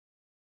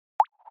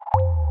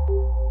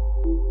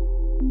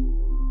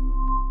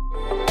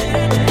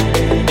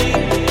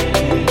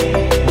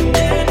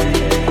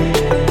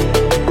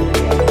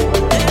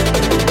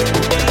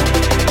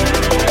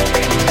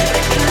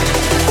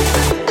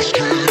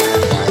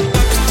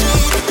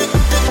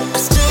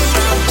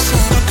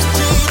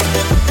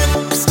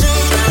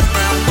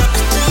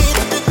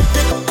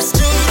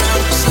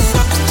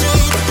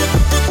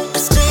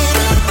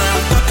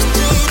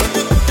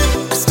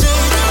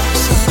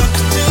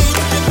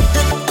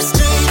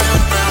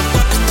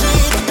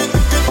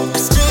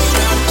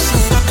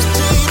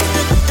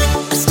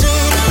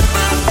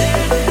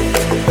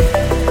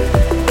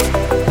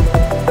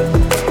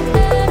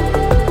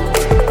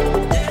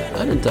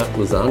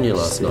lasagna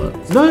last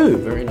night. No.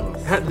 Very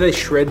nice. How did they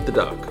shred the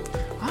duck?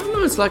 I don't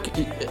know, it's like,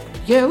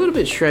 yeah, a little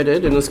bit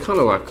shredded, and it's kind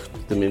of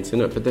like the mince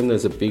in it, but then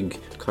there's a big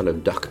kind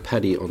of duck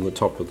patty on the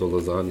top of the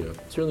lasagna.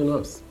 It's really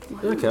nice.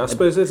 Okay, I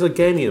suppose there's a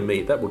gamey of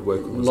meat. That would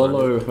work with lasagna.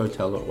 Lolo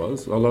Hotel it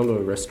was, a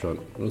Lolo restaurant.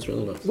 It was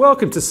really nice.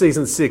 Welcome to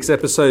Season 6,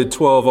 Episode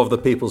 12 of The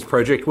People's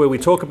Project, where we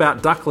talk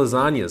about duck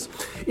lasagnas.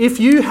 If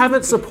you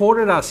haven't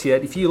supported us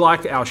yet, if you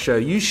like our show,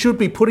 you should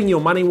be putting your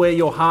money where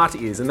your heart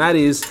is, and that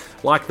is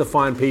like the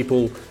fine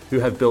people who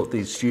have built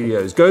these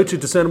studios. Go to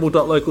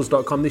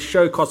discernible.locals.com. This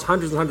show costs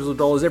hundreds and hundreds of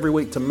dollars every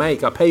week to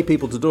make. I pay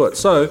people to do it.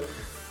 So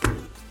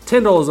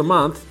 $10 a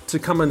month to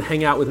come and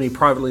hang out with me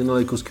privately in the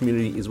locals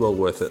community is well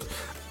worth it.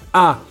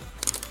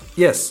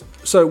 Yes,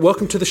 so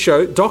welcome to the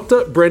show,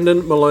 Dr.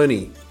 Brendan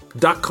Maloney,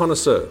 duck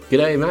connoisseur.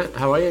 G'day, Matt.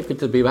 How are you? Good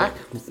to be back.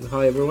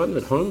 Hi, everyone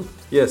at home.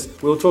 Yes,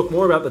 we'll talk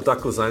more about the duck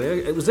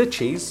lasagna. Was there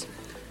cheese?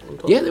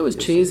 Yeah, there was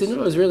cheese in it. It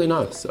was really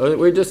nice. We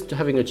were just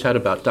having a chat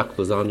about duck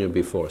lasagna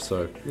before,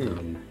 so...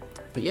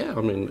 but yeah,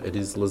 I mean, it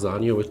is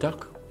lasagna with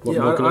duck. What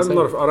more can I say?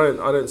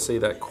 I don't see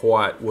that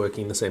quite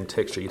working the same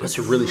texture. You'd have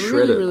to really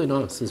shred it. It's really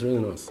nice. It's really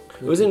nice.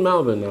 It was in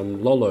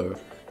Melbourne, Lolo.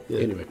 Yeah.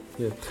 Anyway.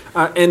 Yeah.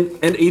 And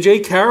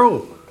EJ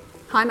Carroll.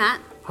 Hi,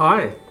 Matt.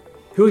 Hi.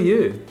 Who are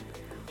you?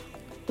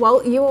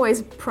 Well, you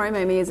always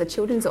promo me as a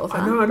children's author.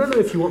 I know. I don't know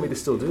if you want me to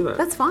still do that.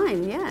 That's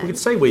fine, yeah. You could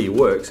say where you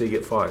work so you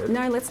get fired.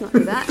 No, let's not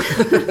do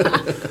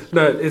that.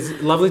 No, it's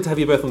lovely to have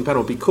you both on the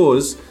panel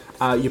because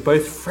you're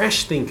both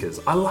fresh thinkers.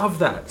 I love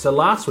that. So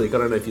last week, I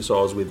don't know if you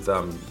saw, I was with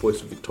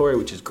Voice of Victoria,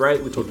 which is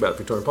great. We talked about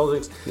Victorian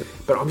politics,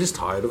 but I'm just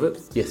tired of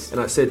it. Yes.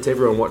 And I said to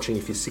everyone watching,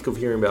 if you're sick of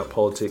hearing about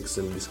politics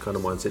and this kind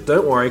of mindset,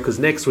 don't worry, because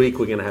next week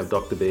we're going to have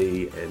Dr.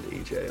 B and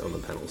EJ on the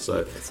panel.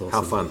 So That's awesome.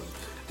 How fun.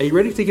 Are you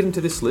ready to get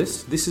into this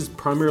list? This is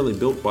primarily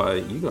built by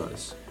you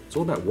guys. It's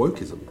all about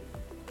wokeism.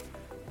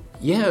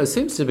 Yeah, it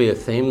seems to be a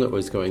theme that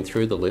was going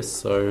through the list.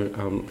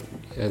 So,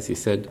 as you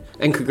said,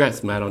 and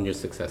congrats, Matt, on your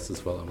success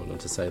as well. I wanted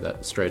to say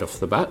that straight off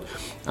the bat.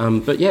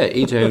 But yeah,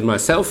 EJ and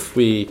myself,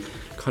 we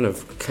kind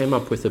of came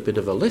up with a bit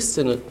of a list,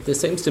 and there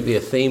seems to be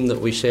a theme that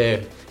we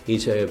share,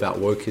 EJ, about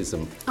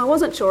wokeism. I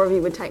wasn't sure if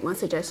you would take my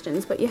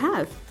suggestions, but you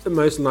have. The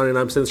most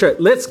 99% straight.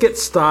 Let's get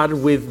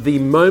started with the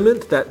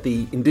moment that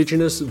the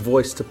Indigenous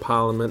voice to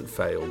Parliament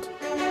failed.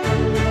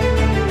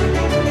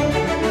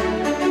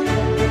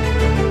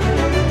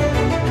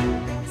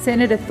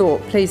 Senator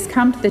Thorpe, please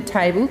come to the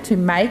table to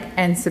make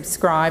and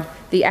subscribe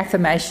the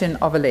affirmation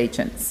of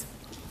allegiance.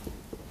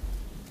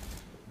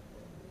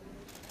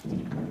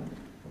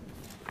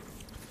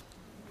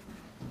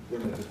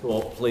 Senator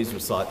Thorpe, please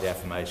recite the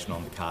affirmation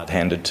on the card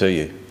handed to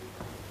you.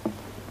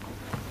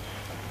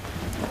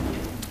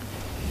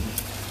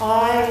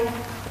 I,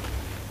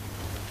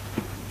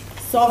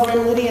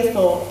 Sovereign Lydia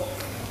Thorpe,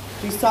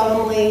 do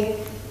solemnly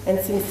and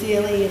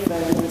sincerely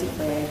affirm and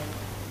declare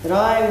that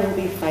I will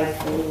be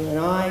faithful and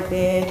I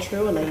bear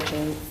true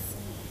allegiance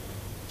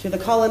to the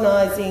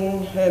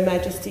colonising Her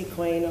Majesty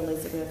Queen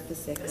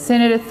Elizabeth II.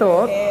 Senator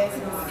Thorpe,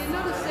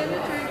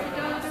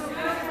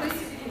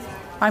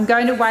 I'm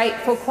going to wait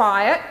for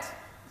quiet.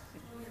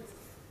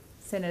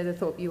 Senator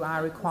Thorpe, you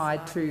are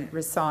required to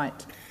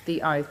recite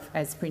the oath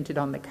as printed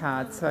on the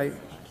card, so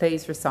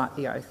please recite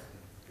the oath.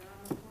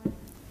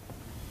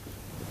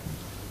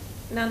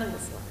 None of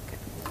us like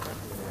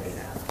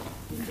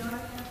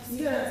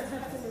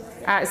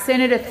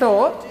Senator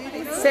Thorpe,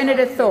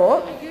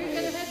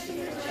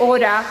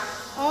 order.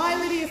 I,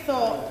 Lydia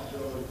Thorpe,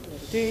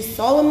 do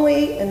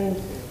solemnly and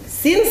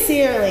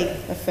sincerely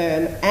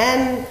affirm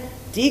and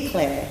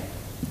declare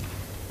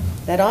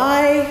that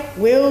I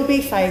will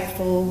be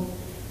faithful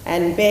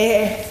and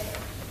bear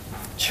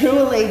true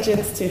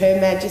allegiance to Her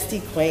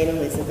Majesty Queen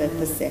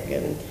Elizabeth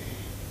II,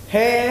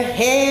 her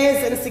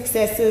heirs and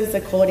successors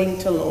according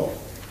to law.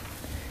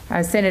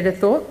 Senator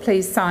Thorpe,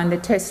 please sign the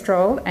test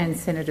roll and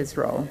Senator's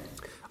roll.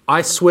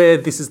 I swear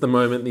this is the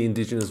moment the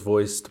Indigenous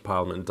voice to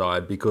Parliament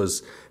died,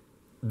 because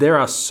there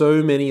are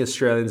so many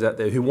Australians out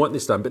there who want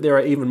this done, but there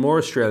are even more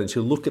Australians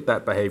who look at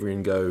that behaviour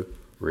and go,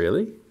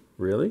 really?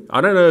 Really?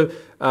 I don't know.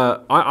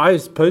 I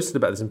posted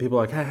about this and people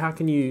are like, hey, how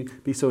can you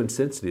be so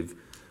insensitive?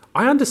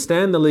 I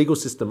understand the legal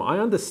system. I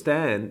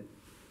understand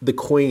the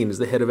Queen is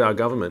the head of our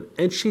government,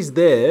 and she's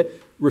there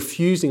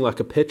refusing like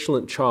a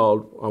petulant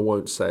child. I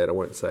won't say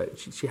it.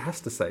 She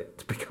has to say it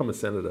to become a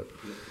senator.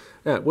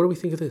 Now, what do we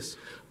think of this?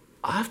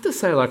 I have to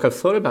say, I've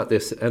thought about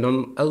this and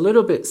I'm a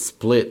little bit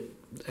split.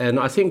 And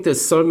I think there's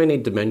so many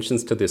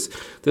dimensions to this.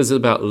 There's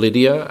about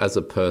Lydia as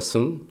a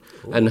person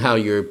and how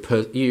you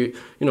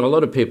know, a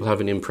lot of people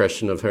have an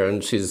impression of her,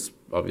 and she's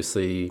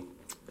obviously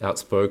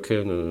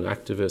outspoken and an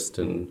activist,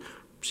 and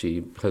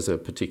she has a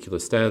particular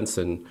stance,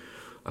 and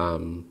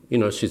you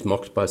know, she's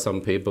mocked by some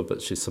people, but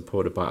she's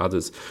supported by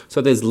others. So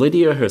there's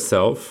Lydia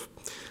herself.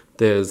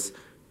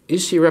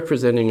 Is she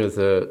representing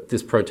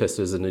this protest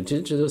as an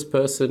Indigenous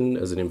person,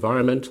 as an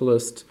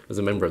environmentalist, as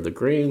a member of the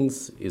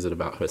Greens? Is it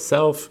about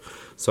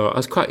herself? So I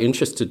was quite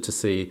interested to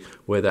see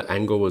where that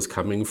angle was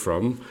coming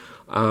from.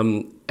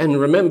 And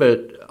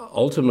remember,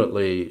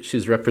 ultimately,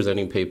 she's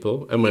representing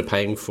people, and we're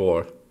paying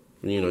for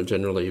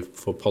generally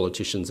for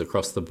politicians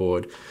across the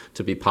board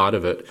to be part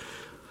of it.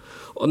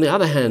 On the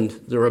other hand,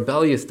 the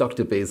rebellious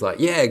Dr. B is like,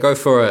 yeah, go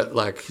for it,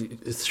 like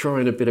throw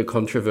in a bit of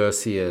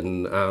controversy,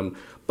 and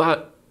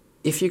but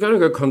if you're going to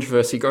go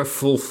controversy, go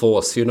full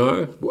force,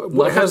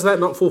 How's that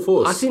not full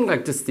force? I think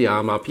like just the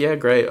arm up, yeah,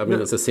 great. I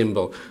mean, it's a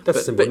symbol. That's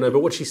a symbol. No,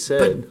 but what she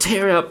said. But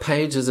tear out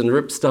pages and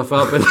rip stuff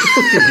up. And,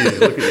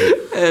 Look at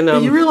you. And,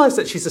 but you realise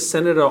that she's a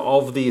senator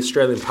of the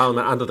Australian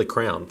Parliament under the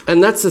Crown.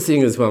 And that's the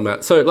thing as well,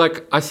 Matt. So,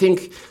 I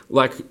think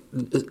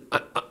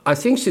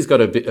she's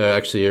got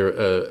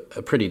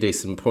a pretty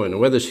decent point. And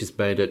whether she's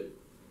made it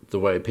the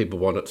way people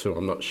want it to,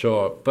 I'm not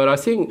sure. But I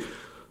think,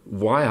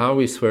 why are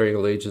we swearing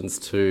allegiance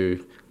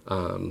to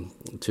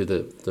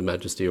the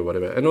Majesty or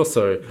whatever? And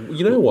also,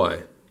 you know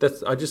why?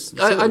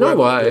 I know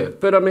why, yeah.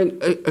 But I mean,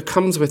 it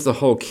comes with the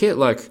whole kit,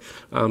 like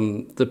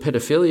the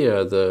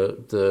pedophilia,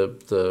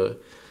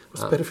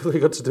 What's pedophilia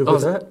got to do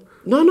with that?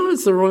 No,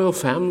 it's the royal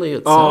family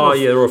itself. Oh,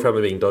 yeah, the royal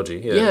family being dodgy.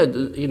 Yeah,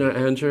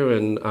 Andrew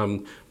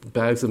and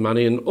bags of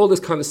money and all this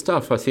kind of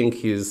stuff, I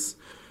think is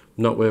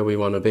not where we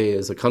want to be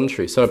as a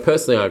country. So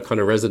personally, I kind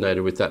of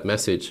resonated with that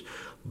message,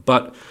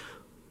 but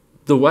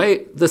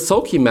the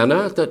sulky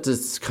manner, that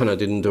just kind of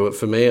didn't do it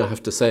for me, I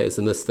have to say. It's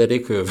an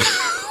aesthetic of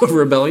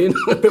rebellion.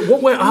 But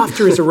what we're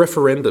after is a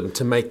referendum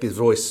to make this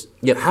voice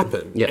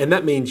happen. Yep. And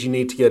that means you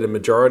need to get a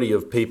majority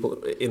of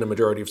people in a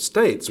majority of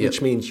states,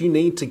 which means you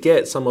need to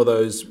get some of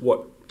those,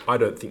 I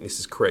don't think this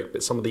is correct,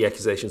 but some of the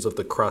accusations of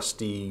the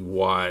crusty,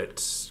 white,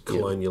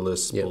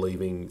 colonialist,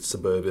 believing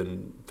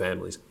suburban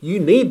families. You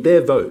need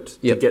their vote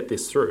to get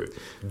this through.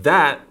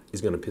 That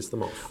is going to piss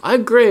them off. I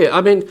agree.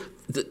 I mean,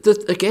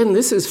 again,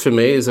 this is, for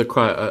me,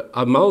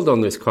 I mulled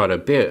on this quite a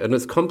bit, and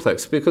it's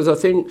complex because I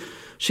think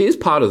she is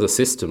part of the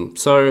system.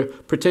 So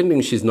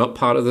pretending she's not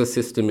part of the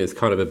system is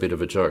kind of a bit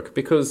of a joke,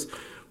 because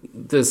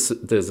there's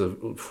a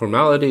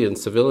formality and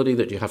civility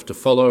that you have to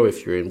follow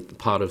if you're in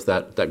part of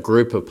that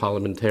group of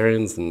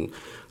parliamentarians, and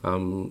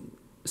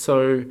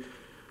so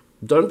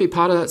don't be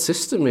part of that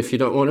system if you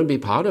don't want to be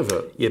part of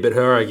it. Yeah, but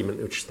her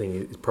argument, which I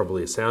think is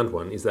probably a sound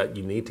one, is that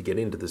you need to get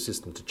into the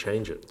system to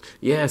change it.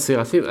 Yeah, see,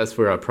 I think that's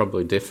where I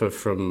probably differ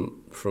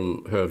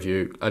from her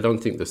view. I don't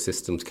think the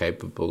system's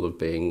capable of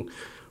being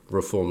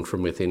reformed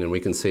from within, and we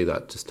can see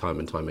that just time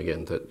and time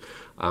again.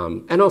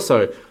 And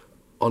also,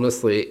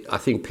 honestly, I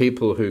think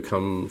people who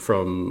come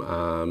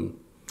from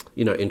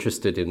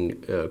interested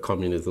in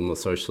communism or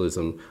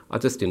socialism are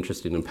just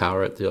interested in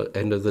power at the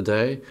end of the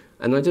day,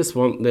 and they just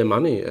want their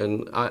money.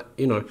 And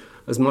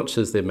as much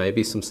as there may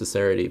be some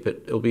sincerity, but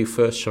it'll be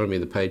first show me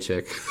the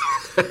paycheck.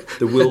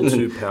 The will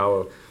to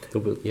power.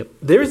 Yep.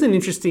 There is an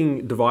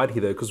interesting divide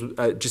here, though, because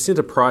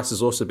Jacinta Price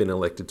has also been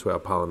elected to our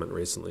parliament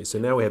recently. So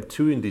now we have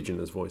two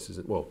Indigenous voices.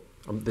 Well,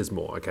 there's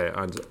more. Okay,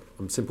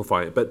 I'm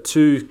simplifying it, but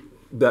two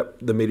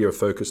that the media are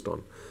focused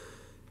on.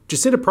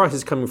 Jacinta Price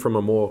is coming from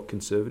a more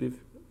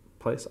conservative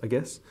place, I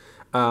guess,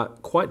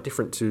 quite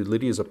different to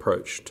Lydia's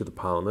approach to the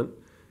parliament.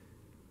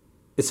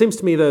 It seems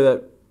to me, though,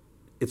 that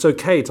it's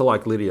okay to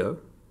like Lydia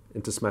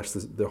and to smash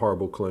the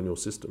horrible colonial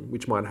system,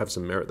 which might have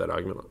some merit, that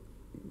argument,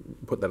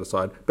 put that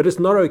aside, but it's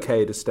not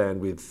okay to stand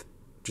with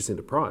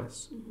Jacinta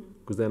Price,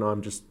 because then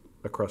I'm just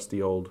a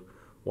crusty old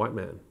white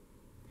man.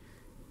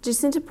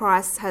 Jacinta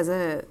Price has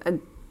a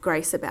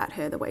grace about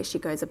her, the way she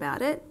goes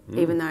about it,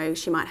 even though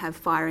she might have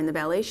fire in the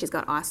belly, she's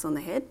got ice on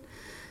the head.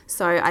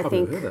 So I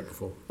think heard that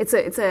before. It's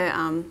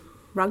a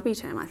rugby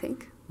term, I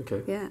think.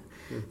 Okay. Yeah.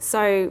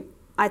 So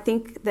I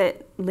think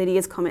that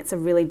Lydia's comments are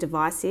really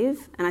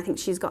divisive, and I think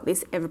she's got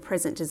this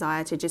ever-present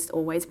desire to just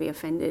always be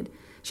offended.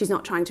 She's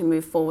not trying to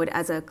move forward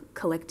as a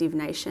collective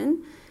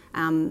nation.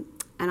 And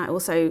I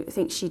also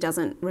think she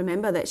doesn't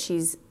remember that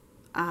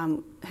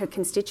her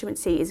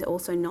constituency is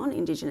also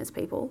non-Indigenous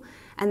people.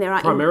 And there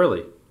are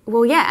primarily.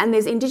 And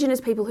there's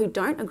Indigenous people who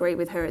don't agree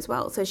with her as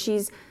well. So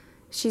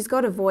she's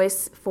got a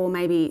voice for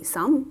maybe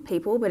some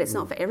people, but it's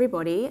not for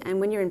everybody. And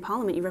when you're in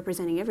Parliament, you're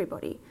representing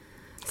everybody.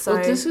 So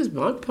this is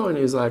my point,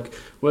 is like,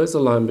 where's the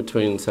line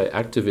between, say,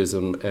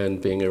 activism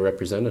and being a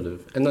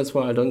representative? And that's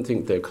why I don't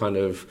think they're kind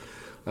of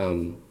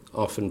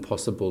often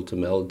possible to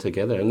meld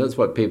together. And that's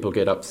why people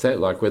get upset,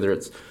 like whether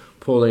it's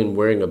Pauline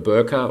wearing a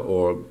burqa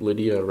or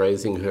Lydia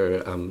raising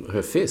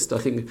her fist. I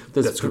think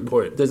that's a good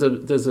point.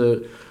 There's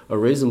a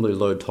reasonably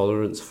low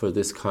tolerance for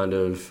this kind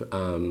of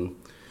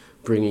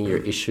bringing your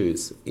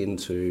issues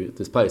into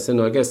this place.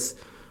 And I guess,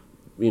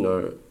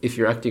 if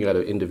you're acting out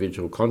of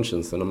individual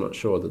conscience, then I'm not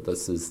sure that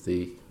this is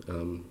the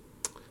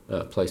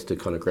place to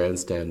kind of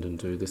grandstand and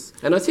do this.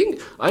 And I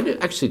think,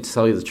 actually, to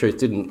tell you the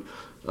truth,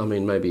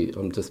 maybe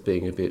I'm just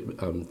being a bit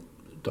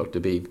Dr.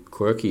 B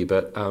quirky,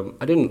 but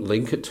I didn't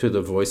link it to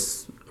the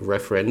voice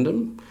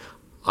referendum.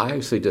 I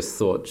actually just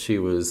thought she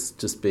was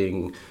just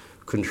being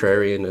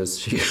contrarian, as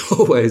she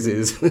always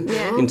is,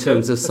 in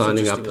terms of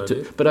signing up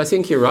to. But I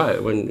think you're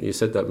right when you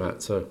said that,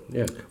 Matt. So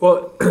yeah.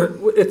 Well,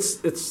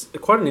 it's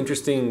quite an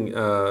interesting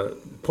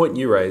point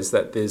you raised,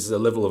 that there's a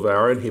level of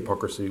our own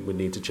hypocrisy we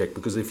need to check,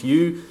 because if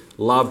you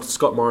loved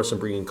Scott Morrison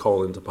bringing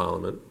coal into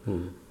Parliament,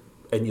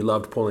 and you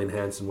loved Pauline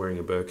Hanson wearing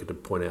a burqa to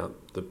point out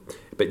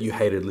but you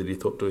hated Lydia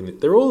Thorpe doing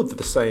it. They're all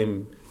the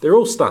same. They're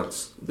all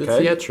stunts. The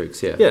okay?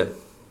 theatrics, yeah. Yeah.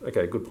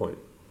 Okay, good point.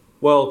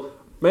 Well,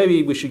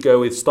 maybe we should go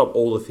with stop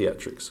all the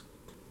theatrics.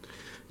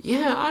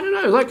 Yeah, I don't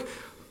know. Like,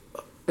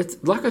 it's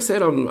like I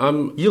said,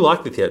 I'm You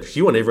like the theatrics.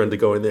 You want everyone to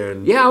go in there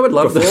and I would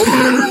love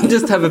that.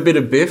 Just have a bit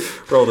of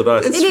biff. roll the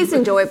dice. It is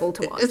enjoyable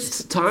to watch.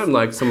 It's time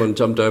like someone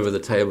jumped over the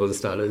table and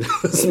started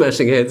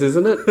smashing heads,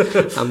 isn't it?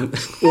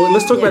 Well,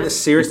 let's talk about the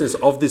seriousness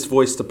of this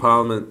voice to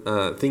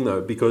Parliament thing,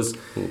 though, because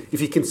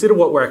if you consider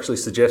what we're actually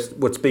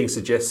what's being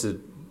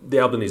suggested, the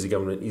Albanese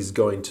government is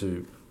going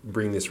to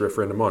bring this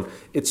referendum on.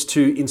 It's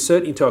to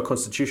insert into our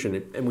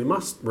constitution, and we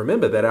must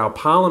remember that our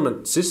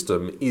parliament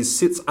system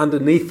sits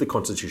underneath the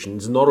constitution.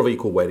 It's not of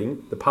equal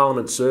weighting. The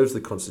parliament serves the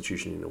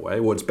constitution in a way,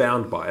 or it's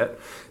bound by it.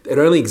 It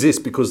only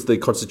exists because the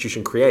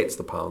constitution creates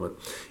the parliament.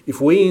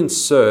 If we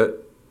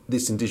insert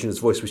this Indigenous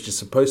voice, which is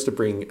supposed to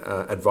bring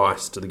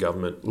advice to the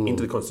government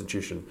into the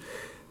constitution,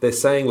 they're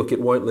saying, look, it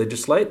won't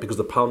legislate because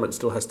the parliament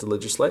still has to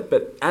legislate.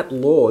 But at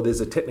law, there's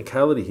a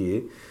technicality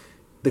here.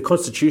 The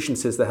constitution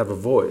says they have a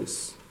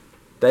voice.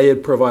 They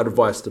provide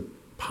advice to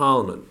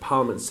Parliament.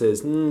 Parliament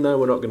says, no,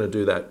 we're not going to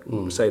do that.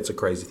 Say it's a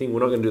crazy thing. We're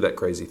not going to do that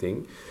crazy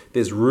thing.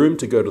 There's room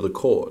to go to the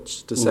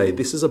courts to say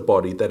this is a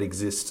body that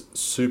exists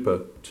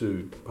super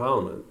to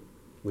Parliament.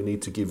 We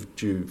need to give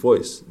due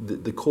voice.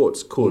 The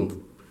courts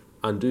could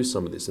undo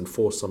some of this and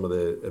force some of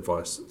their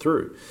advice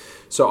through.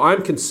 So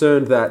I'm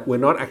concerned that we're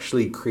not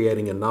actually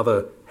creating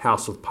another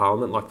House of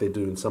Parliament like they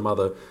do in some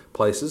other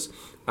places.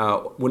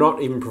 We're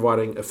not even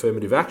providing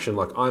affirmative action.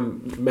 Like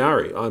I'm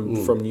Maori,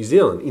 I'm from New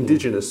Zealand,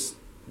 Indigenous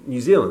New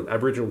Zealand,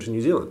 Aboriginal to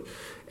New Zealand.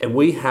 And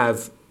we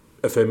have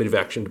affirmative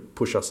action to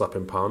push us up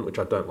in Parliament, which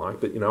I don't like,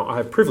 but I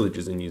have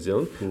privileges in New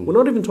Zealand. We're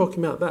not even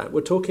talking about that.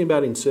 We're talking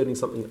about inserting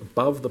something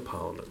above the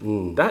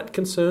Parliament. That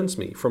concerns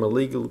me from a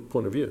legal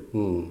point of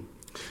view.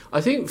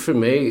 I think for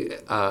me,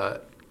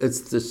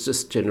 it's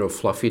just general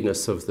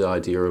fluffiness of the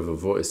idea of a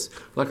voice.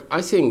 Like,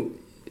 I think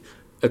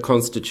a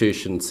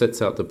constitution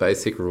sets out the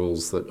basic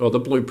rules or the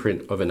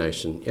blueprint of a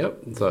nation. Yep.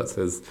 So it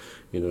says,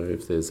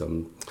 if there's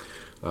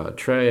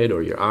trade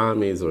or your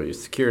armies or your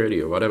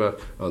security or whatever,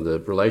 or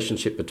the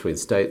relationship between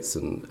states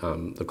and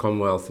the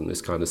Commonwealth and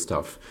this kind of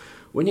stuff.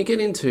 When you get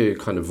into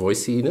kind of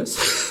voiciness,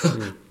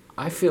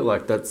 I feel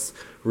like that's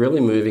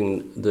really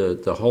moving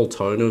the whole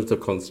tone of the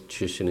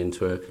constitution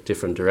into a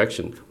different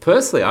direction.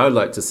 Personally, I would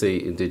like to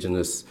see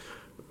Indigenous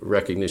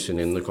recognition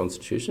in the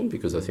constitution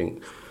because I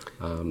think...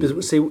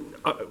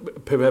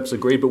 perhaps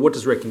agree, but what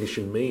does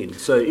recognition mean?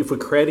 So if we're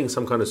creating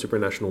some kind of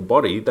supranational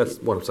body, that's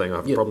what I'm saying I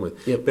have a problem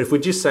with. But if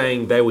we're just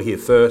saying they were here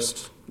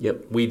first,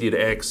 we did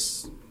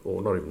X,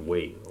 or not even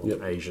we,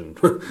 or Asian,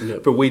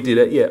 but we did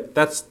it,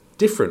 that's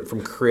different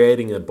from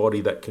creating a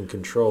body that can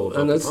control.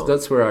 And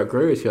that's where I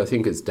agree with you. I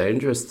think it's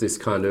dangerous, this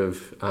kind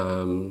of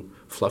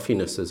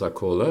fluffiness, as I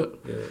call it,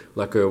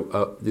 like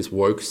this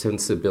woke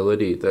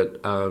sensibility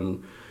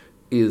that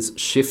is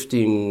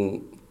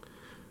shifting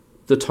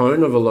the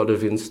tone of a lot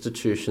of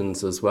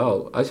institutions as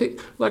well. I think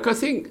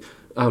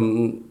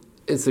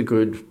it's a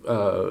good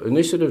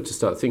initiative to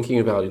start thinking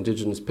about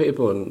Indigenous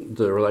people and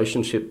the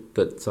relationship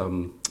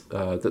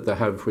that they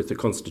have with the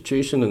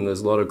Constitution. And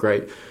there's a lot of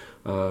great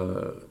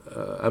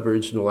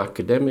Aboriginal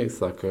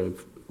academics, like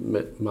I've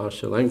met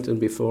Marsha Langton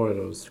before, and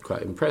I was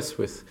quite impressed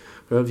with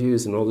her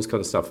views and all this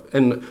kind of stuff.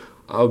 And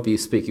I'll be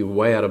speaking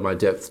way out of my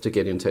depth to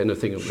get into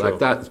anything like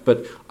that.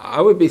 But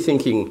I would be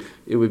thinking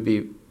it would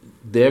be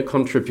their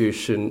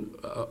contribution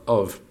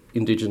of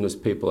Indigenous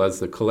people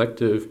as the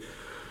collective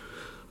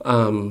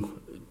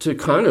to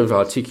kind of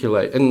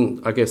articulate,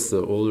 and I guess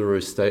the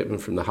Uluru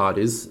Statement from the Heart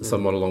is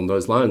somewhat along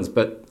those lines,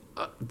 but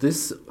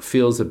this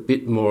feels a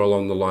bit more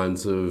along the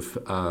lines of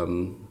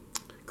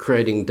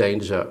creating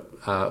danger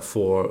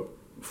for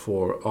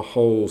a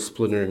whole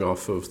splintering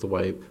off of the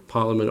way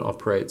Parliament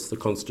operates, the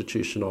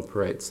Constitution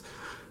operates,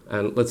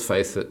 and let's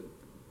face it,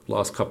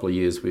 last couple of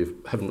years we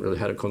haven't really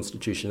had a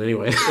constitution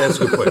anyway. That's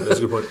a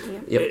good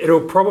point.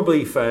 It'll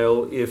probably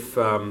fail if,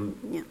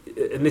 and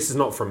this is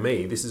not from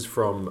me, this is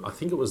from, I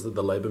think it was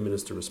the Labor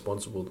Minister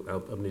responsible,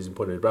 Albanese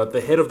pointed it, but the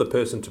head of the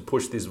person to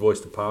push this voice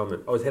to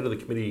Parliament, I was head of the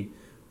committee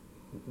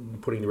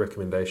putting the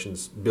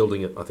recommendations,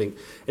 building it, I think.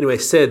 Anyway,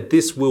 said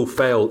this will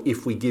fail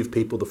if we give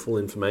people the full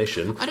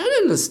information. I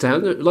don't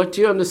understand it. Like,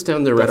 do you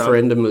understand the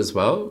referendum as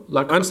well?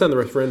 Like, I understand the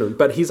referendum,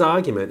 but his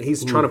argument,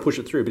 he's trying to push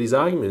it through, but his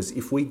argument is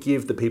if we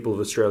give the people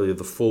of Australia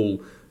the full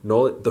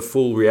knowledge, the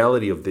full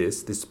reality of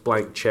this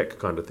blank check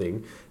kind of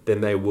thing, then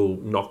they will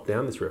knock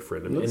down this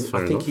referendum. And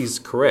I think he's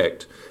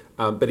correct.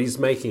 But he's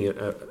making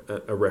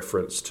a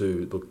reference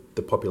to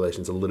the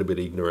population's a little bit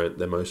ignorant.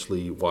 They're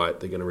mostly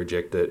white. They're going to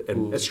reject it.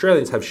 And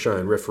Australians have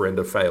shown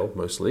referenda fail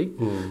mostly.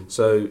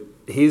 So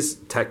his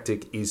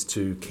tactic is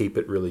to keep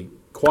it really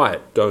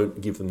quiet.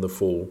 Don't give them the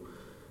full.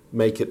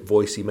 Make it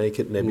voicey, make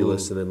it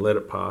nebulous, and then let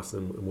it pass,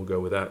 and we'll go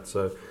with that.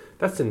 So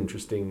that's an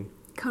interesting...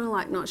 Kind of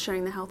like not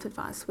sharing the health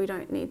advice. We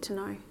don't need to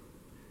know.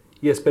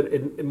 Yes, but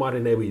it might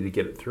enable you to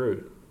get it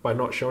through. by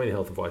not showing the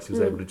health advice, he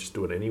was able to just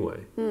do it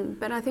anyway.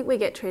 But I think we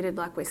get treated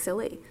like we're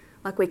silly,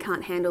 like we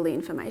can't handle the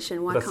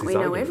information. Why That's can't his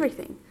we know argument.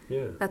 everything?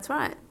 Yeah. That's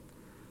right.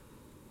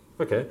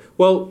 Okay.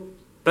 Well,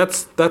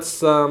 that's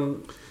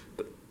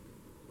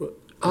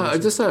I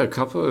just had a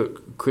couple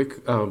of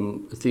quick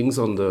things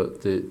on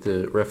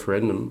the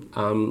referendum.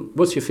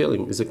 What's your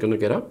feeling? Is it going to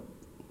get up?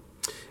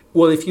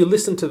 well, if you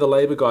listen to the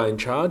Labor guy in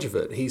charge of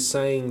it, he's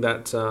saying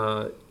that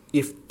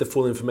if the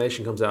full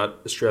information comes out,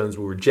 Australians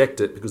will reject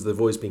it because they've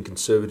always been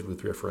conservative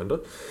with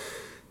referenda.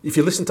 If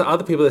you listen to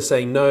other people, they're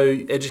saying,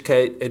 no,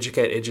 educate,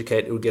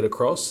 it will get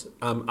across.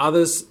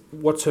 Others,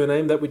 what's her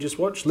name that we just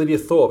watched? Lydia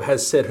Thorpe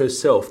has said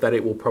herself that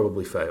it will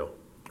probably fail.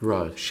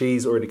 Right.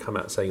 She's already come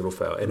out saying it'll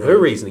fail. And her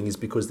reasoning is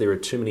because there are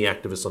too many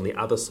activists on the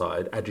other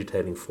side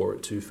agitating for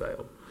it to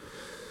fail.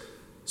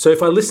 So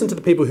if I listen to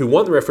the people who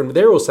want the referendum,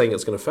 they're all saying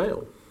it's going to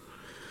fail.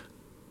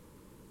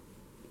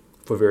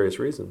 For various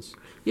reasons.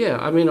 Yeah,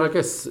 I mean, I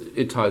guess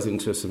it ties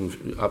into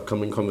some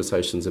upcoming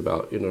conversations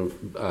about,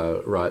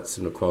 rights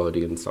and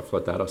equality and stuff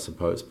like that, I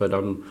suppose. But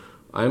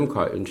I am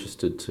quite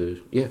interested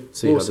to,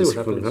 see how this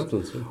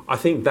happens. Yeah. I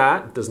think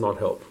that does not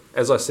help.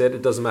 As I said,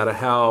 it doesn't matter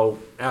how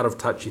out of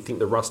touch you think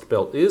the Rust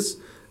Belt is,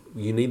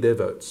 you need their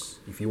votes.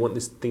 If you want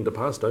this thing to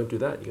pass, don't do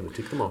that. You're going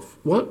to tick them off.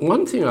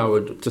 One thing I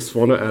would just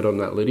want to add on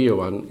that Lydia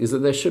one is that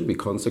there should be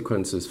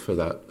consequences for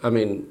that. I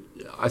mean,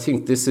 I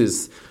think this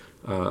is...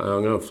 and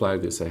I'm going to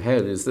flag this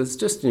ahead, is there's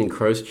just an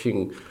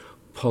encroaching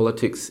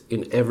politics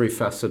in every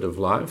facet of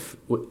life,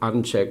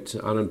 unchecked,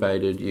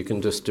 unabated. You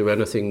can just do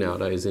anything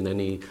nowadays in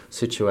any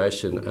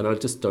situation, and I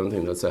just don't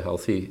think that's a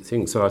healthy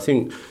thing. So I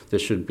think there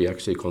should be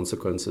actually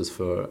consequences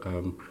for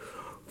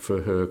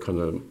her kind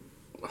of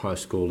high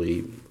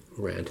school-y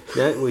rant.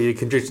 Yeah, well, you're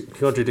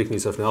contradicting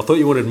yourself now. I thought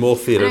you wanted more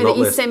theatre, I know not that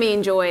you less.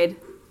 semi-enjoyed,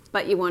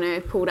 but you want to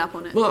pull up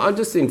on it. Well, I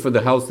just think for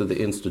the health of the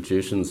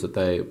institutions that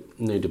they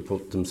need to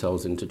put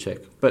themselves into check.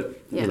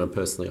 But,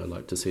 personally, I'd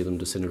like to see them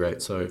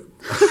disintegrate, so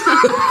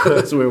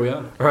that's where we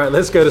are. All right,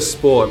 let's go to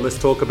sport. Let's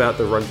talk about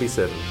the Rugby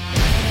 7.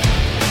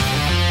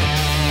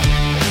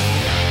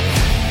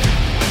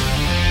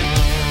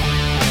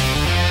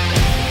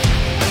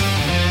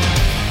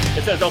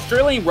 It says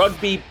Australian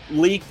Rugby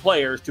League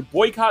players to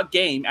boycott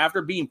game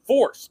after being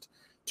forced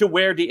to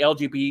wear the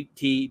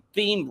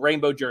LGBT-themed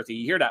rainbow jersey.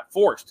 You hear that?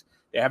 Forced.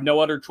 They have no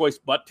other choice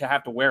but to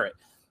have to wear it,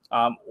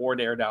 or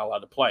they're not allowed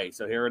to play.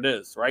 So here it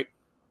is, right?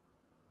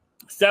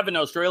 7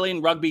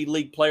 Australian Rugby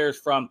League players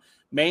from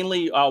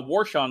mainly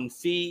Warshon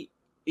Sea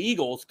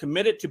Eagles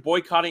committed to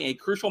boycotting a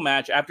crucial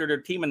match after their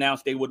team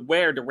announced they would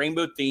wear the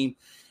rainbow-themed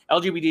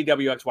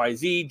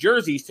LGBTWXYZ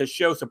jerseys to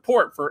show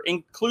support for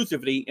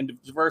inclusivity and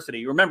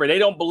diversity. Remember, they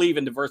don't believe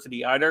in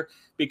diversity either,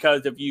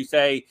 because if you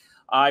say,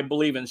 I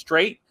believe in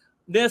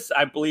straightness,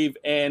 I believe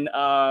in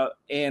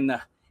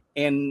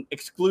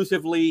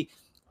exclusively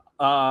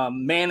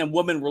man and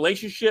woman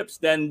relationships,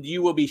 then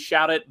you will be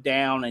shouted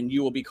down and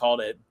you will be called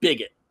a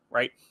bigot,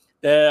 right?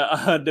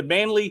 The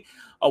Manly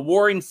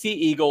Warring Sea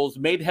Eagles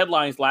made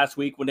headlines last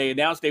week when they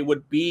announced they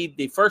would be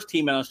the first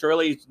team in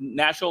Australia's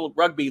National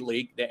Rugby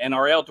League, the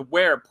NRL, to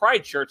wear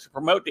pride shirts to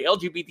promote the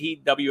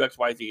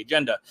LGBTWXYZ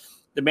agenda.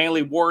 The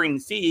Manly Warring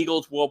Sea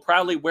Eagles will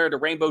proudly wear the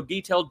rainbow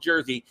detailed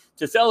jersey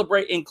to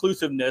celebrate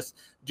inclusiveness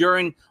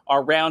during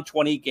our round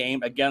 20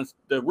 game against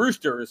the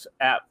Roosters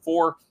at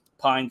 4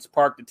 Pines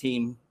Park, the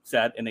team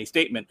said in a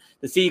statement.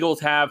 The Sea Eagles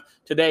have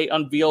today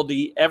unveiled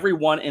the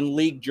Everyone in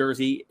League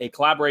jersey, a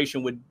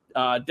collaboration with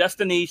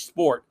Destiny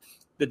Sport.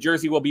 The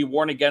jersey will be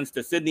worn against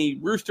the Sydney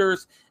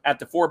Roosters at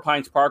the 4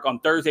 Pines Park on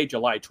Thursday,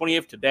 July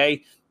 20th.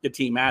 Today, the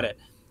team added.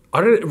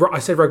 I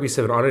said Rugby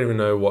 7. I don't even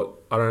know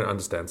I don't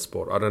understand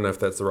sport. I don't know if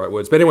that's the right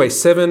words. But anyway,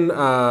 7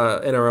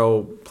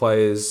 NRL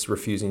players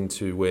refusing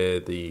to wear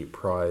the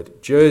Pride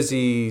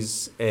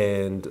jerseys.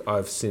 And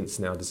I've since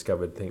now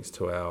discovered, thanks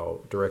to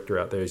our director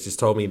out there, he's just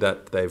told me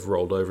that they've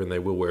rolled over and they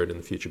will wear it in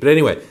the future. But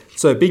anyway,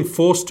 so being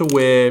forced to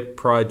wear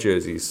Pride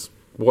jerseys,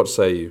 what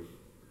say you?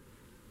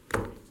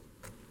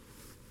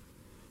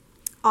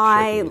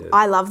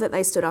 I love that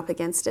they stood up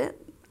against it.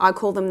 I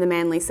call them the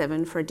Manly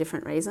 7 for a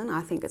different reason.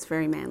 I think it's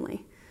very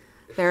manly.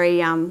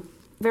 Very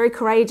very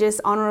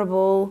courageous,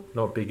 honourable.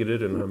 Not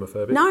bigoted and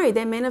homophobic? No,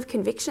 they're men of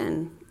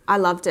conviction. I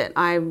loved it.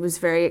 I was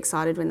very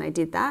excited when they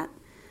did that.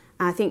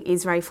 I think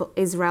Israel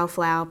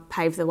Folau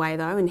paved the way,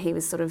 though, and he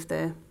was sort of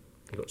the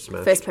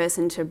first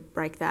person to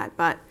break that.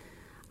 But,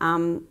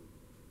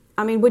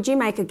 would you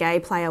make a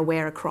gay player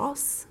wear a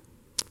cross?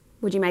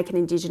 Would you make an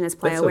Indigenous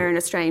player wear an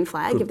Australian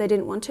flag if they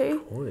didn't want to?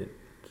 Point.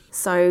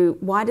 So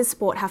why does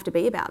sport have to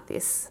be about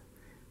this?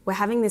 We're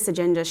having this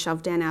agenda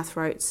shoved down our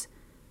throats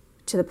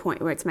to the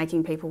point where it's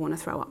making people want to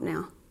throw up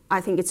now. I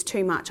think it's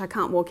too much. I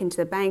can't walk into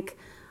the bank,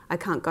 I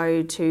can't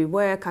go to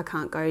work, I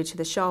can't go to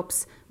the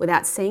shops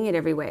without seeing it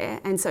everywhere.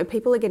 And so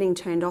people are getting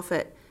turned off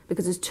it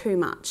because it's too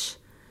much.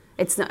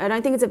 I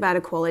don't think it's about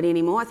equality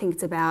anymore. I think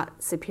it's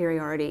about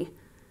superiority.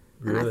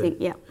 Really? And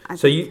I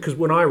think, because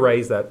when I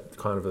raise that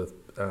kind of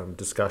a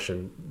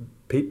discussion,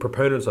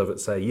 proponents of it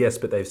say, yes,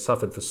 but they've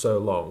suffered for so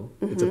long.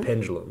 Mm-hmm. It's a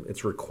pendulum.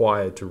 It's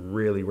required to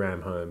really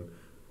ram home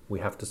we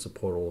have to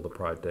support all the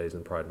Pride days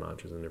and Pride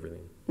marches and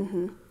everything.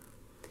 Mm-hmm. Do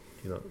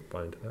you not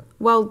buy into that?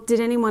 Well, did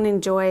anyone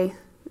enjoy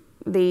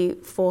the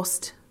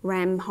forced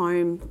ram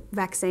home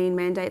vaccine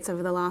mandates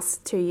over the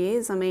last 2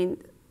 years? I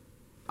mean,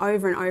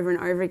 over and over and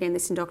over again,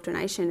 this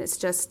indoctrination,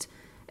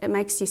 it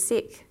makes you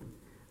sick,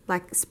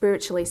 like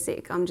spiritually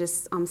sick. I'm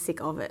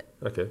sick of it.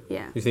 Okay.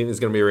 Yeah. You think there's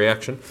going to be a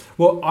reaction?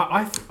 Well,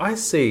 I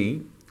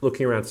see,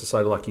 looking around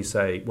society, like you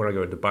say, when I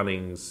go into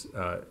Bunnings,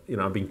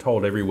 I'm being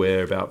told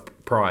everywhere about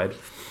Pride,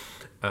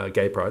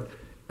 gay Pride.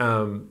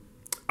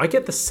 I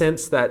get the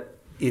sense that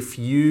if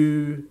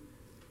you...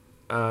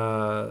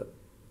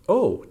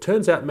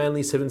 turns out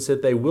Manly 7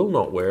 said they will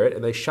not wear it,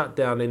 and they shut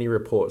down any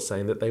reports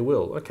saying that they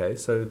will. Okay,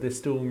 so they're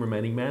still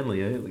remaining manly.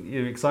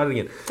 You're excited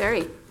again.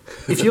 Very.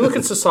 If you look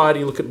at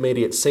society, look at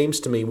media, it seems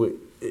to me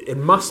it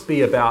must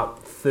be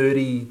about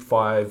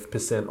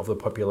 35% of the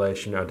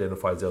population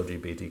identifies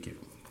LGBTQ.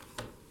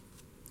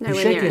 Nowhere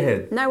you shake near your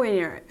it. head. Nowhere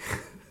near it.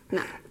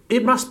 No.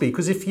 It must be,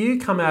 because if you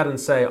come out and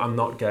say, I'm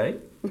not gay,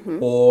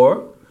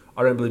 or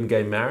I don't believe in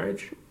gay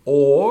marriage,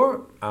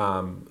 or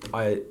I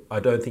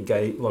don't think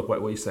gay, like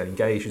what you're saying,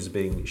 gay issues are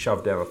being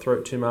shoved down our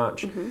throat too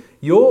much,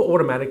 you're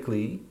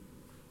automatically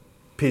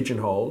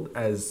pigeonholed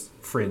as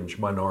fringe,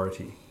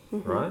 minority,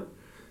 right?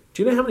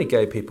 Do you know how many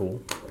gay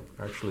people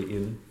are actually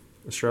in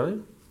Australia?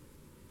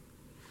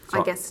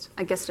 I guessed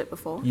it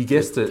before. You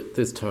guessed it.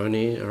 There's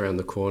Tony around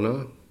the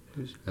corner,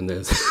 and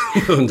there's...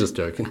 I'm just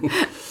joking.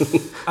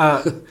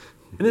 And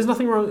there's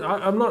nothing wrong.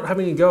 I'm not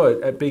having a go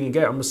at being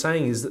gay. I'm just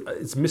saying is that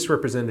it's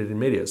misrepresented in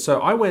media.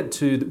 So I went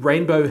to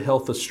Rainbow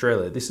Health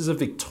Australia. This is a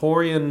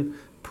Victorian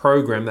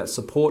program that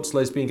supports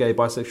lesbian, gay,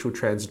 bisexual,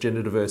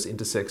 transgender, diverse,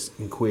 intersex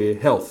and queer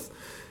health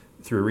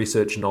through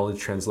research, knowledge,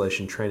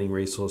 translation, training,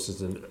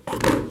 resources, and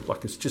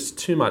like it's just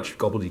too much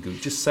gobbledygook.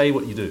 Just say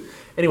what you do.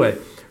 Anyway,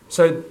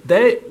 so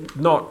they're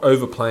not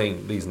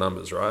overplaying these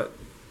numbers, right?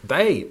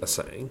 They are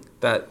saying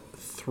that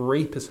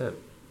 3%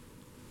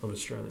 of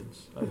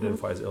Australians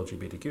identify as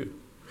LGBTQ.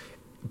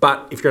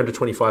 But if you're under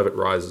 25, it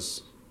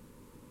rises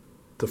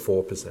to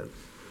 4%.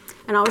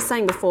 And I was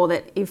saying before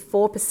that if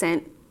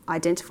 4%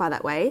 identify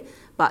that way,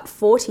 but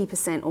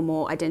 40% or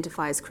more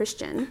identify as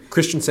Christian.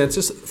 Christian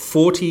census,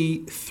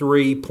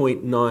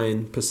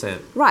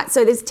 43.9%. Right,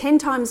 so there's 10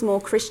 times more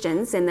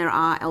Christians than there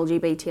are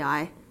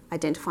LGBTI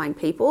identifying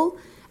people,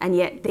 and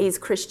yet these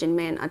Christian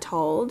men are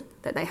told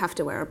that they have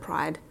to wear a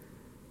Pride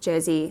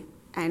jersey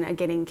and are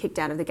getting kicked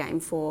out of the game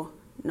for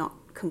not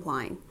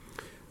complying.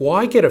 Well,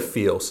 I get a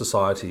feel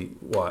societally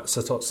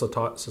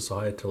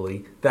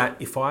that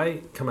if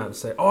I come out and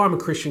say, oh, I'm a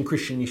Christian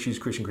issues,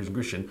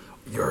 Christian,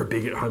 you're a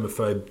bigot,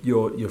 homophobe,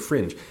 you're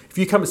fringe. If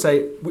you come and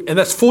say, and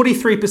that's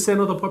 43%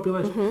 of the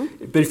population,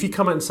 but if you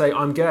come out and say,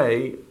 I'm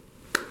gay,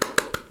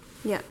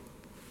 yeah,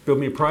 build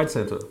me a Pride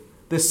Centre.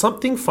 There's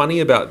something funny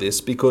about this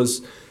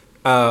because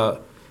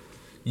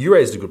you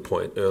raised a good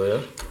point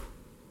earlier.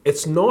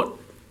 It's not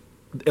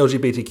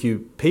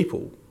LGBTQ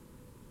people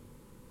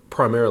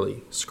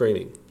primarily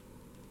screaming.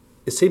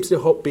 It seems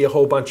to be a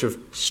whole bunch of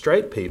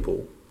straight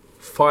people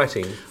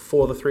fighting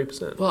for the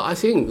 3%. Well, I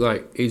think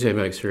like EJ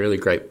makes a really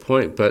great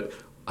point, but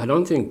I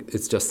don't think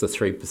it's just the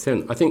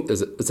 3%. I think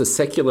it's a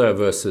secular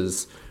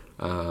versus,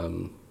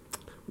 secular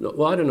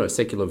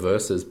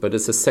versus, but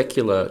it's a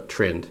secular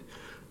trend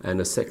and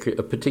a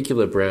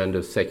particular brand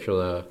of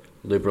secular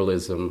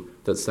liberalism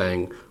that's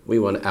saying we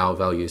want our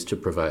values to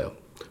prevail.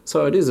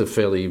 So it is a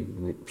fairly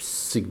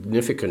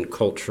significant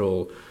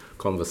cultural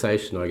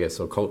conversation, I guess,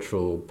 or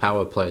cultural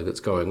power play that's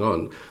going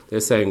on.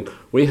 They're saying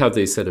we have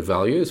these set of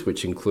values,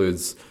 which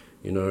includes,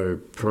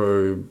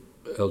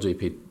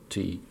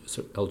 pro-LGBT,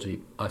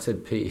 I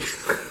said P.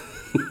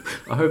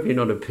 I hope you're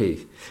not a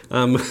P.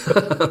 I'd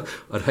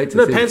hate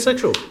to think...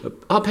 pansexual.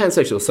 Oh,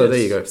 pansexual. So yes.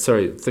 There you go.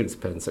 Sorry, thanks,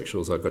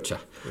 pansexuals. I gotcha.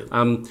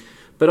 Yeah.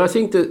 But I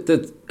think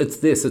that it's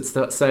this. It's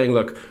that saying,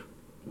 look,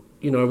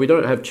 we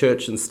don't have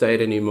church and state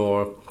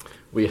anymore.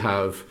 We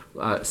have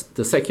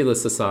the secular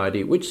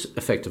society, which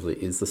effectively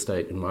is the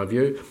state, in my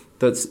view,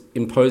 that's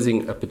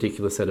imposing a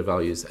particular set of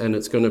values. And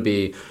it's going to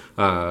be,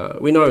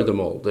 we know them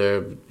all.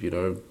 They're,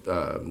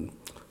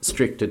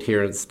 strict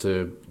adherence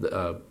to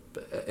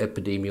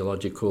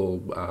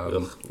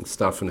epidemiological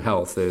stuff and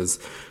health. There's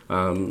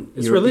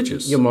it's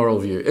religious. Your moral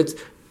view.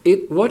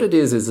 What it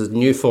is a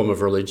new form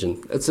of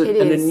religion. It's a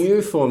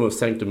new form of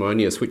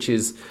sanctimonious, which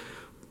is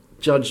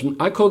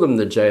I call them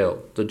the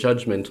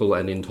judgmental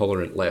and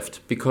intolerant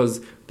left,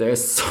 because they're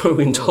so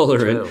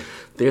intolerant,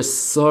 they're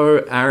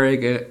so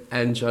arrogant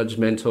and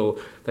judgmental.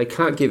 They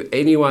can't give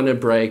anyone a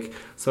break.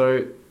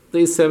 So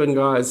these 7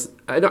 guys,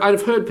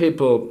 I've heard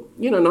people,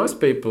 nice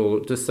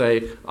people, just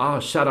say,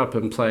 shut up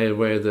and play and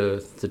wear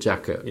the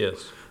jacket.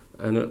 Yes.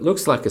 And it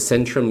looks like a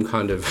Centrum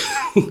kind of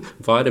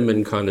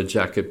vitamin kind of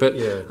jacket. But,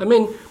 yeah. I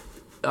mean,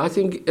 I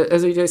think,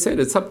 as EJ said,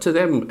 it's up to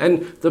them.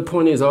 And the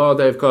point is,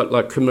 they've got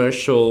like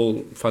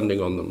commercial funding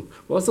on them.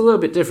 Well, it's a little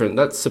bit different.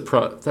 That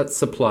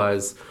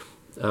supplies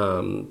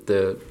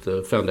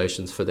the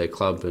foundations for their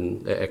club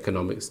and their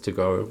economics to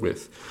go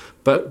with.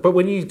 But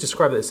when you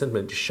describe that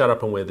sentiment, just shut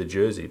up and wear the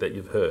jersey that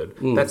you've heard,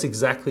 that's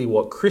exactly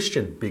what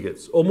Christian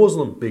bigots or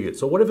Muslim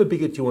bigots or whatever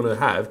bigot you want to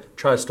have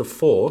tries to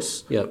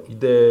force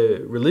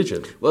their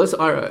religion. Well,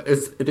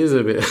 it is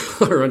a bit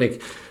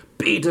ironic.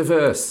 Be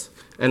diverse.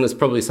 And it's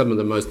probably some of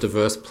the most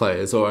diverse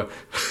players, or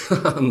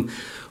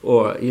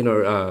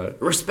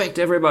respect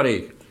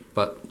everybody.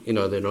 But,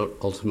 they're not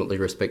ultimately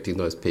respecting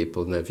those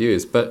people and their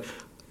views. But,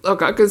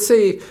 look, I can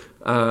see...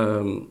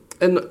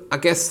 and I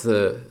guess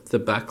the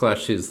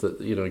backlash is that,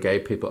 gay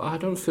people, I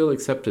don't feel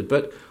accepted.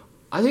 But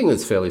I think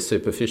it's fairly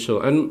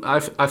superficial. And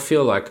I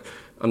feel like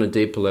on a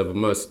deeper level,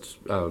 most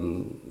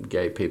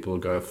gay people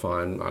go,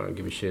 fine, I don't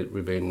give a shit.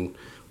 We've been,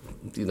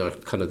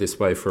 kind of this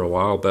way for a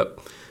while. But,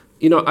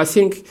 I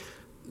think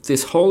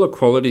this whole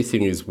equality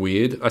thing is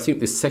weird. I think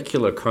this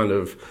secular kind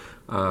of...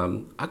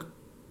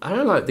 I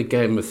don't like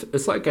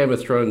it's like Game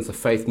of Thrones, the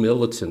faith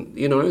militant.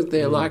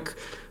 They're like...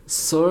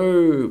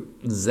 so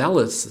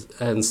zealous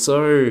and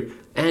so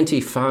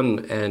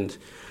anti-fun and,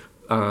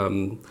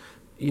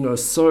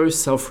 so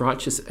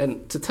self-righteous.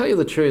 And to tell you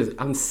the truth,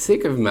 I'm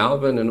sick of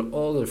Melbourne and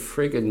all the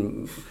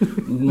friggin'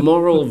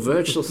 moral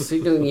virtual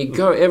signaling. You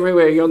go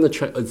everywhere, you're on the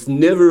train. It's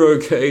never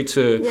okay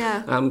to...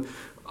 Yeah.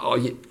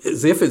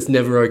 As if it's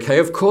never okay.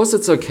 Of course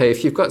it's okay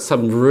if you've got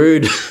some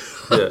rude...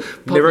 Yeah.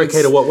 Never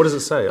okay to what? What does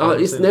it say?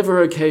 It's never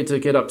okay to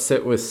get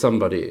upset with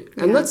somebody.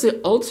 And that's the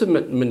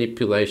ultimate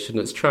manipulation.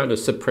 It's trying to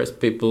suppress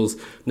people's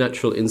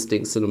natural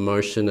instincts and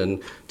emotion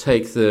and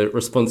take the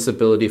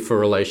responsibility for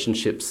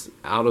relationships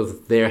out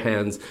of their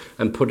hands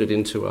and put it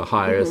into a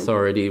higher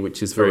authority,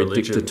 which is very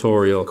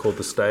dictatorial. Called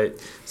the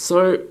state.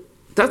 So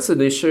that's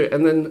an issue.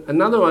 And then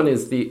another one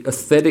is the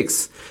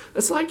aesthetics.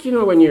 It's like,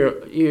 when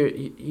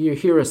you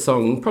hear a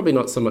song, probably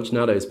not so much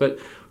nowadays, but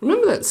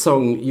remember that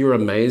song, You're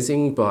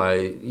Amazing by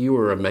You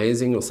Were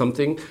Amazing or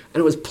something? And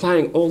it was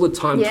playing all the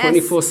time,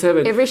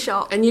 24/7. Every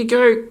shot. And you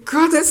go,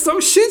 God, that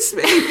song shoots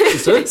me.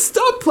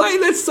 Stop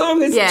playing that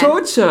song. It's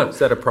torture. Is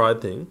that a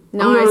pride thing?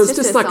 No, it's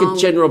just like a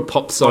general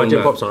pop song. Oh,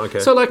 general pop song, okay.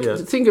 So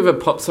think of a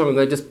pop song and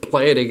they just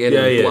play it again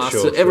and blast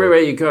it everywhere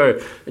you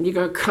go. And you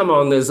go, come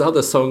on, there's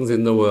other songs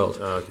in the world.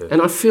 Oh, okay. And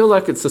I feel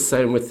like it's the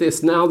same with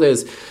this. Now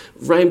there's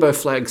rainbow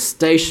flag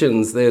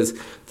stations, there's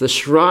the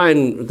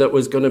shrine that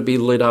was going to be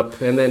lit up,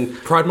 and then...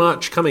 Pride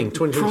March coming,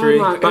 2023,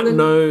 but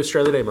no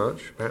Australia Day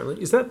March,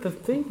 apparently. Is that the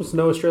thing? Was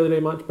no Australia Day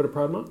March but a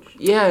Pride March?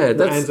 Yeah,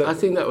 I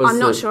think that was... I'm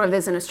not sure if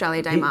there's an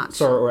Australia Day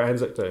March. Or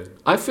Anzac Day.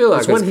 I feel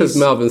like it's because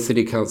Melbourne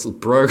City Council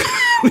broke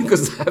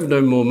because they have no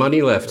more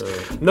money left.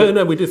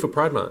 No, we did for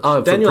Pride March.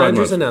 Daniel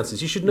Andrews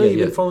announces. You should know, you've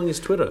been following his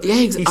Twitter.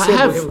 Yeah,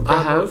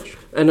 I have.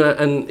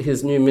 And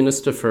his new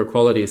Minister for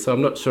Equality, so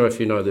I'm not sure if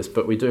you know this,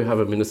 but we do have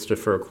a Minister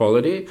for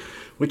Equality,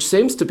 which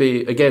seems to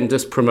be, again,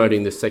 just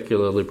promoting this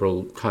secular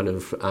liberal kind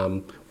of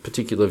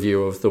particular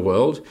view of the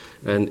world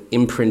and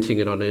imprinting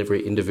it on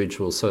every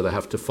individual so they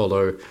have to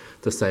follow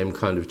the same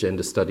kind of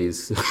gender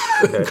studies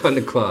kind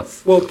of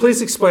class. Well,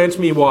 please explain to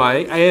me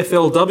why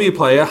AFLW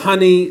player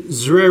Hani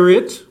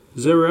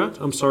Zouerat,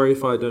 I'm sorry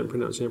if I don't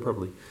pronounce your name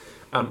properly,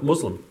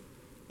 Muslim,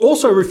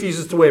 also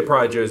refuses to wear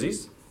pride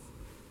jerseys.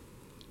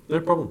 No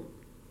problem.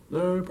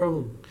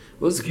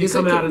 Well, if you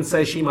come out and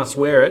say she must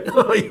wear it,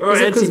 you're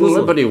anti-Muslim.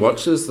 Nobody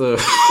watches the...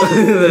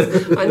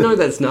 I know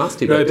that's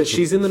nasty. No, but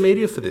she's in the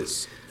media for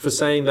this, for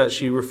saying that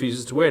she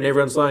refuses to wear it. And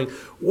everyone's saying,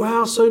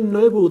 wow, so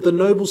noble. The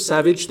noble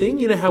savage thing.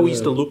 You know how we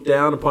used to look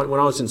down upon,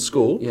 when I was in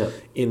school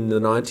in the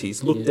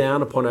 90s, look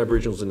down upon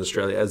Aboriginals in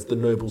Australia as the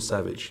noble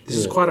savage. This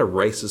is quite a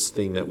racist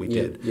thing that we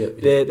did.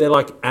 They're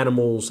like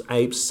animals,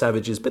 apes,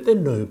 savages, but they're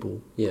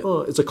noble.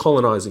 It's a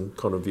colonising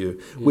kind of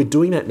view. We're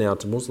doing that now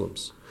to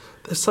Muslims.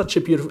 They're such a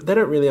beautiful... They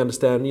don't really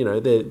understand,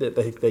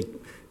 they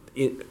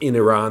in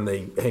Iran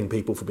they hang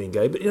people for being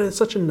gay, but it's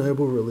such a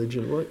noble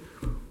religion.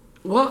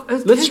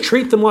 Let's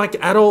treat them like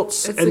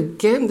adults. It's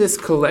again this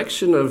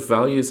collection of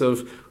values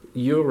of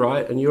you're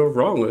right and you're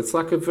wrong. It's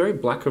like a very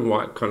black and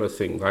white kind of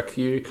thing. Like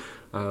you,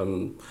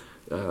 and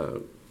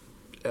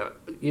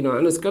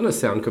it's going to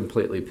sound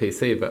completely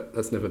PC, but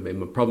that's never been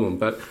my problem.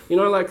 But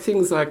like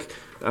things like,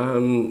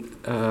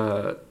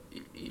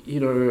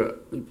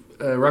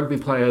 a rugby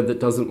player that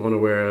doesn't want to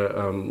wear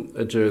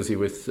a jersey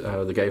with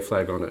the gay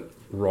flag on it,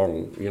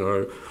 wrong.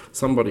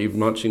 Somebody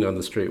marching down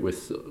the street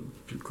with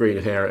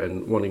green hair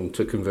and wanting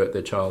to convert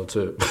their child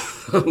to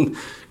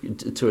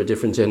to a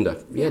different gender.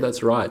 Yeah,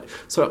 that's right.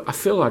 So I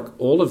feel like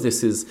all of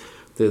this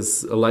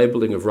there's a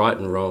labelling of right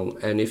and wrong,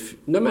 and if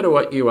no matter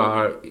what you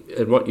are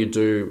and what you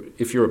do,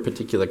 if you're a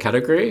particular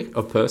category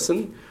of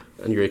person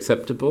and you're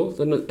acceptable,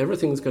 then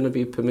everything's going to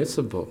be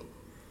permissible.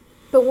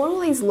 But what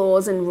all these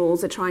laws and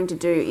rules are trying to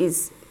do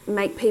is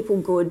make people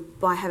good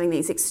by having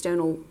these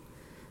external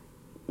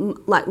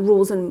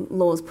rules and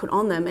laws put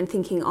on them and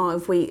thinking,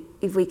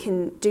 if we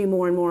can do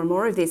more and more and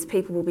more of this,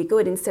 people will be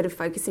good, instead of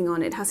focusing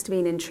on it has to be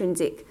an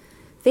intrinsic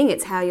thing.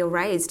 It's how you're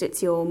raised.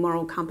 It's your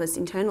moral compass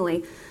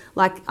internally.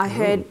 Like I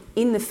heard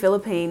in the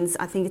Philippines,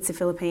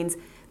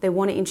 they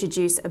want to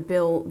introduce a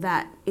bill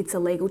that it's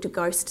illegal to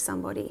ghost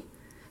somebody.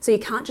 So you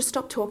can't just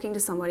stop talking to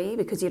somebody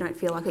because you don't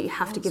feel like it. You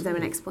have to give them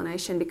an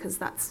explanation because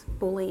that's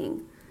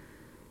bullying.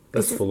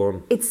 That's full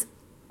on. It's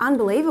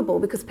unbelievable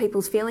because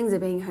people's feelings are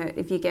being hurt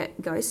if you get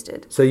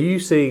ghosted. So you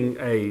seeing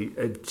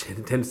a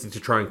tendency to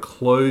try and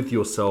clothe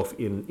yourself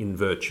in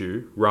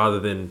virtue rather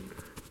than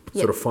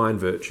sort of find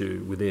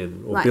virtue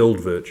within or build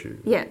virtue.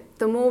 Yeah,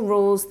 the more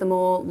rules, the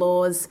more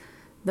laws,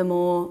 the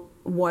more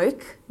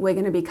woke we're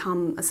going to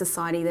become a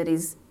society that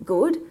is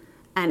good,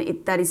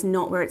 and that is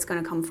not where it's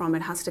going to come from.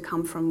 It has to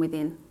come from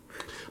within.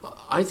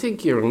 I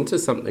think you're onto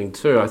something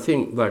too. I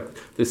think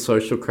like this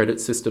social credit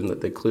system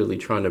that they're clearly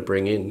trying to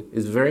bring in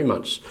is very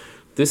much,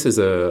 this is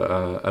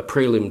a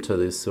prelim to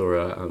this, or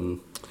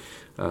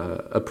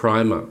a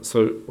primer.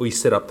 So you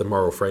set up the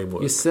moral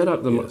framework. You set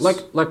up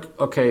the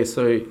okay.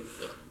 So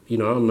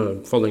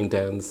I'm following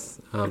Dan's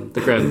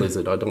the Grand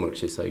Lizard. I don't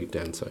actually say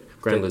Dan, so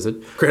Grand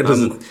Lizard. Grand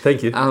Lizard.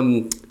 Thank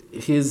you.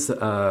 His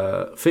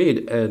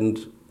feed,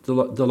 and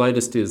the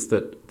latest is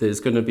that there's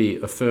going to be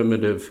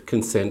affirmative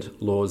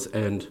consent laws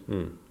and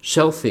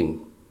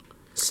stealthing.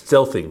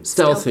 Stealthing.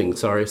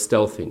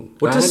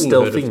 What does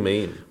stealthing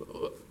mean?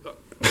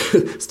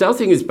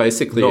 Stealthing is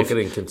basically not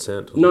getting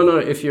consent. No.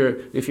 If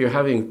you're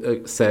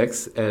having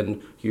sex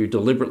and you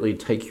deliberately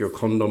take your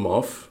condom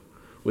off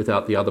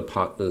without the other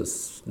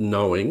partners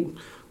knowing,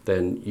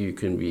 then you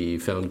can be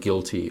found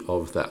guilty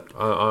of that.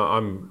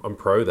 I'm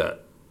pro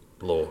that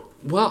law.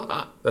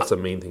 Well, that's a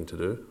mean thing to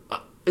do.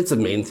 It's a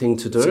mean thing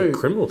to do. It's a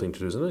criminal thing to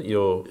do, isn't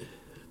it?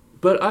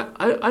 But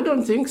I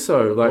don't think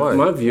so. Like,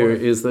 my view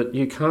is that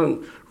you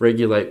can't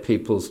regulate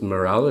people's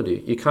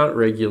morality. You can't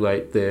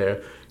regulate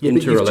their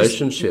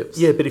interrelationships.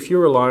 But if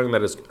you're relying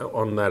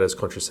on that as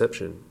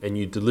contraception, and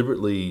you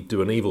deliberately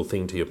do an evil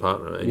thing to your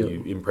partner and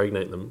you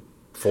impregnate them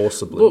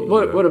forcibly.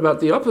 What about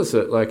the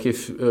opposite? Like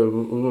if a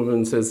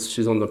woman says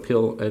she's on the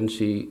pill and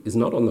she is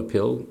not on the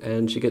pill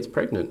and she gets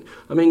pregnant.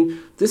 I mean,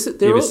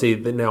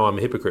 now I'm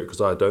a hypocrite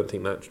because I don't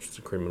think that's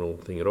a criminal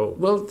thing at all.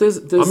 Well,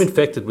 I'm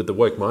infected with the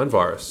woke mind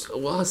virus.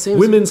 Well, it seems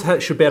women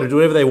should be able to do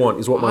whatever they want,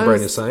 is what my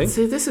brain is saying.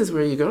 See, this is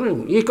where you're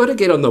going. You've got to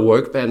get on the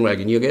woke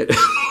bandwagon. You'll get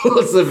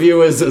lots of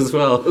viewers as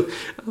well.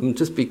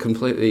 Just be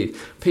completely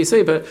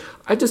PC. But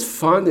I just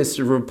find this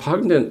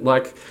repugnant.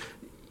 Like.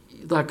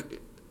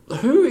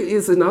 Who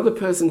is another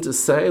person to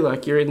say,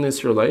 like, you're in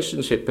this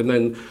relationship and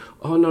then,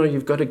 oh no,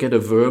 you've got to get a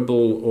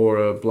verbal or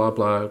a blah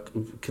blah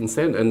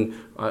consent? And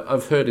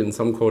I've heard in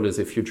some quarters,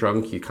 if you're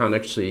drunk, you can't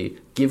actually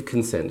give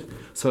consent.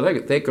 So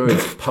there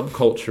goes pub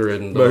culture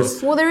and...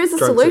 well, there is a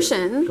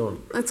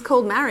solution. It's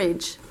called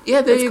marriage.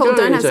 Yeah, there you go. It's called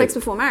don't have sex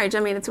before marriage.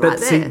 I mean, it's right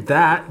there.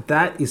 But see,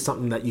 that is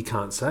something that you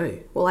can't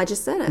say. Well, I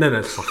just said it. No,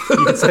 it's fine.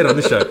 You can say it on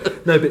the show.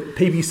 No, but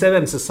people, you say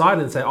that in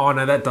society and say, oh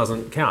no, that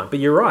doesn't count. But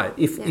you're right.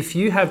 If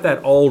you have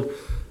that old...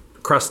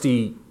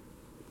 crusty,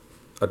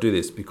 I do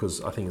this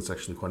because I think it's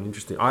actually quite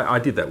interesting. I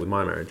did that with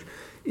my marriage.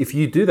 If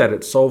you do that,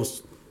 it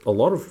solves a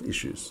lot of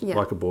issues,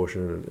 like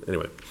abortion.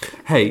 Anyway,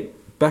 hey,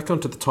 back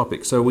onto the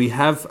topic. So we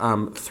have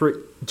three.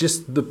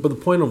 But the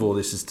point of all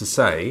this is to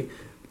say,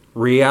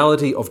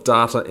 reality of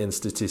data and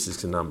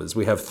statistics and numbers.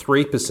 We have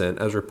 3%,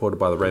 as reported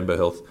by the Rainbow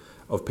Health,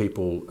 of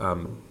people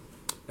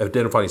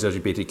identifying as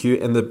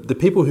LGBTQ, and the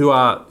people who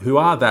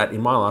are that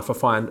in my life I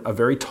find are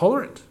very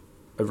tolerant.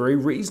 Are very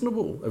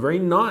reasonable, are very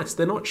nice.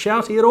 They're not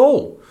shouty at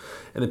all.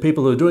 And the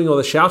people who are doing all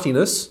the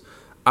shoutiness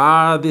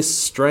are this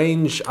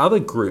strange other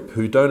group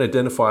who don't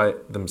identify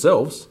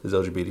themselves as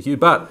LGBTQ,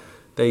 but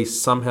they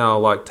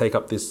somehow take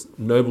up this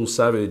noble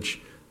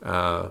savage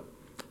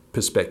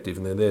perspective,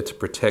 and they're there to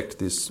protect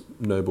this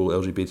noble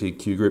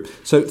LGBTQ group.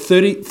 So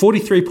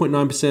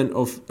 43.9%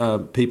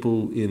 of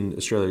people in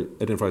Australia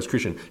identify as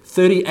Christian.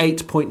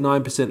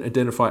 38.9%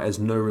 identify as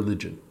no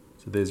religion.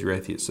 So there's your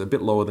atheist. So a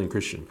bit lower than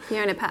Christian.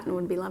 Fiona Patton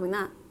would be loving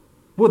that.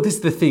 Well, this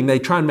is the thing. They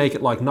try and make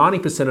it like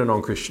 90% are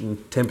non-Christian,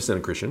 10% are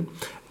Christian,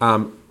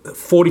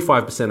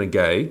 45% are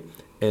gay,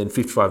 and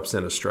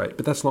 55% are straight.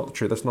 But that's not the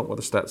truth. That's not what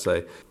the stats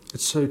say.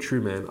 It's so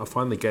true, man. I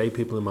find the gay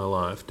people in my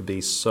life to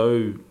be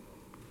so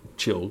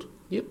chilled.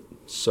 Yep.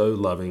 So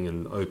loving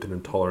and open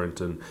and tolerant.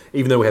 And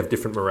even though we have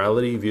different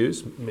morality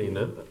views,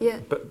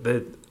 but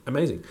they're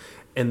amazing.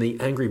 And the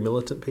angry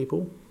militant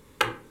people,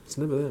 it's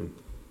never them.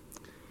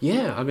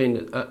 Yeah, I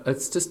mean,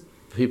 it's just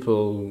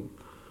people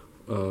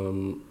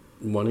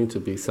wanting to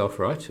be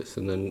self-righteous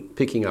and then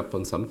picking up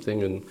on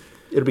something, and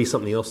it'll be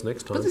something else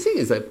next time. But the thing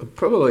is, they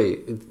probably,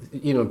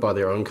 by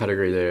their own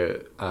category,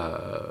 they're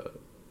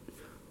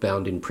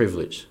bound in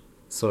privilege.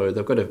 So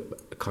they've got to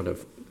kind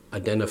of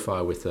identify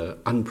with an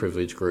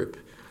unprivileged group.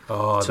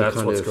 Oh, that's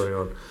what's going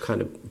on.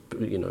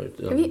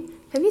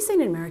 Have you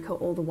seen in America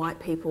all the white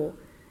people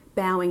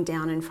bowing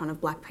down in front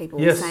of black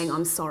people and saying,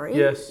 I'm sorry?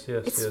 Yes.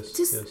 It's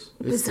just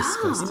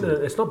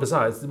bizarre. It's not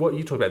bizarre. It's what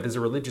you talk about. There's a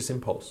religious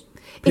impulse.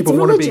 People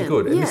want to be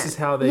good. And this is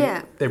how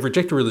they've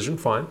rejected religion,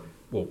 fine.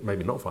 Well,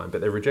 maybe not fine, but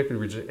they've rejected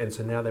religion. And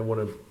so now they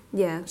want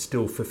to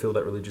still fulfill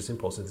that religious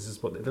impulse. And this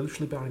is what they're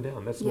literally bowing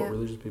down. That's what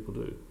religious people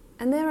do.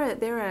 And there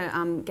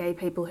are gay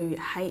people who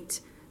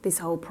hate this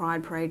whole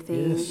pride parade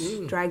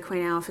thing, drag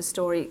queen hour for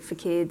story for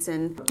kids.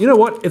 And you know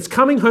what? It's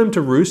coming home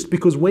to roost,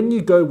 because when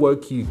you go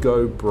woke, you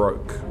go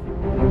broke.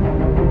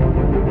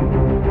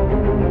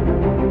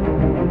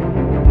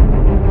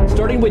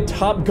 starting with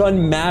Top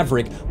Gun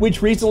Maverick,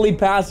 which recently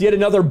passed yet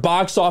another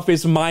box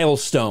office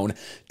milestone.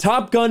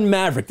 Top Gun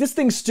Maverick, this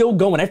thing's still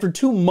going after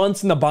 2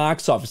 months in the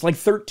box office, like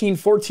 13,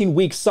 14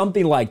 weeks,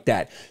 something like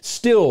that.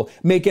 Still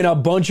making a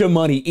bunch of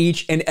money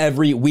each and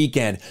every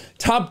weekend.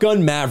 Top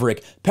Gun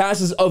Maverick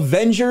passes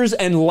Avengers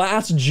and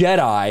Last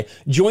Jedi,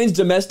 joins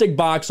domestic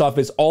box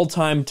office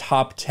all-time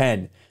top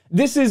 10.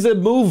 This is a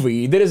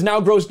movie that has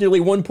now grossed nearly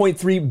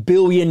 $1.3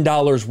 billion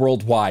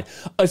worldwide.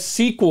 A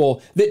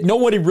sequel that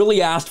nobody really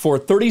asked for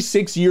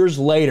 36 years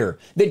later,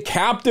 that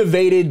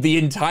captivated the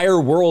entire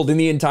world and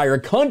the entire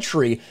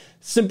country,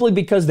 simply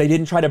because they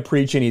didn't try to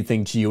preach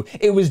anything to you.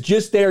 It was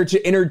just there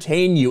to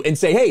entertain you and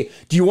say, hey,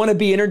 do you want to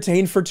be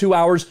entertained for 2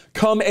 hours?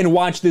 Come and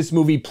watch this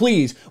movie,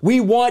 please. We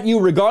want you,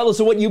 regardless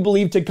of what you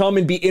believe, to come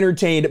and be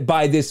entertained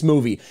by this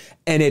movie.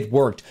 And it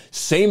worked.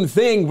 Same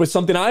thing with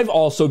something I've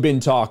also been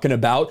talking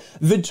about,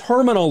 The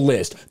Terminal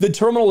List. The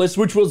Terminal List,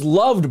 which was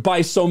loved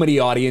by so many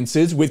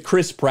audiences, with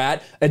Chris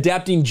Pratt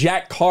adapting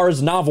Jack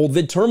Carr's novel,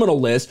 The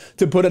Terminal List,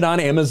 to put it on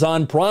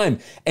Amazon Prime.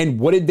 And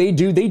what did they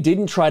do? They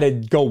didn't try to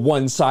go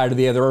one side or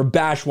the other, or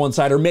bash one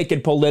side, or make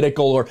it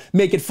political, or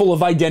make it full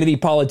of identity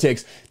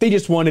politics. They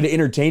just wanted to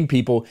entertain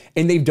people,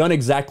 and they've done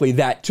exactly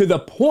that, to the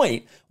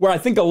point where I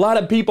think a lot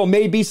of people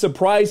may be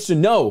surprised to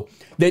know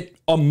that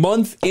a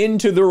month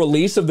into the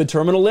release of The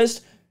Terminal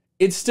List,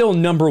 it's still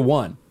number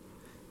one.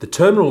 The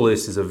Terminal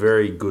List is a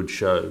very good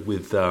show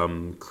with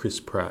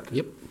Chris Pratt.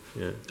 Yep.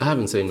 Yeah. I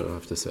haven't seen it, I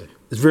have to say.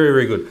 It's very,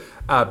 very good,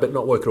 but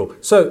not work at all.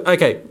 So,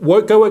 okay,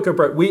 Work, Go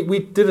Broke. We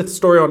did a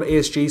story on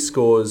ESG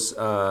scores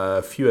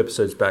a few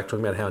episodes back,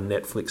 talking about how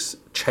Netflix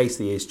chased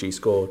the ESG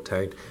score,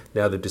 tanked.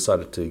 Now they've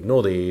decided to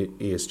ignore the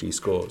ESG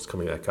scores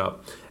coming back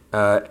up.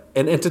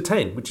 And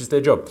entertain, which is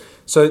their job.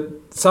 So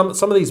some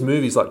of these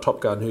movies like Top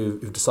Gun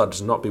who've decided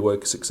to not be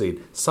woke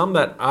succeed. Some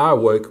that are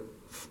woke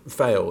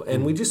fail.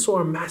 And we just saw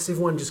a massive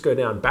one just go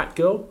down.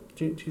 Batgirl,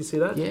 did you see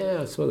that? Yeah,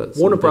 I saw that.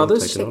 Warner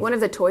Brothers. One of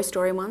the Toy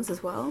Story ones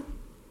as well.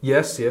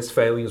 Yes,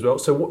 failing as well.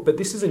 So, but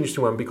this is an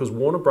interesting one because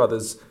Warner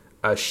Brothers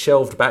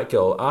shelved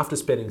Batgirl after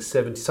spending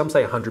 70, some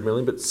say 100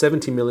 million, but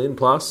 70 million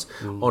plus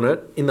on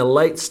it. In the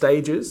late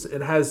stages,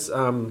 it has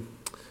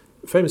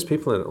famous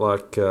people in it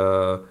like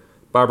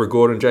Barbara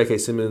Gordon, J.K.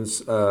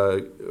 Simmons,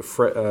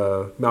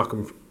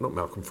 Malcolm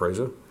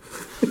Fraser.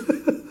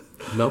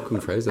 Malcolm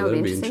Fraser,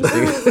 that'd be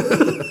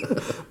interesting.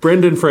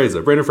 Brendan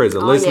Fraser,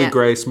 Leslie yeah.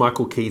 Grace,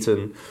 Michael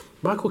Keaton.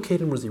 Michael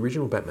Keaton was the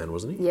original Batman,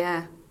 wasn't he?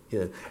 Yeah.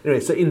 Yeah. Anyway,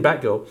 so in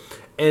Batgirl,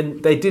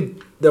 and they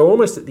were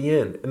almost at the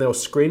end, and they were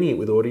screening it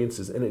with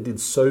audiences, and it did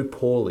so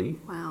poorly.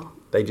 Wow.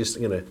 They just,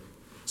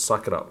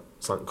 suck it up,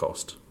 sunk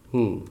cost.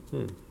 So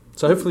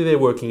hopefully they're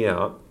working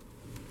out.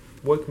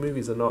 Woke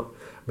movies are not,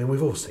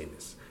 we've all seen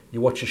this.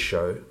 You watch a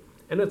show,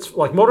 and it's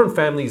like Modern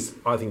Family's,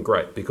 I think,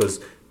 great because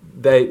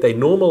they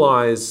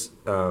normalise,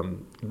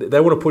 they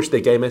want to push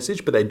their gay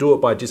message, but they do it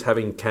by just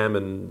having Cam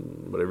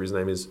and whatever his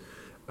name is,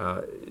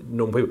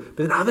 normal people.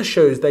 But then other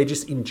shows, they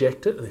just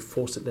inject it and they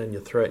force it down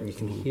your throat, and you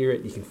can hear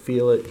it, you can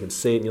feel it, you can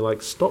see it, and you're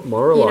like, stop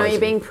moralising. You're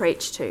being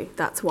preached to.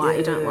 That's why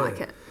you don't like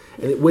it.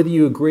 And whether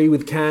you agree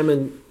with Cam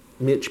and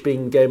Mitch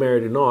being gay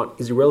married or not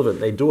is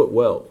irrelevant. They do it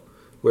well,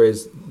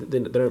 whereas they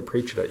don't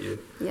preach it at you.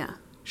 Yeah.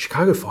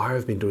 Chicago Fire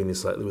have been doing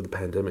this lately with the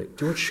pandemic.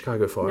 Do you watch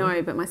Chicago Fire?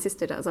 No, but my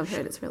sister does. I've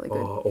heard it's really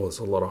good. Oh, there's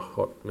a lot of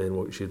hot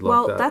men. She'd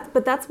like that.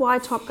 But that's why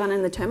Top Gun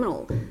and The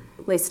Terminal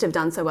List have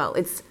done so well.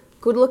 It's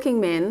good-looking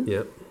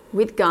men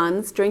with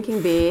guns,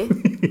 drinking beer.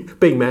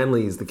 Being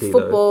manly is the key,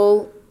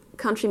 football,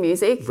 country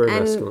music. Very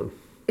masculine.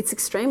 It's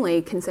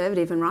extremely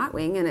conservative and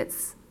right-wing, and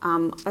it's...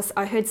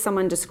 I heard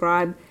someone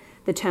describe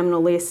The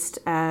Terminal List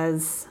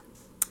as...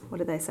 What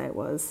did they say it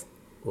was?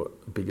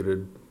 What,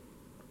 bigoted...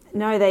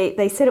 No,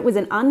 they said it was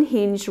an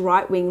unhinged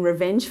right-wing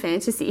revenge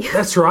fantasy.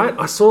 That's right.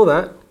 I saw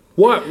that.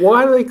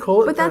 Why do they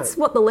call it But that's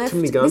what the left...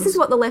 Too many guns? This is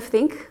what the left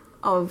think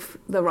of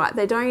the right.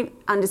 They don't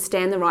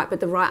understand the right,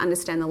 but the right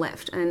understand the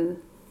left. And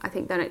I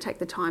think they don't take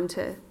the time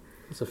to...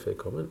 That's a fair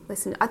comment.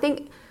 Listen. I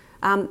think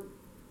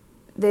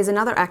there's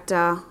another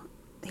actor...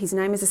 His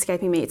name is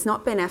escaping me. It's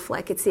not Ben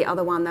Affleck. It's the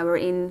other one. They were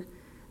in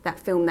that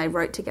film they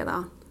wrote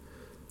together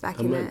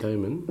back in Matt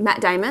Damon. Matt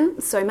Damon.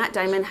 So Matt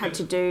Damon had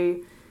to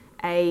do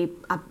a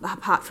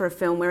part for a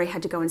film where he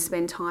had to go and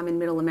spend time in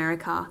Middle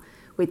America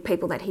with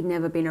people that he'd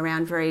never been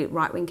around, very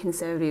right-wing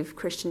conservative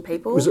Christian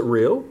people. Was it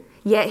real?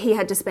 Yeah, he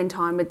had to spend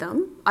time with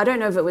them. I don't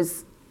know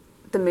if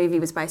the movie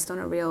was based on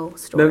a real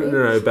story.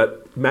 No,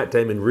 but Matt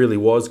Damon really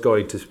was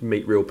going to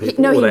meet real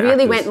people. He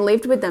really went and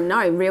lived with them.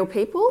 No, real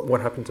people.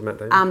 What happened to Matt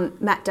Damon?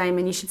 Matt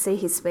Damon, you should see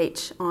his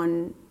speech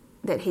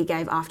that he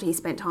gave after he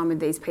spent time with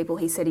these people.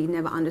 He said he'd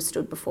never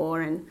understood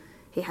before, and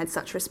he had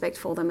such respect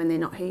for them, and they're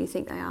not who you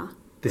think they are.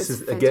 This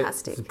is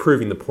fantastic. Again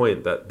proving the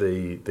point that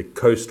the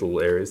coastal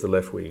areas, the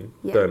left wing,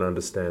 don't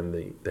understand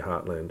the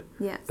heartland.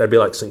 Yeah. They'd be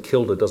like St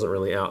Kilda doesn't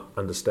really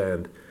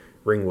understand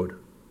Ringwood.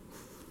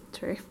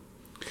 True.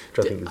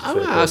 Which I think is I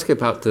want to ask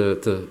about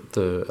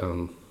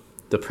the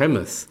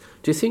premise.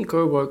 Do you think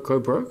Go Woke, Go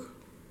Broke?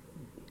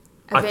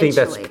 I think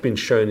that's been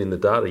shown in the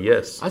data.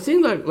 Yes. I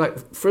think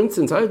like for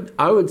instance,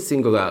 I would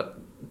single out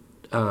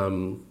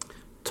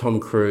Tom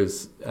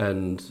Cruise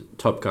and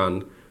Top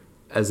Gun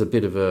as a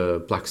bit of a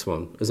black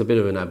swan, as a bit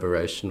of an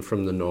aberration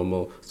from the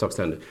normal stock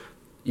standard.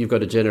 You've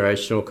got a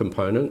generational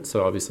component,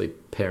 so obviously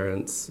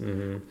parents,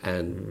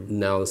 and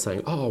now they're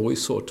saying, oh, we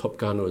saw Top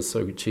Gun, it was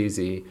so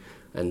cheesy,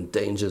 and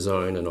Danger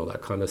Zone and all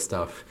that kind of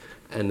stuff.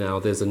 And now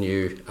there's a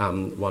new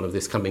one of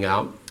this coming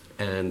out,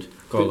 and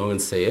go along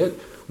and see it.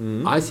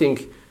 I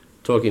think,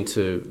 talking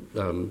to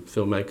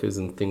filmmakers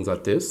and things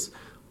like this,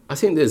 I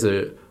think there's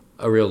a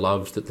real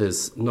love that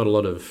there's not a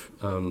lot of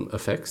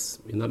effects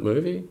in that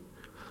movie.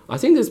 I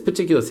think there's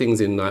particular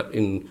things in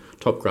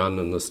Top Gun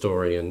and the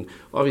story, and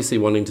obviously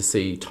wanting to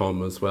see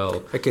Tom as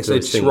well. Okay, so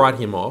just write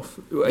him off.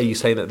 Are you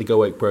saying that the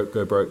go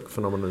broke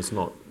phenomenon is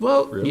not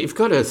real? You've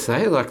got to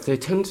say, like, they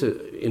tend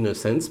to, in a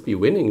sense, be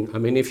winning. I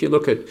mean, if you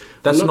look at...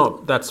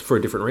 That's for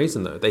a different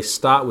reason, though. They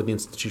start with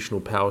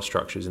institutional power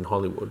structures in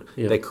Hollywood.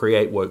 Yeah. They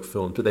create woke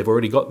films, but they've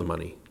already got the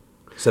money.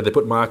 So they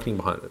put marketing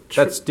behind it.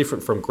 That's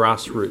different from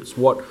grassroots.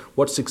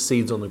 What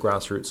succeeds on the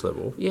grassroots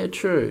level? Yeah,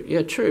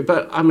 true.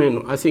 But, I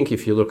mean, I think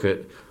if you look at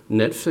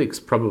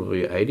Netflix,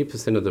 probably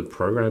 80% of the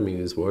programming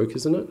is woke,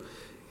 isn't it?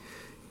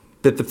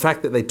 But the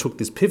fact that they took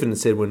this pivot and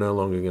said, we're no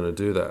longer going to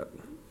do that.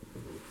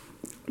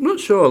 I'm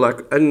not sure.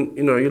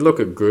 You look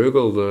at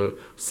Google, the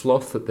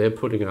sloth that they're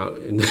putting out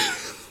in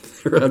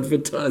their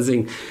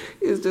advertising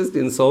is just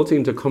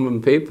insulting to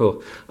common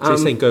people. So you're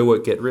saying go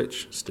work, get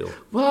rich still?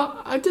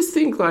 Well, I just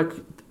think,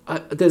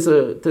 there's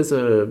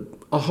a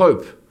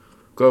hope.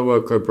 Go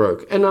woke, go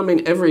broke. And I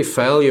mean, every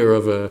failure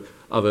of a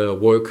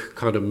woke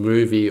kind of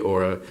movie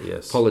or a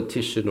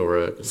politician or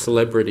a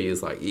celebrity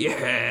is like,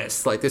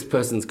 yes, like this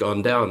person's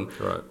gone down.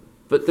 Right.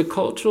 But the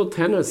cultural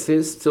tenor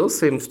still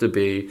seems to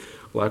be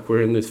like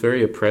we're in this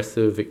very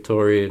oppressive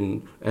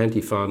Victorian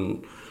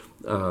anti-fun,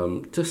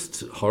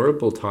 just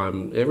horrible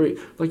time. You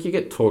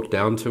get talked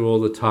down to all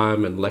the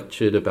time and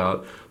lectured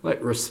about,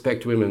 like,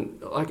 respect women.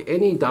 Like,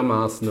 any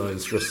dumbass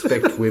knows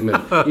respect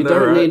women. You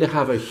don't need to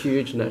have a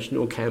huge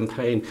national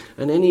campaign,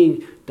 and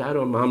any dad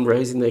or mum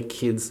raising their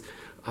kids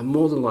are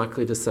more than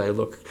likely to say,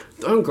 look,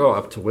 don't go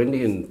up to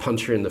Wendy and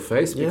punch her in the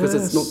face because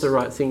it's not the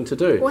right thing to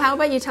do. Well, how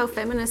about you tell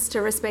feminists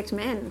to respect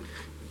men?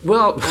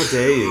 Well, how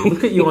dare you?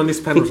 Look at you on this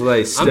panel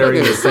today, staring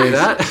I'm not going to say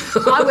that.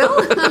 I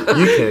will.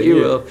 You can. You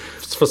will.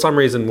 For some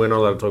reason, we're not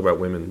allowed to talk about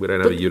women. We don't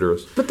have a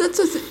uterus. But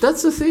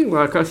that's the thing.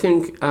 Like, I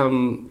think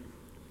I'm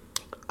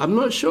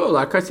not sure.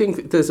 Like, I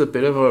think there's a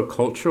bit of a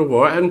cultural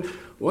war. And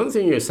one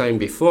thing you were saying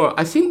before,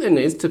 I think there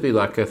needs to be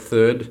like a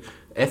third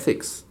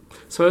ethics.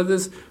 So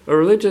there's a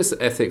religious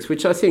ethics,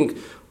 which I think,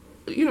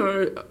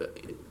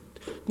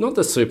 not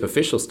the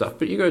superficial stuff,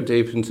 but you go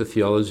deep into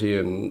theology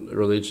and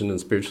religion and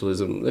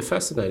spiritualism, they're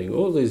fascinating.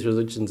 All these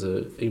religions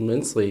are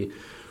immensely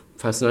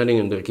fascinating,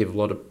 and they give a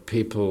lot of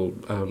people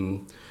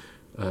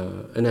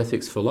an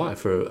ethics for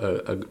life, or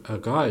a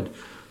guide.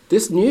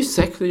 This new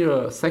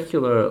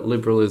secular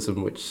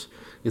liberalism, which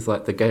is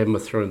like the Game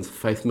of Thrones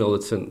faith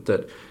militant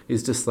that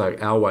is just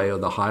like our way or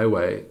the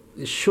highway,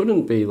 it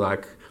shouldn't be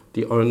like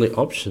the only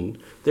option.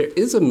 There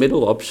is a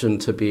middle option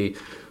to be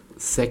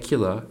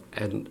secular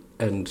and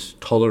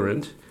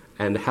tolerant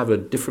and have a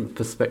different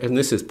perspective, and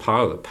this is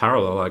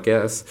parallel, I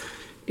guess,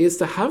 is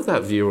to have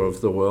that view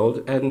of the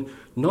world and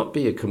not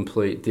be a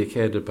complete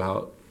dickhead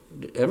about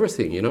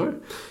everything,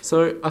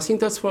 So I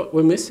think that's what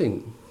we're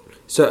missing.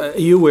 So are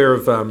you aware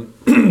of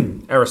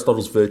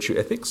Aristotle's virtue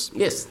ethics?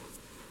 Yes.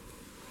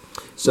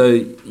 So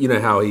you know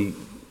how he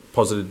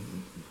posited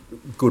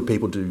good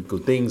people do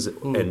good things,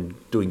 and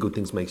doing good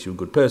things makes you a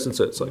good person,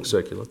 so it's like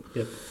circular.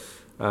 Yep.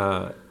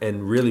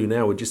 And really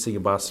now we're just seeing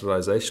a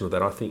bastardization of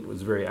that. I think it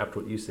was very apt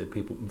what you said.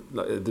 People,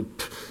 the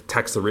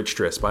Tax the Rich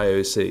dress by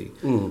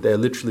AOC, they're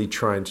literally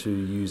trying to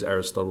use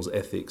Aristotle's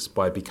ethics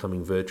by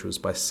becoming virtuous,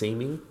 by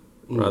seeming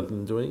rather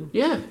than doing.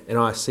 Yeah. And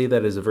I see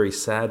that as a very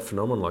sad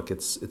phenomenon, like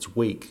it's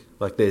weak.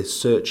 Like they're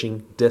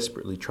searching,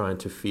 desperately trying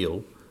to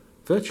feel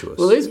virtuous.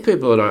 Well, these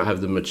people don't have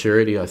the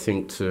maturity, I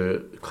think,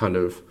 to kind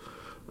of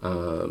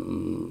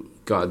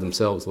guide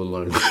themselves, let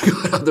alone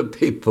guide other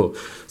people.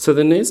 So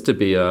there needs to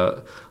be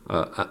a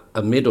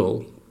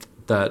middle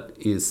that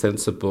is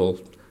sensible,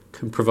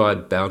 can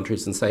provide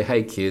boundaries and say,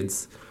 hey,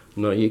 kids,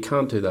 no, you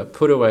can't do that.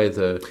 Put away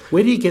the...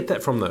 Where do you get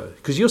that from, though?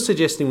 Because you're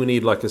suggesting we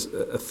need like a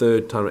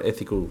third kind of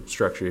ethical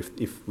structure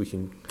if we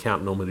can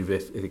count normative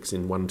ethics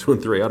in 1, 2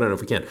 and 3. I don't know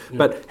if we can. Yeah.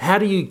 But how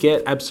do you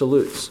get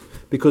absolutes?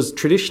 Because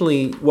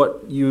traditionally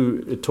what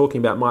you are talking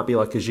about might be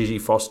like a Gigi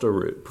Foster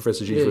route.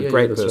 Professor Gigi, a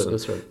great person.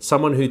 That's right.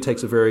 Someone who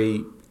takes a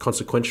very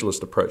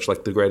consequentialist approach,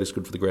 like the greatest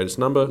good for the greatest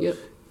number. Yep.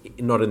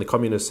 Not in the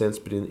communist sense,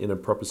 but in a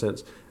proper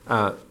sense.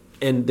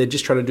 And they're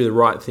just trying to do the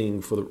right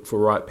thing for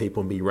right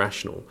people and be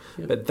rational.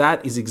 Yep. But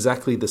that is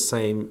exactly the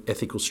same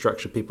ethical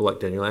structure people like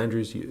Daniel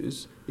Andrews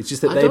use. It's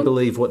just that they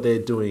believe what they're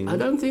doing. I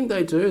don't think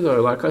they do,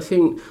 though. Like, I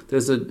think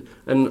there's and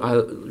I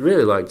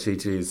really like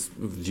Gigi's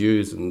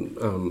views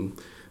and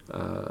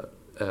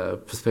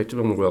perspective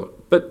on the world.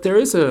 But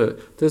there's a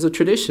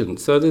tradition.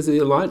 So there's the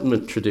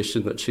Enlightenment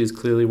tradition that she's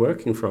clearly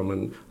working from,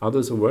 and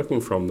others are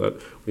working from,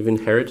 that we've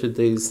inherited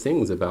these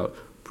things about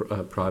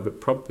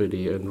private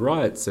property and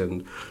rights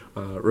and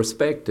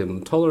respect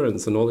and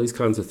tolerance and all these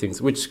kinds of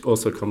things, which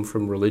also come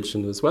from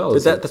religion as well.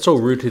 But that's all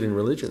rooted in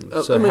religion.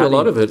 So a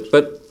lot of it,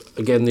 but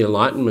again, the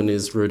Enlightenment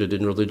is rooted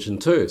in religion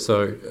too.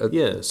 So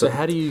so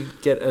how do you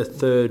get a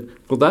third?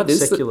 Well, that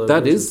is secular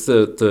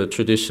the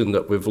tradition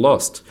that we've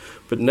lost.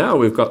 But now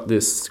we've got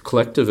this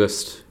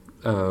collectivist,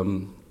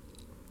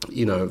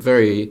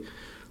 very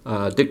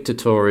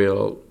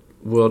dictatorial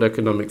World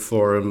Economic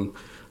Forum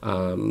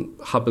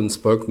hub and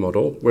spoke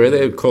model, where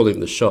they're calling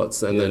the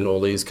shots, and then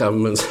all these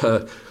governments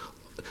are.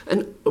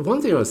 And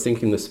one thing I was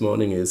thinking this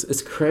morning is,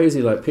 it's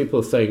crazy, like people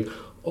are saying,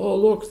 oh,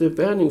 look, they're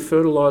banning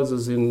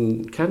fertilizers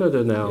in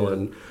Canada now.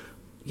 And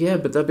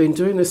but they've been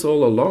doing this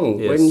all along.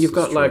 Yes, when you've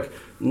got true. like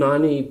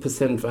 90%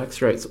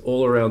 vax rates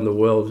all around the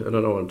world, and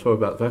I don't want to talk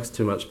about vax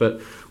too much,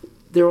 but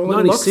they're all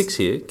 96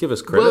 here, give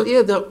us credit. Well,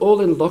 yeah, they're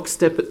all in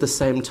lockstep at the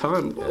same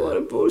time. A lot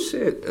of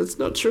bullshit. It's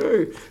not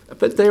true.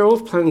 But they're all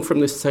playing from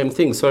this same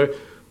thing. So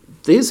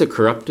these are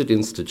corrupted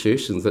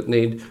institutions that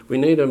we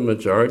need a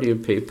majority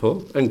of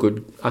people, and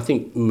good, I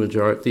think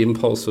the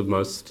impulse of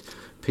most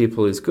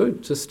people is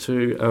good, just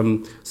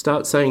to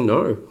start saying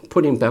no,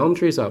 putting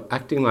boundaries up,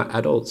 acting like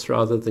adults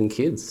rather than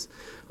kids.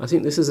 I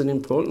think this is an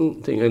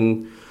important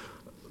thing.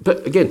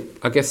 But again,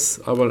 I guess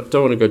don't want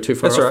to go too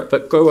far That's off, right.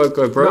 but go woke,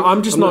 go broke. No,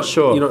 I'm not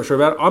sure. You're not sure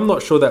about it. I'm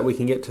not sure that we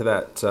can get to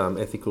that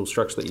ethical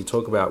structure that you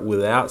talk about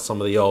without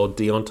some of the old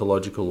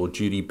deontological or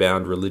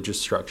duty-bound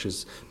religious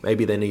structures.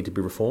 Maybe they need to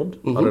be reformed.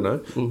 I don't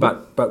know.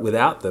 But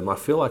without them, I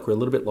feel like we're a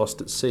little bit lost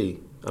at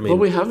sea. Well,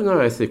 we have no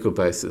ethical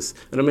basis.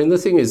 And I mean, the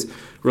thing is,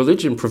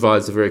 religion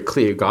provides a very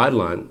clear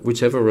guideline,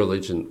 whichever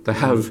religion. They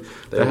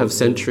have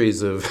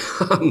centuries of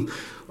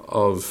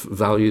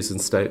values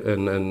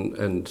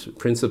and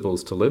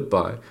principles to live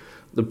by.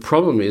 The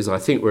problem is, I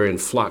think we're in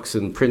flux,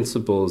 and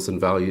principles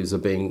and values are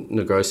being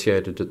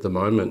negotiated at the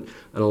moment,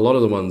 and a lot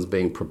of the ones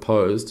being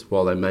proposed,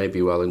 while they may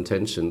be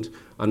well-intentioned,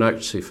 are not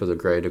actually for the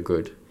greater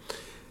good.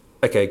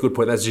 Okay, good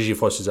point. That's Gigi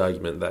Foster's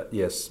argument that,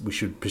 yes, we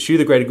should pursue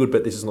the greater good,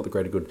 but this is not the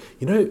greater good.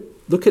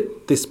 Look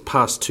at this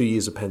past 2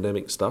 years of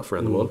pandemic stuff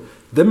around the world.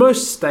 The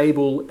most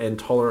stable and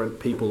tolerant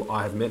people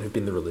I have met have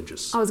been the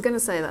religious. I was going to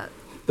say that.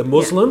 The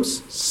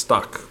Muslims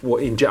stuck.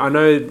 I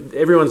know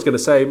everyone's going to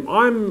say,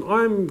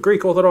 I'm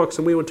Greek Orthodox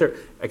and we want to...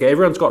 Okay,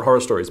 everyone's got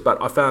horror stories,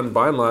 but I found,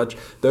 by and large,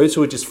 those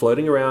who were just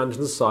floating around in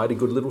society,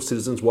 good little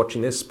citizens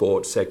watching their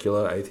sport,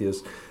 secular,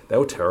 atheists, they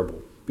were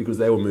terrible because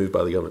they were moved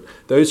by the government.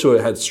 Those who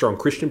had strong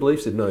Christian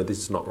beliefs said, no, this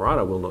is not right,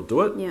 I will not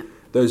do it. Yeah.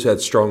 Those who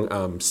had strong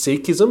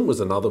Sikhism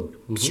was another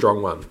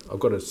strong one. I've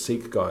got a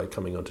Sikh guy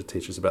coming on to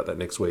teach us about that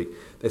next week.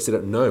 They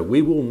said, no,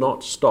 we will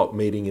not stop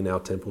meeting in our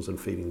temples and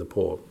feeding the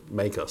poor.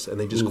 Make us. And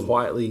they just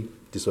quietly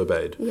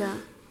disobeyed. Yeah.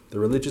 The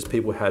religious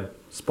people had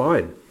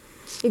spine.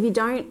 If you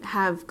don't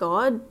have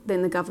God,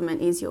 then the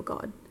government is your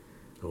God.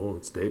 Oh,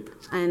 it's deep.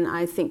 And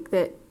I think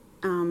that,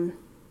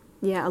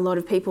 a lot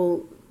of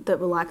people that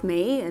were like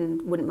me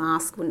and wouldn't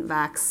mask, wouldn't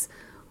vax,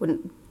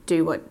 wouldn't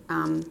do what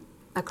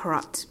a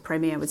corrupt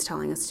premier was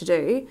telling us to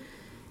do,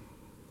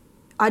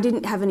 I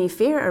didn't have any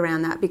fear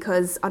around that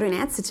because I don't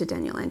answer to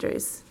Daniel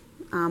Andrews.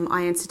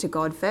 I answer to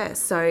God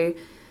first. So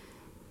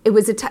it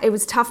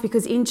was tough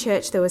because in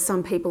church there were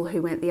some people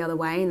who went the other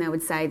way, and they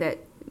would say that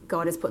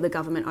God has put the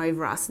government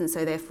over us, and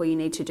so therefore you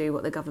need to do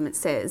what the government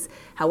says.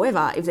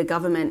 However, if the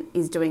government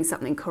is doing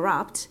something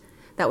corrupt,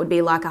 that would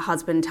be like a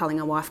husband telling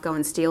a wife, go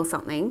and steal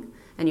something,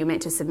 and you're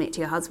meant to submit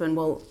to your husband.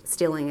 Well,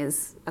 stealing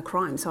is a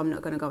crime, so I'm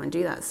not going to go and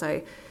do that.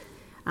 So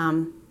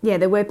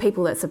there were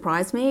people that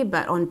surprised me,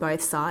 but on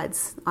both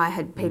sides. I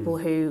had people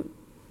who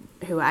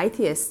are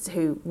atheists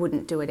who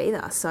wouldn't do it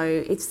either. So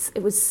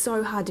it was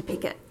so hard to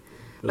pick it.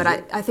 But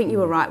I think you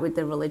were right with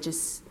the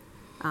religious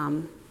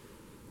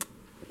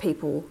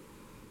people.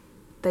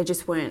 They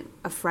just weren't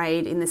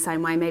afraid in the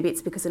same way. Maybe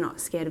it's because they're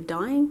not scared of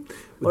dying.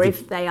 Or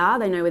if they are,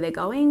 they know where they're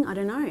going. I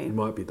don't know. It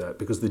might be that,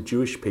 because the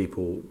Jewish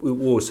people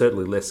were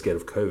certainly less scared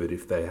of COVID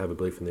if they have a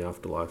belief in the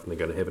afterlife and they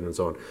go to heaven and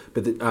so on.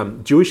 But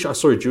I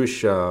saw a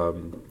Jewish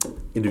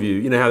interview.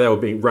 You know how they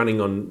were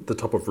running on the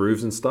top of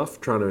roofs and stuff,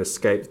 trying to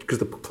escape, because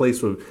the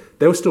police were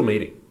still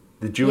meeting.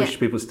 The Jewish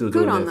people still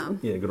doing it. Good on them.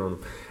 Yeah, good on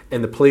them.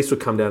 And the police would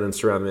come down and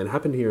surround them. It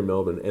happened here in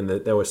Melbourne, and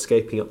they were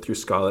escaping up through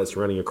skylights,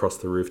 running across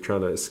the roof,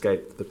 trying to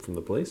escape from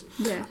the police.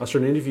 Yeah. I saw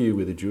an interview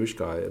with a Jewish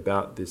guy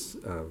about this,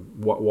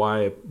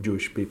 why are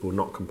Jewish people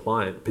not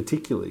compliant,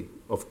 particularly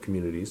of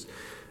communities.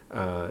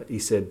 He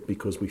said,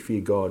 because we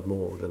fear God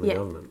more than the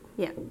government.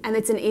 Yeah, and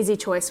it's an easy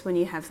choice when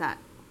you have that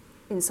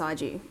inside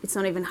you. It's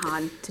not even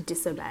hard to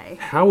disobey.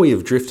 How we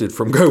have drifted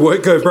from go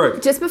woke, go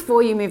broke. Just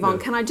before you move on,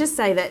 can I just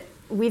say that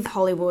with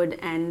Hollywood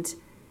and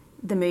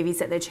the movies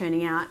that they're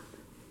churning out,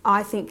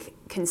 I think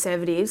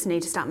conservatives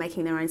need to start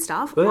making their own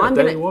stuff. I'm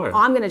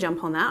going to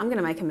jump on that. I'm going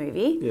to make a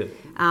movie. Yeah.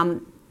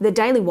 The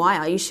Daily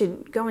Wire, you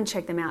should go and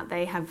check them out.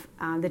 They have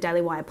the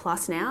Daily Wire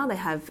Plus now. They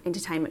have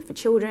entertainment for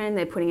children.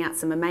 They're putting out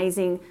some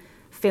amazing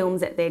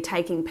films that they're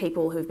taking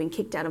people who've been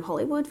kicked out of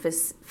Hollywood for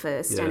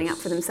standing up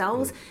for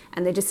themselves,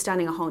 and they're just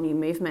starting a whole new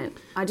movement.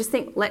 I just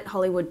think let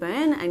Hollywood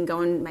burn and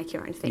go and make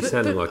your own thing. You're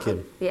sounding like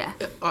him. Yeah.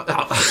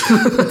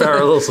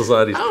 Parallel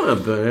societies. I don't want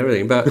to burn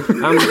everything, but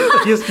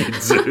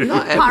yes, you do.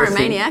 not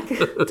everything.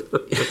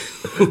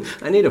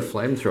 Pyromaniac. I need a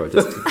flamethrower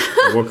just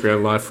to walk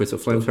around life with a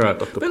flamethrower.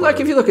 But like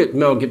if you look at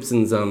Mel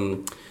Gibson's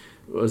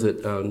what was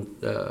it?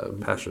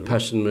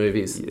 Passion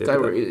movies. Yeah, they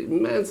were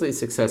immensely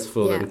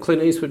successful, Yeah. and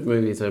Clint Eastwood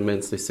movies are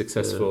immensely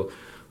successful.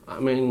 I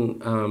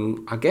mean,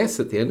 I guess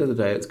at the end of the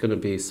day, it's going to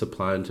be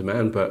supply and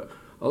demand, but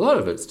a lot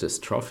of it's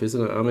just trough,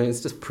 isn't it? I mean,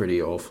 it's just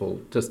pretty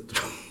awful. Just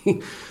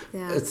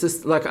it's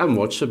just like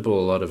unwatchable. A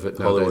lot of it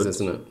nowadays,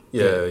 isn't it?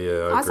 Yeah, I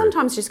agree. I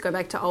sometimes just go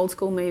back to old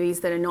school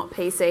movies that are not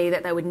PC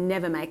that they would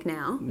never make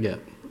now. Yeah.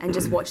 And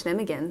just watch them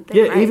again.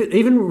 They're Yeah, great.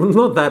 even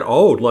not that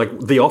old, like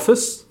The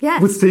Office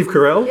with Steve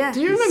Carell. Yeah.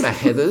 Do you remember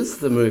Heathers,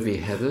 the movie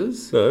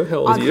Heathers? No, how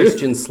old are you?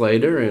 Christian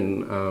Slater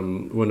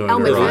and Winona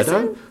Elmer Ryder.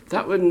 Gibson?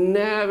 That would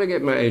never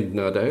get made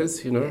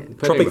nowadays, you know.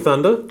 But Tropic anyway.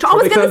 Thunder. I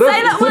was going to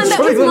say that one. That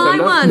was my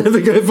one.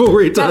 Never go full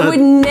retard. That would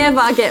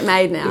never get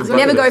made now. Exactly.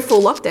 Never go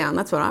full lockdown.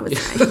 That's what I would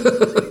say.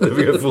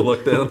 Never go full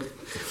lockdown.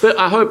 But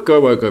I hope Go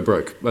Woke, Go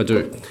Broke. I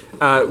do.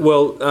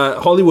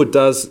 Hollywood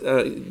does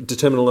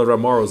determine a lot of our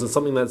morals, and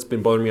something that's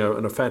been bothering me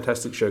on a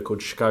fantastic show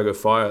called Chicago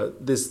Fire.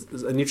 There's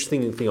an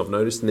interesting thing I've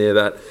noticed in there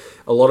that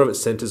a lot of it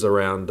centres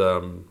around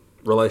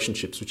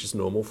relationships, which is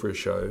normal for a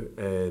show,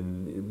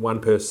 and one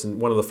of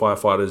the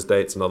firefighters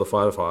dates another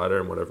firefighter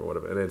and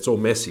whatever, and it's all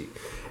messy.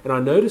 And I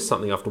noticed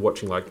something after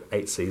watching like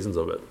 8 seasons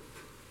of it.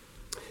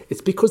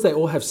 It's because they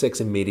all have sex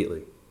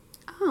immediately.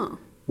 Oh.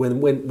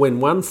 When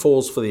one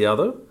falls for the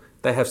other,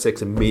 they have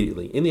sex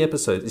immediately. In the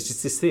episode, it's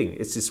just this thing.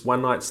 It's just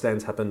one night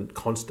stands happen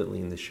constantly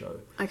in this show.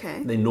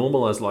 Okay. They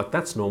normalise like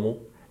that's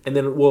normal. And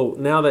then,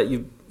 now that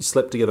you've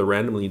slept together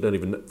randomly, you don't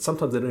even know,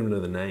 sometimes they don't even know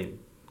the name.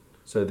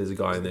 So there's a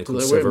guy in there Do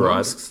called they wear Severide.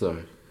 masks, though?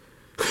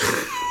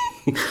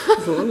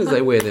 As long as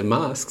they wear their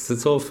masks,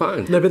 it's all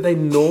fine. No, but they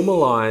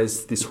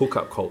normalise this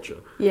hookup culture.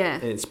 Yeah.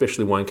 And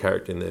especially one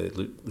character in there,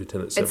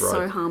 Lieutenant Severide. It's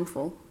so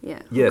harmful.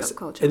 Yeah. Yes, hookup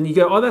culture. and you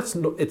go,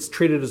 it's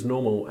treated as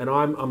normal, and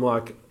I'm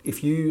like,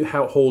 if you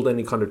hold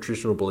any kind of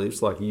traditional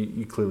beliefs, like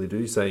you clearly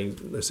do, saying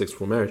no sex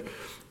before marriage,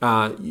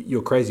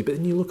 you're crazy. But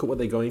then you look at what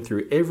they're going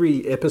through.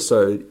 Every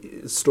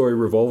episode story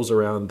revolves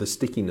around the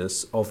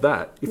stickiness of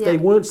that. If they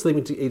weren't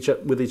sleeping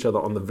with each other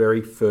on the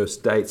very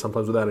first date,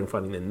 sometimes without even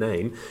finding their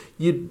name,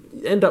 you'd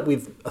end up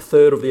with a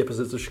third of the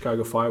episodes of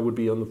Chicago Fire would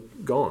be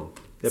gone.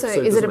 So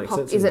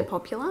is it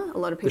popular? A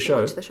lot of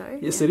people watch the show?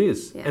 Yes, it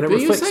is. Yeah. And it But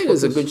you're reflects saying what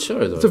it's a this- good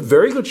show, though. It's a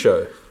very good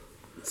show.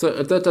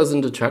 So that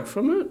doesn't detract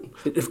from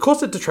it? Of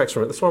course it detracts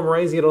from it. That's why I'm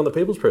raising it on the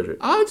People's Project.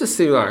 I just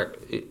see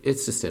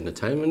it's just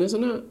entertainment,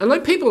 isn't it? And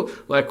like people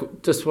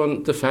just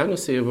want the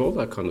fantasy of all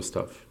that kind of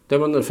stuff. They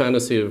want the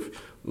fantasy of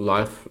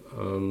life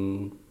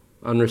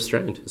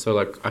unrestrained. So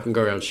I can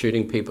go around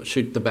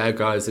shoot the bad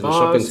guys in a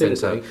shopping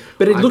centre.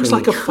 But it looks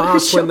like a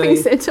farce when they...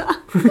 Shopping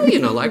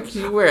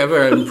centre.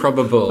 Wherever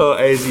improbable. Oh,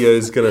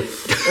 ASIO's going to...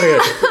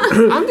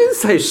 I didn't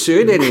say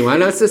shoot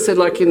anyone. I just said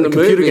in the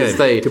movies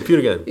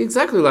Computer game.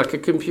 Exactly, like a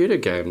computer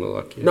game.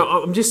 No,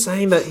 I'm just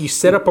saying that you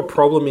set up a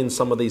problem in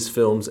some of these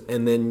films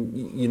and then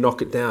you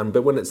knock it down.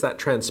 But when it's that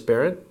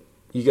transparent,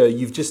 you go,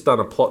 you've just done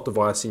a plot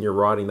device in your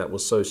writing that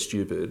was so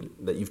stupid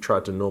that you've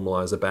tried to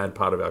normalise a bad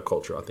part of our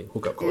culture, I think,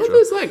 hookup culture.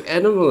 Yeah, there's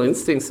animal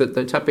instincts that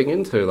they're tapping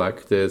into.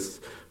 There's,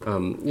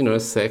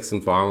 sex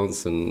and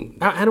violence and...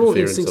 Our animal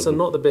instincts are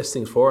not the best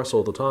things for us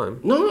all the time.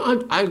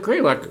 No, I agree,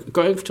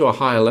 going to a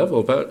higher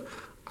level, but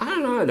I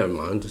don't know, I don't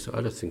mind.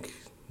 I just think,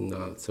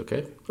 no, it's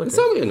okay. It's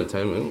only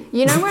entertainment.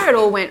 You know where it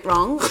all went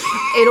wrong?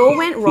 It all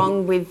went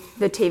wrong with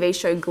the TV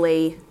show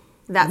Glee.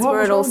 That's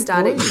where it all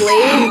started.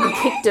 Glee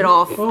kicked it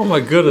off. Oh my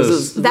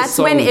goodness. That's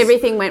when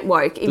everything went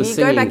woke. If you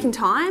go back in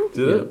time,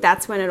 Did it?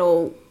 that's when it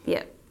all,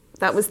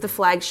 that was the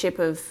flagship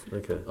of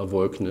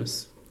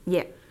wokeness.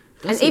 Yeah.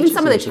 That's and even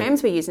some of the interesting.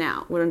 terms we use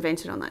now were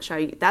invented on that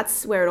show.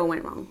 That's where it all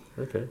went wrong.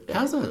 Okay.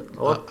 How's that?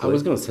 I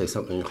was going to say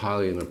something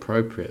highly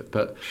inappropriate,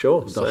 but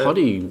sure, the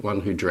hottie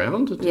one who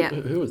drowned? Yeah.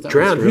 Who was that?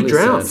 Drowned? Was Who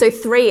drowned? So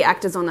 3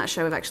 actors on that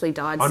show have actually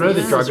died. I know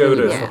the since. drug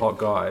overdose, Yeah. the hot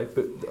guy,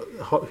 but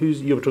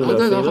who's you were talking Oh,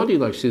 about? no, the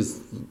female? hottie,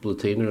 she's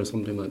Latina or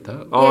something like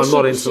that. Oh, Yeah, I'm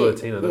not she- into she-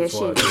 Latina, that's yeah,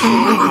 why. she-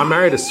 I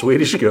married a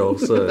Swedish girl,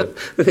 so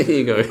There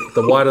you go.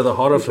 the whiter the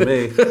hotter for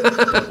me.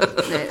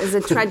 Yeah, there's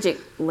a tragic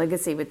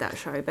legacy with that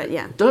show, but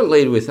yeah. Don't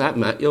lead with that,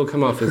 Matt. You'll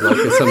come off as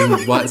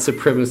some white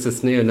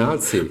supremacist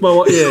neo-Nazi. I'm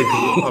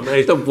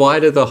The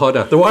whiter the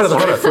hotter. The whiter the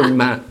hotter. From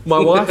Matt. My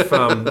wife,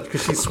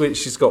 because she's sweet,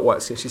 she's got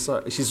white skin.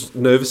 She's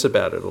nervous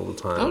about it all the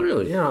time. Oh,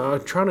 really? Yeah,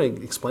 I'm trying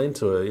to explain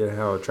to her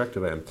how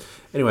attractive I am.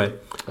 Anyway,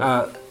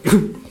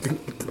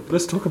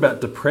 let's talk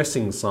about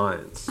depressing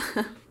science.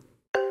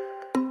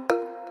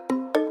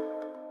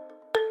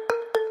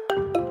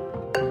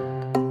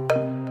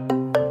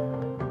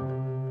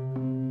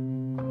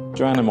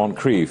 Joanna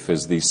Moncrief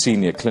is the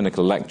Senior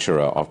Clinical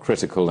Lecturer of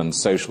Critical and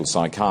Social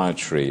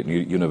Psychiatry at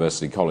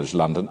University College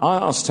London. I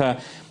asked her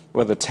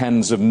whether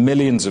tens of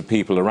millions of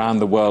people around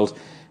the world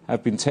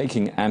have been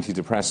taking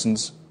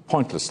antidepressants,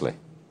 pointlessly.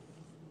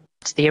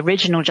 The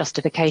original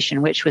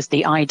justification, which was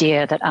the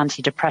idea that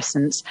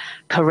antidepressants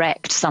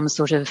correct some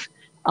sort of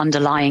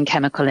underlying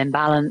chemical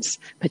imbalance,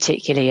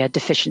 particularly a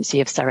deficiency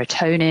of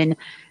serotonin,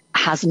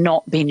 has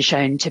not been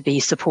shown to be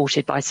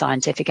supported by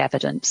scientific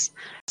evidence.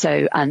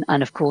 So,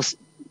 and of course,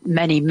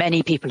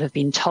 many people have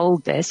been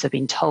told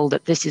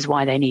that this is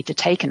why they need to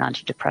take an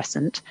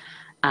antidepressant.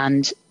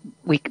 And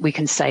we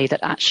can say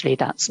that actually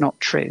that's not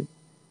true.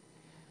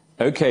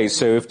 Okay,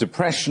 so if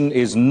depression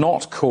is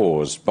not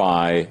caused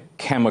by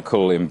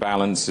chemical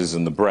imbalances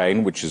in the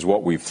brain, which is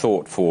what we've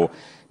thought for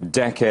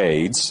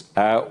decades,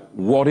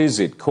 what is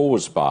it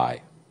caused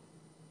by?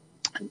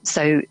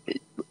 So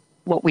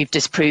what we've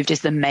disproved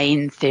is the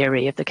main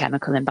theory of the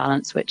chemical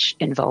imbalance, which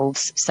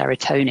involves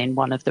serotonin,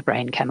 one of the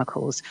brain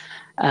chemicals.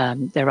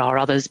 There are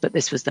others, but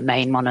this was the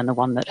main one and the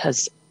one that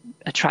has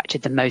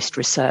attracted the most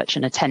research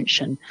and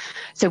attention.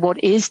 So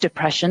what is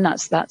depression?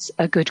 That's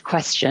a good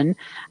question.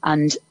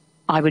 And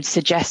I would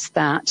suggest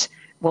that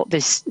what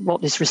this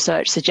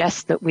research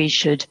suggests, that we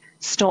should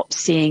stop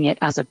seeing it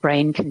as a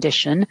brain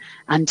condition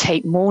and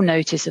take more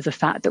notice of the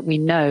fact that we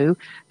know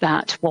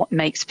that what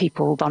makes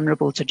people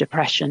vulnerable to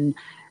depression,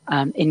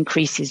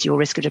 increases your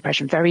risk of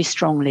depression very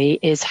strongly,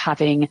 is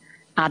having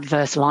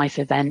adverse life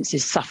events,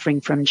 is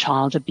suffering from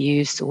child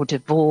abuse or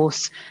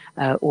divorce,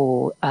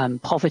 or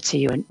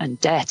poverty and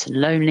debt and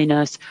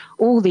loneliness.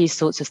 All these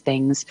sorts of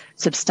things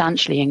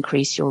substantially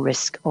increase your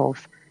risk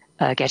of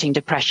getting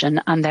depression,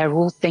 and they're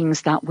all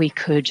things that we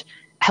could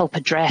help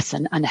address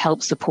and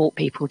help support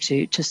people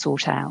to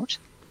sort out.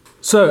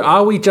 So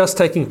are we just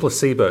taking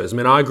placebos? I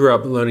mean, I grew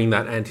up learning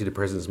that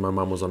antidepressants, my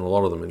mum was on a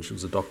lot of them and she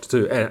was a doctor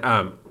too.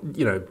 And,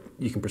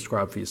 you can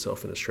prescribe for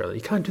yourself in Australia.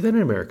 You can't do that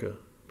in America,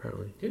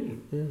 apparently. Yeah,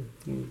 you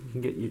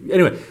can get you.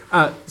 Anyway,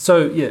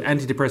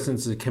 antidepressants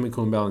is a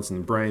chemical imbalance in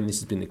the brain. This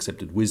has been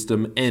accepted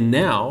wisdom. And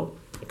now,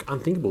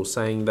 Unthinkable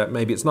saying that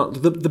maybe it's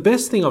not. The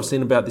best thing I've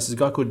seen about this is a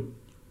guy called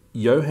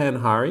Johann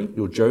Hari,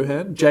 or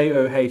Johann,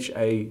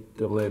 Johannhari.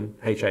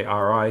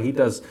 He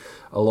does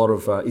a lot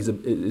of,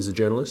 is a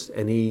journalist,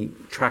 and he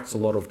tracks a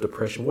lot of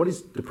depression. What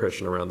is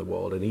depression around the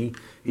world? And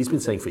he's been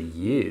saying for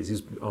years,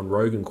 he's on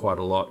Rogan quite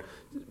a lot,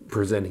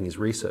 presenting his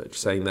research,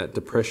 saying that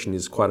depression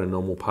is quite a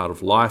normal part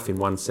of life in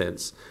one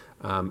sense,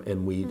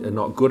 and we are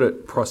not good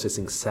at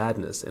processing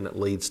sadness, and it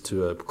leads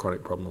to a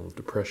chronic problem of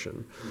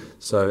depression.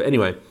 So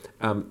anyway,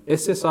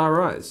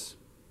 SSRIs,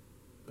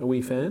 are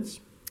we fans?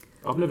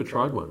 I've never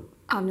tried one.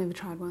 I've never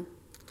tried one.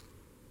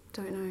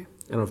 Don't know.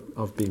 And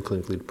I've been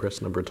clinically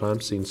depressed a number of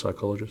times, seen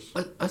psychologists.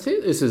 I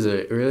think this is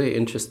a really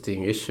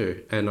interesting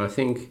issue, and I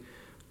think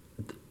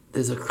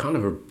there's a kind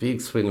of a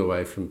big swing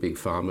away from Big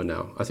Pharma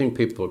now. I think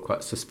people are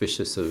quite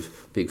suspicious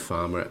of Big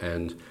Pharma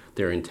and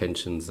their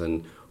intentions,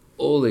 and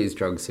all these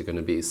drugs are going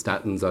to be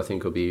statins. I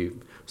think will be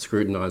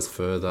scrutinised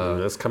further.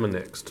 That's coming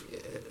next.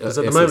 Because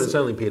at the moment it's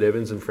only Pete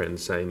Evans and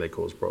friends saying they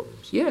cause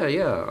problems.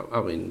 Yeah.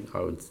 I mean,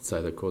 I would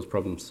say they cause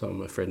problems, so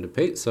I'm a friend of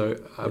Pete. So,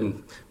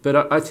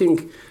 but I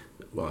think,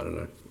 well, I don't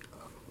know.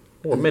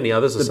 Well, many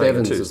others are saying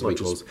it too. As we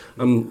call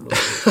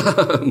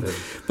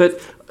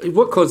But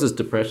what causes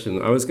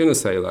depression? I was going to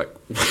say, like,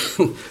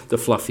 the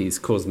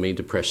fluffies cause me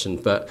depression,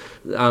 but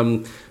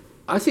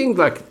I think,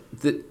 like,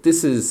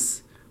 this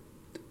is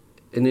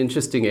an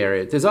interesting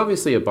area. There's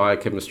obviously a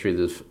biochemistry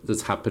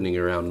that's happening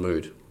around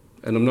mood,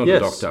 and I'm not a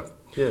doctor.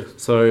 Yeah.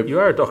 So you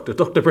are a doctor,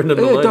 Dr. Brendan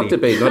Maloney. Yeah, Dr.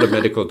 B, not a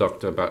medical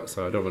doctor, but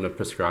so I don't want to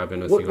prescribe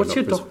anything. What's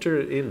your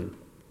doctor in?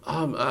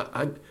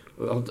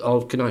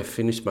 Can I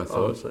finish my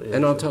thought?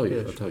 I'll tell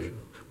you.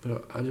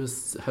 But I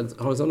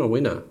was on a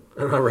winner.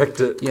 And I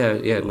wrecked it.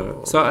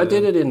 No. So I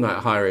did it in like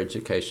higher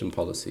education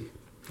policy.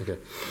 Okay.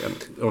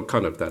 Or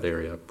kind of that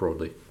area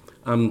broadly.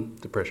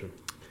 Depression.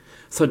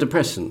 So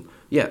depression,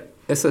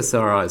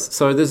 SSRIs.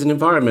 So there's an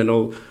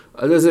environmental.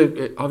 There's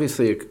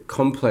obviously a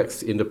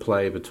complex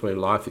interplay between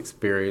life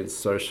experience,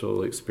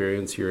 social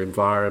experience, your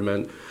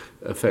environment,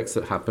 effects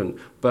that happen.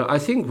 But I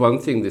think one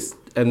thing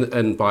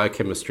and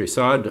biochemistry.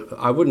 So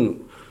I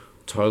wouldn't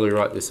totally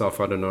write this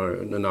off. I don't know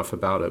enough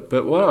about it.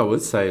 But what I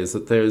would say is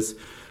that there's,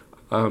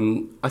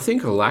 I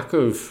think, a lack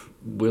of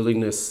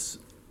willingness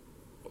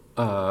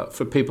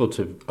for people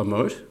to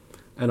emote,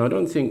 and I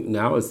don't think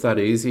now it's that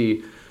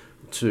easy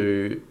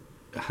to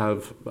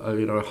have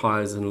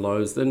highs and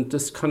lows, then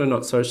just kind of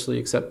not socially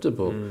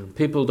acceptable.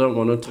 People don't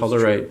want to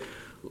tolerate,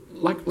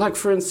 like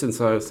for instance,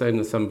 I was saying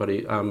to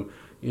somebody, my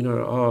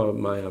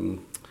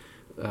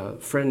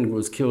friend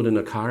was killed in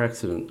a car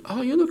accident.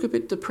 Oh, you look a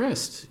bit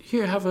depressed.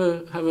 Here, have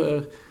a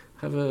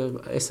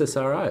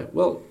SSRI.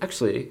 Well,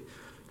 actually,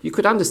 you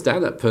could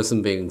understand that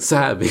person being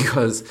sad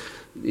because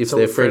if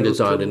their friend had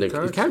died in a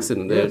car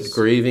accident, they're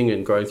grieving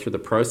and going through the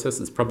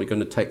process. It's probably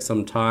going to take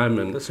some time,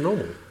 and that's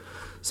normal.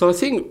 So I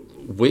think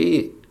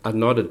we are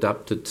not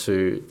adapted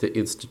to the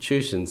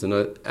institutions, and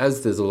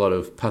as there's a lot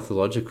of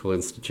pathological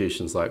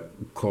institutions like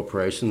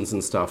corporations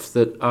and stuff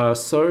that are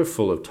so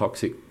full of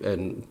toxic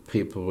and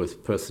people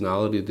with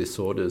personality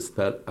disorders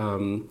that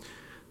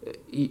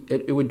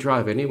it would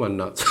drive anyone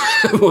nuts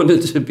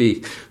wanted to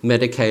be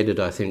medicated,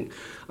 I think,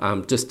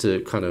 just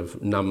to kind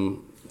of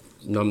numb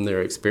numb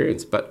their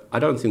experience. But I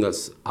don't think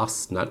that's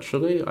us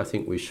naturally. I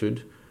think we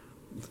should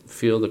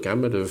feel the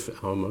gamut of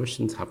our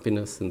emotions,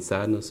 happiness and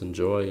sadness and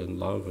joy and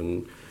love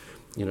and,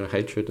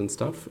 hatred and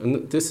stuff.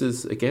 And this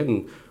is,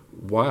 again,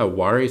 why I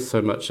worry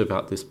so much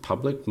about this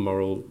public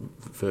moral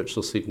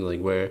virtual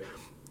signalling, where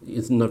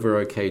it's never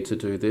okay to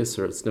do this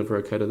or it's never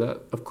okay to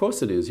that. Of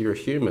course it is. You're a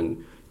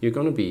human. You're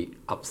going to be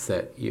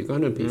upset. You're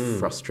going to be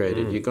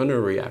frustrated. You're going to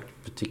react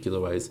particular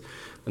ways.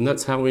 And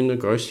that's how we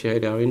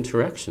negotiate our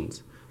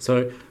interactions.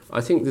 So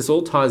I think this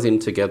all ties in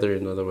together.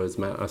 In other words,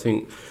 Matt, I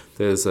think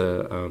there's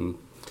a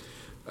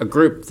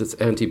group that's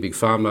anti-big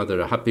pharma that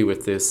are happy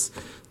with this.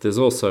 There's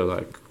also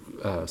like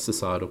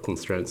societal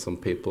constraints on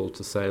people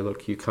to say,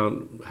 look, you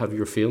can't have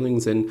your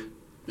feelings, and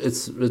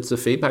it's a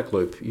feedback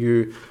loop.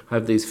 You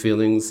have these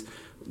feelings,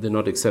 they're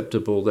not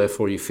acceptable,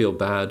 therefore you feel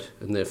bad,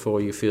 and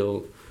therefore you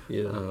feel,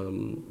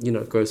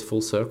 it goes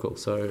full circle.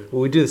 So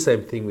we do the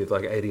same thing with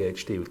like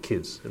ADHD with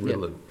kids and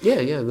Ritalin.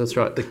 Yeah, that's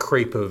right. The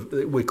creep.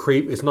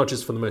 It's not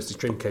just for the most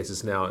extreme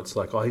cases now. It's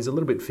like, he's a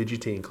little bit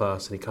fidgety in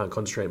class and he can't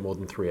concentrate more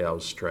than 3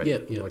 hours straight. Yeah.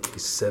 Like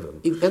he's 7.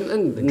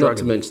 And not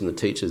to mention the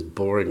teacher's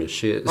boring as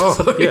shit.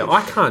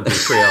 I can't do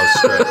 3 hours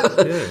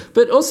straight. Yeah.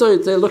 But also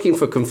they're looking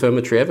for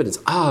confirmatory evidence.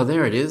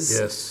 There it is.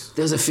 Yes.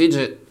 There's a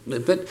fidget.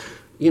 But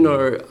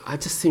I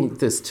just think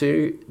there's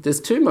too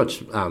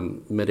much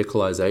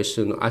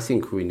medicalisation. I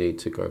think we need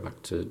to go back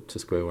to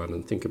square one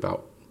and think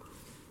about,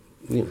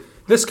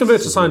 Let's convert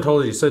to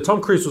Scientology. So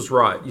Tom Cruise was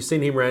right. You've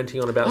seen him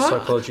ranting on about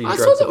psychology. I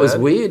thought that was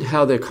weird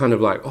how they're kind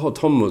of like,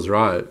 Tom was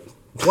right.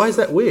 Why is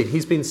that weird?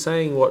 He's been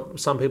saying what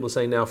some people are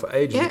saying now for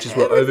ages, which is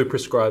we're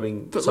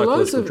over-prescribing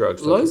psychological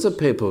drugs. Loads of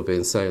people have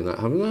been saying that,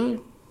 haven't they?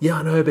 Yeah,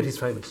 I know, but he's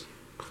famous.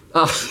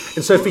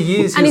 And so for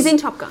years... And he's in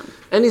Top Gun.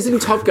 And he's in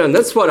Top Gun.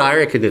 That's what I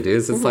reckon it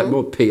is. It's like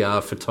more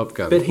PR for Top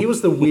Gun. But he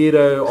was the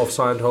weirdo of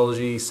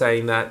Scientology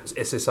saying that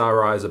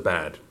SSRIs are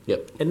bad.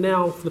 Yep. And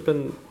now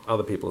flipping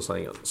other people are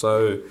saying it.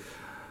 So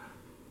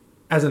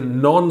as a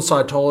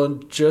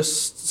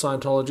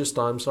non-Scientologist,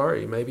 I'm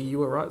sorry. Maybe you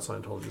were right,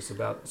 Scientologist,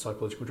 about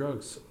psychological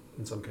drugs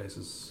in some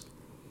cases.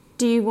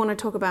 Do you want to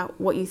talk about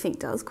what you think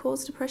does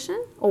cause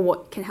depression or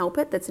what can help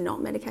it that's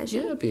not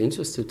medication? Yeah, I'd be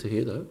interested to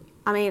hear that.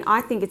 I mean, I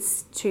think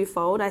it's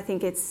twofold. I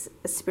think it's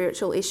a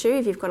spiritual issue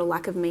if you've got a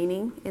lack of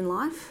meaning in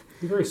life.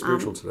 You're very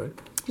spiritual today.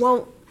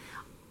 Well,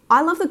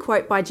 I love the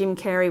quote by Jim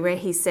Carrey where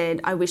he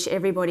said, I wish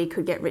everybody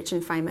could get rich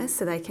and famous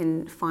so they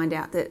can find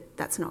out that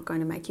that's not going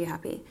to make you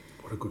happy.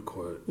 What a good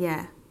quote.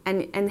 Yeah.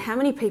 And how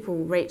many people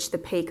reach the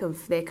peak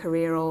of their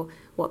career or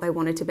what they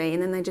wanted to be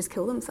and then they just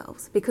kill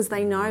themselves because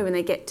they know when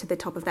they get to the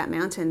top of that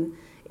mountain,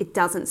 it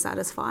doesn't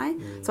satisfy.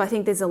 So I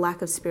think there's a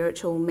lack of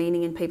spiritual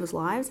meaning in people's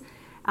lives.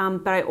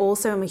 But I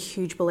also am a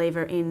huge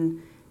believer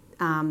in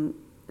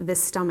the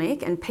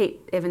stomach. And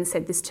Pete Evans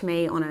said this to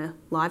me on a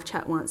live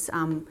chat once.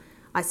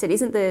 I said,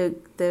 isn't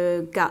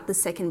the gut the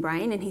second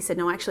brain? And he said,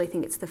 no, I actually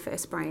think it's the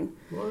first brain.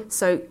 What?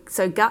 So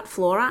gut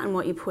flora and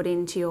what you put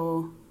into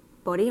your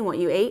body and what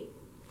you eat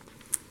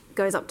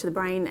goes up to the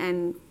brain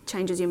and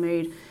changes your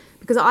mood.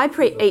 Because I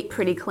eat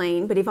pretty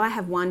clean, but if I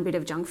have one bit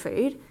of junk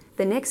food,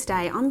 the next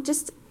day I'm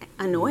just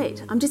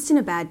annoyed. I'm just in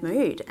a bad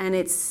mood. And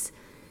it's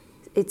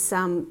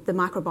the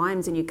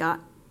microbiomes in your gut.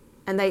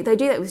 And they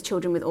do that with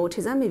children with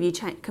autism. If you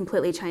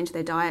completely change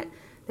their diet,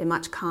 they're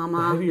much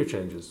calmer. Behaviour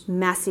changes.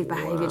 Massive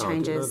behaviour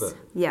changes. I didn't know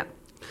that. Yep.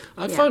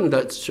 I find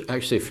that's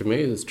actually, for me,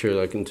 it's true,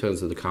 like in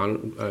terms of the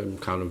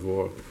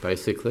carnivore,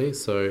 basically.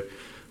 So...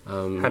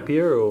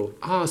 happier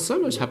or? So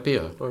much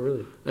happier. Oh,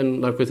 really?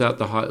 And like without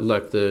the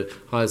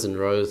highs and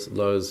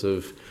lows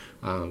of,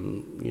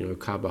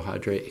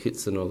 carbohydrate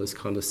hits and all this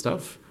kind of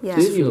stuff. Yeah.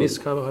 Do you miss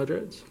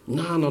carbohydrates?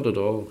 No, not at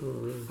all. Oh,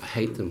 really? I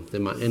hate them. They're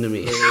my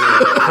enemy.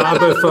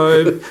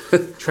 Carbophobe,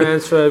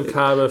 transphobe,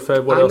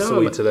 carbophobe. What else are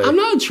we today? I'm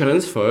not a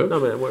transphobe. No,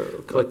 man, we're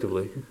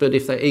collectively. But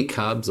if they eat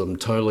carbs, I'm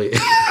totally...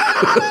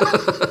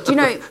 Do you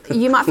know,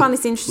 you might find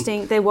this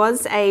interesting. There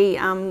was a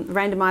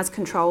randomised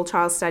control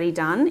trial study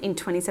done in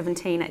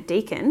 2017 at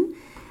Deakin,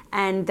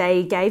 and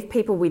they gave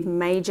people with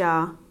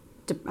major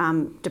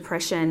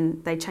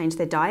depression, they changed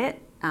their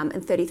diet, and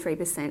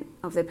 33%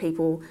 of the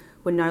people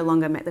were no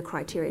longer met the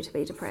criteria to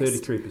be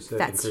depressed. 33%.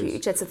 That's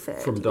huge. That's a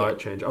third. From diet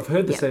change. I've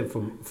heard the same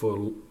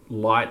for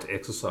light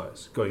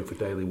exercise. Going for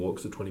daily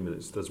walks for 20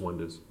 minutes does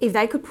wonders. If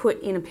they could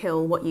put in a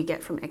pill what you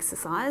get from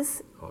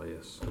exercise,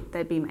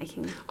 they'd be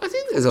making... I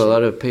think there's a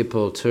lot of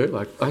people too,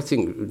 like I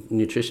think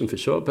nutrition for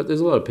sure, but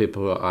there's a lot of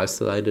people who are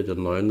isolated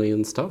and lonely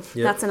and stuff.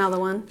 Yep. That's another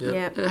one.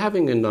 Yeah. And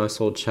having a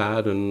nice old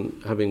chat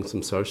and having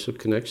some social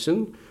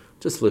connection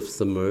just lifts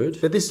the mood.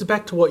 But this is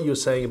back to what you were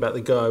saying about the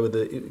guy with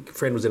the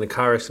friend was in a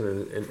car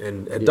accident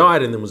and had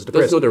died and then was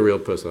depressed. That's not a real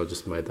person. I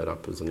just made that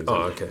up as an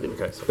example. Oh, okay.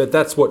 Okay. But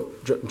that's what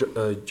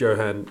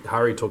Johann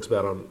Hari talks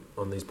about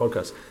on these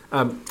podcasts.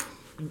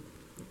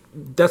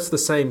 That's the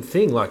same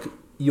thing. Like,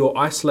 you're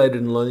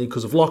isolated and lonely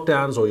because of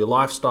lockdowns or your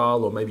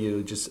lifestyle, or maybe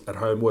you're just at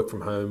home, work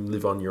from home,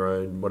 live on your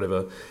own,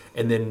 whatever.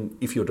 And then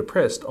if you're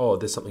depressed,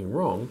 there's something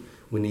wrong,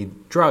 we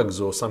need drugs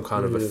or some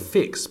kind of a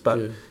fix.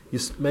 But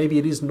maybe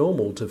it is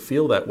normal to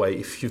feel that way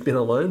if you've been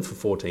alone for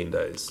 14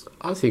 days.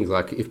 I think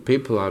like if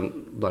people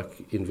aren't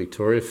like in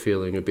Victoria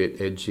feeling a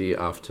bit edgy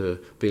after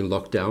being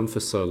locked down for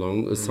so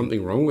long, there's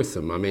something wrong with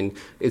them. I mean,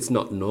 it's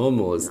not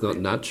normal, it's not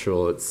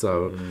natural, it's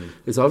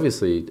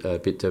obviously a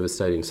bit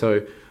devastating.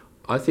 So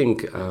I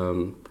think,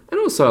 and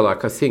also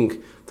like I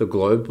think the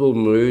global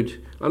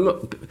mood, I'm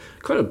not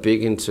kind of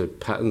big into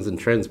patterns and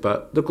trends,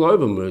 but the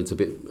global mood's a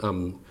bit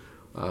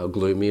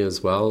gloomy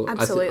as well.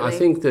 Absolutely. I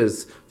think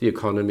the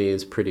economy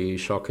is pretty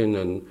shocking,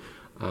 and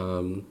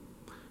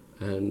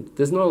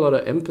there's not a lot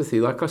of empathy.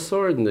 Like I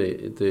saw in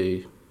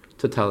the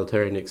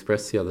Totalitarian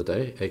Express the other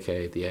day,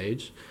 aka The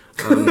Age.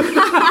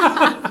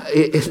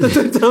 The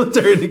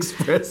Totalitarian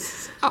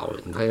Express.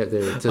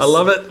 They're just, I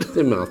love it.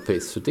 They're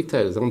mouthpiece for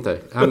dictators, aren't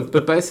they?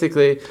 But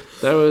basically,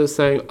 they were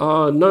saying,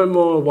 no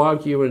more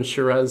Wagyu and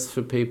Shiraz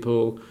for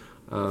people.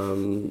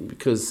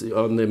 Because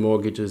on their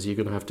mortgages you're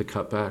going to have to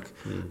cut back.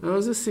 And I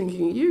was just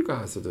thinking, you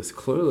guys are just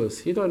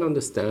clueless. You don't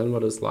understand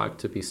what it's like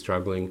to be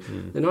struggling.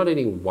 They're not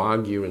eating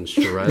Wagyu and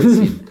Shiraz,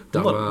 you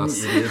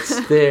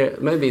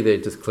dumbass. Maybe they're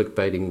just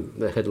clickbaiting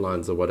the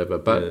headlines or whatever.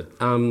 But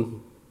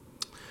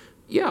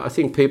I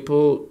think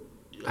people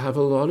have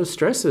a lot of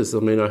stresses. I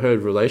mean, I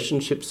heard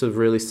relationships have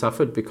really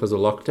suffered because of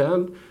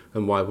lockdown,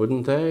 and why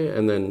wouldn't they?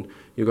 And then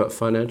you've got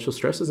financial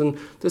stresses, and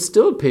there's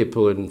still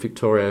people in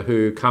Victoria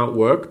who can't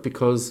work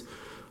because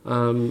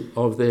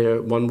of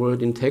their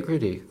one-word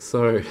integrity.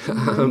 So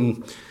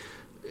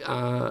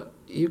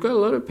you've got a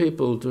lot of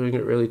people doing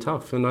it really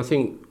tough. And I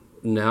think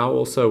now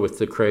also with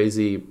the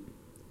crazy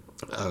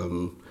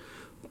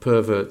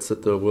perverts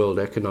at the World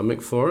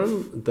Economic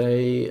Forum,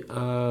 they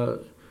are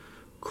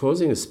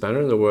causing a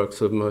spanner in the works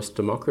of most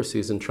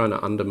democracies and trying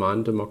to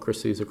undermine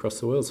democracies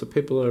across the world. So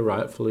people are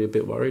rightfully a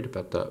bit worried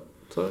about that.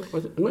 So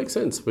it makes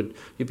sense. Would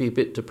you be a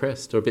bit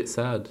depressed or a bit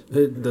sad?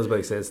 It does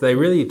make sense. They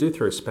really do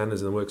throw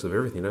spanners in the works of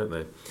everything, don't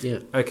they? Yeah.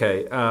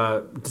 Okay,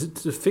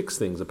 to fix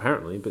things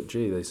apparently, but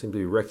gee, they seem to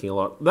be wrecking a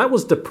lot. That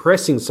was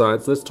depressing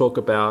science. Let's talk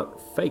about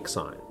fake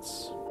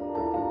science.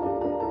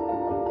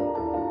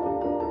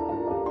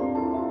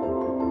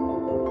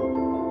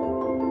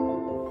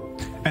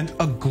 And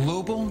a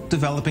global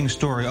developing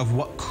story of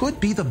what could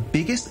be the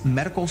biggest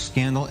medical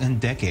scandal in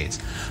decades.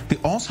 The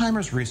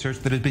Alzheimer's research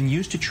that has been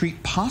used to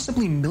treat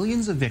possibly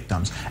millions of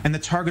victims and the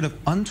target of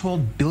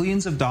untold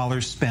billions of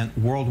dollars spent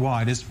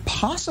worldwide is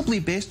possibly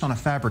based on a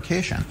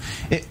fabrication.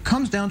 It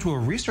comes down to a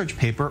research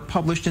paper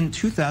published in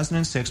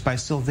 2006 by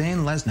Sylvain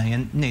Lesne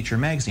in Nature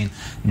magazine,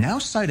 now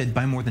cited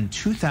by more than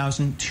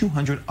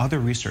 2,200 other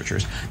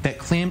researchers, that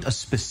claimed a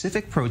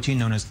specific protein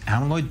known as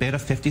amyloid beta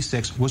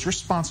 56 was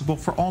responsible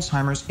for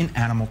Alzheimer's in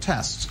animal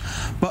tests.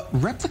 But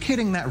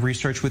replicating that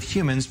research with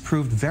humans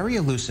proved very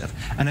elusive,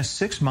 and a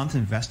 6-month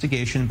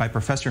investigation by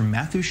Professor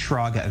Matthew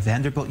Schrag at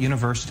Vanderbilt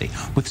University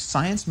with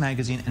Science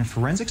magazine and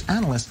forensics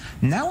analysts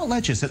now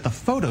alleges that the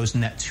photos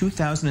in that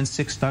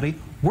 2006 study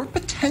were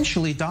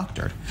potentially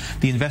doctored.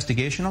 The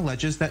investigation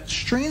alleges that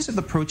strains of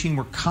the protein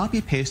were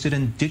copy-pasted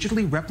and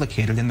digitally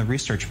replicated in the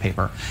research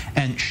paper.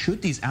 And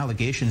should these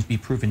allegations be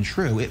proven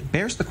true, it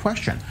bears the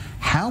question,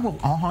 how will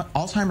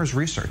Alzheimer's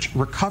research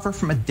recover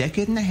from a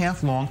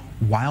decade-and-a-half-long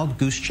wild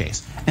goose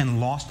chase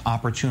and lost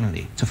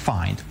opportunity to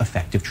find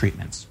effective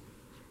treatments?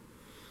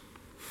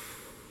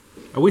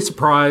 Are we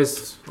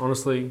surprised,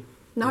 honestly?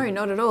 No,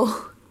 not at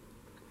all.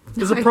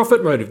 There's a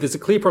profit motive. There's a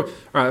clear profit.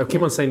 All right, I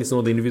keep on saying this in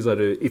all the interviews I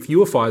do. If you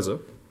were Pfizer,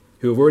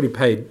 who have already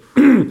paid,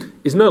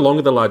 is no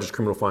longer the largest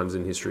criminal fines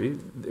in history.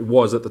 It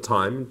was at the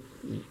time,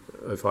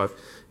 05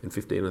 and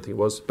 15, I think it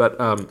was. But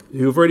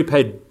who have already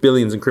paid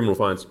billions in criminal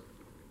fines,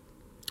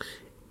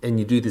 and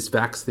you do this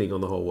vax thing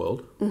on the whole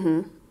world,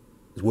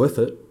 it's worth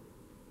it.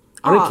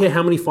 I don't care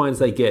how many fines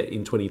they get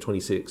in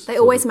 2026. They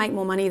always make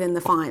more money than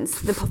the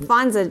fines. The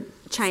fines are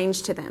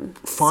changed to them.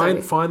 Fine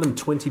them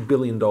 $20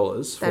 billion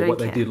for what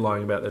they did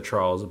lying about their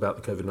trials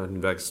about the COVID-19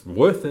 vaccine.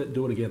 Worth it.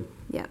 Do it again.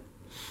 Yeah.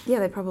 Yeah,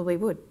 they probably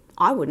would.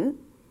 I wouldn't.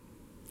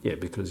 Yeah,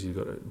 because you've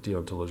got a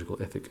deontological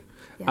ethic.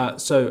 Yeah.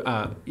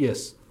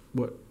 Yes,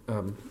 we're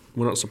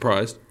not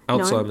surprised.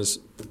 Alzheimer's.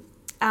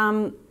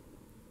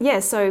 No.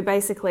 So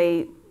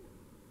basically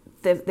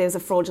there was a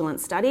fraudulent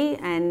study,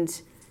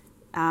 and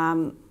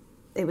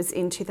it was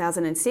in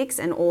 2006,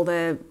 and all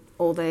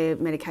the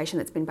medication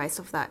that's been based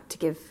off that to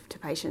give to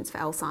patients for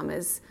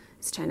Alzheimer's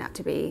has turned out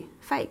to be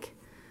fake.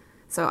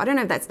 So I don't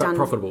know if that's done...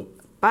 profitable.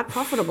 But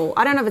profitable.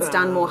 I don't know if it's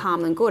done more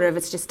harm than good, or if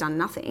it's just done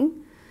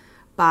nothing.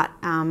 But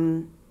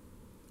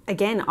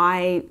again,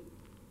 I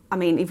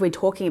mean, if we're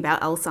talking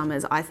about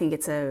Alzheimer's, I think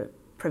it's a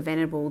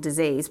preventable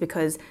disease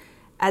because,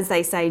 as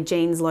they say,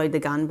 genes load the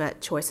gun,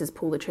 but choices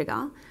pull the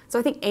trigger. So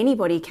I think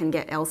anybody can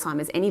get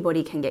Alzheimer's,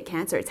 anybody can get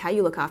cancer. It's how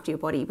you look after your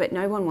body, but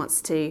no one wants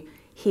to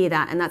hear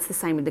that, and that's the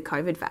same with the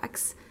COVID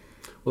vax.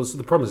 Well, so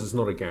the problem is it's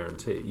not a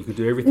guarantee. You could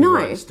do everything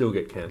right and still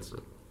get cancer.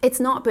 It's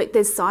not, but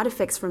there's side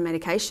effects from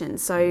medication.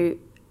 So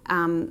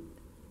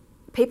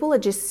people are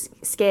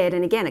just scared.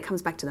 And again, it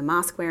comes back to the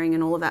mask wearing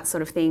and all of that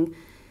sort of thing.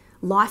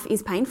 Life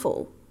is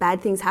painful.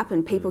 Bad things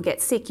happen. People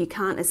get sick. You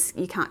can't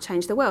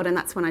change the world. And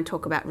that's when I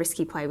talk about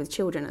risky play with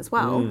children as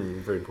well.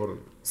 Very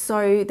important.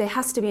 So there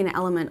has to be an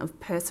element of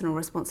personal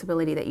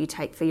responsibility that you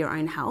take for your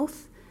own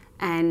health.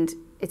 And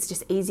it's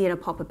just easier to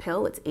pop a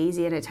pill. It's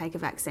easier to take a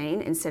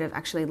vaccine instead of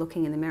actually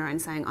looking in the mirror and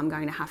saying, I'm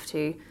going to have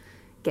to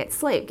get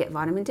sleep, get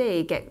vitamin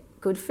D, get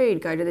good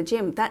food, go to the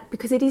gym.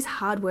 Because it is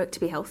hard work to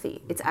be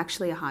healthy. It's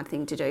actually a hard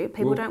thing to do.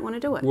 People don't want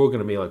to do it. We're all going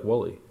to be like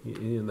Wall-E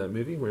in that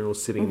movie. We're all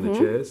sitting in the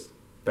chairs,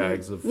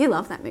 bags of... You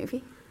love that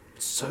movie.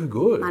 It's so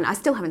good. Man, I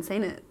still haven't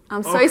seen it.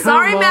 I'm so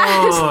sorry,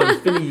 Matt.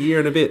 It's been a year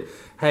and a bit.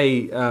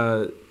 Hey,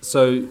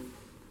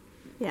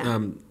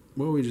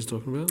 what were we just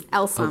talking about?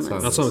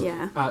 Alzheimer's.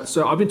 Yeah.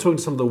 So I've been talking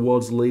to some of the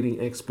world's leading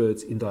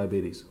experts in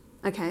diabetes.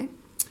 Okay.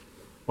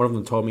 One of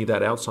them told me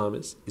that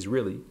Alzheimer's is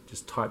really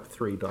just type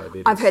 3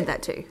 diabetes. I've heard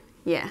that too.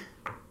 Yeah.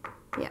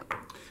 Yeah.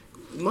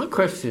 My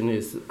question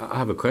is, I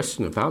have a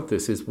question about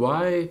this, is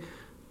why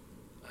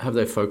have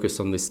they focused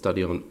on this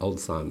study on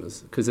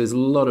Alzheimer's? Because there's a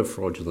lot of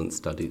fraudulent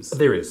studies.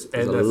 There is.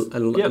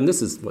 And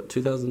this is,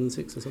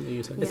 2006 or something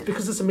you're saying? It's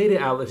because it's a media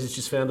outlet who's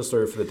just found a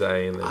story for the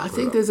day. And I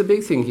think there's a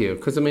big thing here,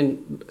 because, I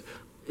mean,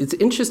 it's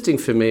interesting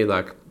for me,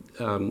 like,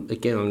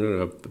 again, I'm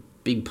doing a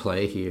big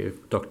play here,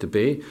 Dr.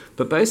 B,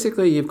 but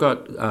basically you've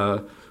got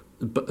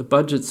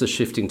budgets are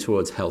shifting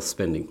towards health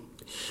spending.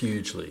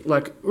 Hugely.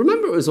 Like,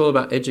 remember it was all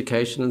about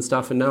education and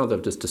stuff, and now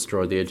they've just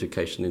destroyed the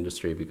education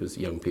industry because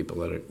young people,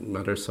 they don't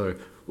matter, so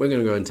we're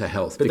going to go into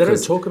health. But they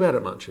don't talk about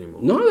it much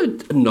anymore. No,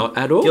 not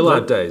at all.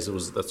 Gillard days,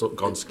 that's all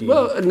gone skiing.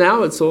 Well,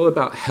 now it's all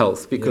about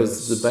health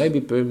because the baby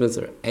boomers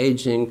are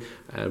aging,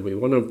 and we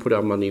want to put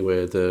our money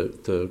where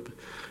the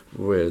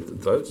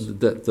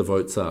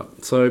votes are.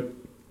 So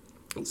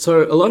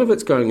a lot of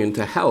it's going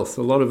into health.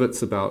 A lot of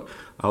it's about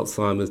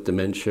Alzheimer's,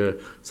 dementia.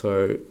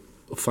 So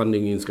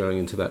funding is going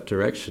into that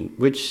direction,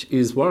 which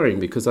is worrying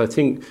because I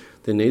think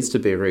there needs to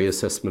be a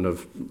reassessment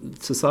of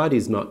society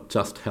is not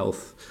just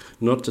health,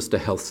 not just a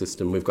health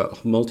system. We've got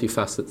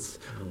multifacets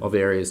of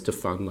areas to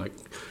fund, like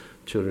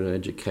children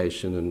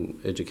education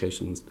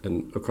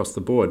and across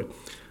the board.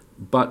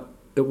 But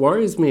it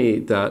worries me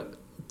that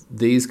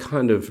these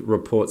kind of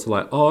reports are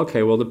like, oh,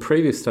 okay, well, the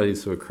previous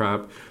studies were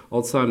crap.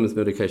 Alzheimer's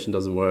medication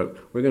doesn't work.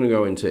 We're going to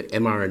go into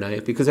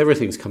mRNA because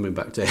everything's coming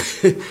back to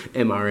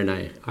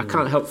mRNA. I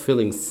can't help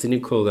feeling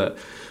cynical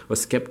or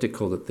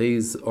skeptical that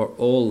these are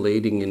all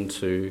leading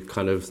into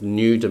kind of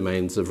new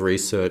domains of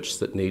research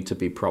that need to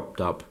be propped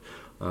up,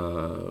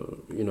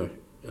 in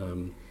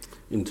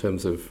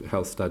terms of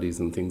health studies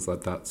and things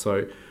like that.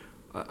 So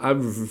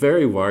I'm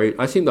very worried.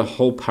 I think the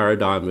whole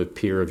paradigm of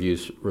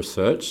peer-reviewed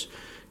research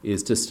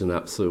is just an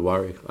absolute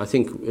worry. I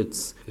think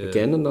it's,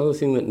 again, another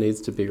thing that needs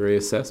to be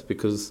reassessed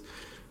because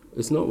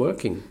it's not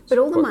working. But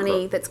all the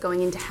money that's going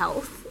into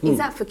health, is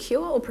that for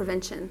cure or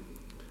prevention?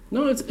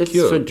 No, it's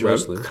cure, for drug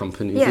mostly.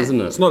 companies,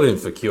 isn't it? It's not even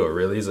for cure,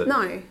 really, is it?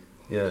 No.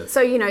 Yeah.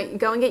 So,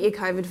 go and get your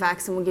COVID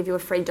vax and we'll give you a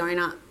free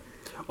donut.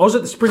 I was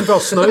at the Springvale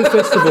Snow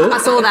Festival. I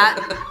saw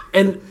that.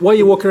 And while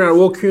you're walking around,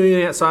 we're all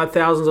queuing outside,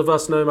 thousands of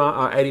us,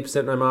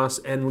 80% no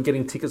masks, and we're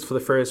getting tickets for the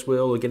Ferris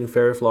wheel or getting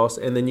Ferry Floss.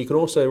 And then you can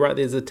also, right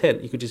there's a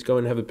tent, you could just go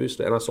and have a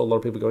booster. And I saw a lot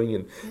of people going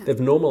in. Yeah. They've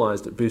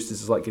normalised that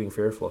boosters is like getting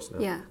Ferry Floss now.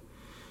 Yeah.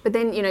 But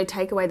then,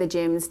 take away the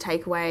gyms,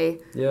 take away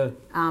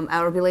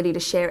our ability to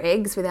share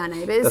eggs with our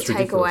neighbours,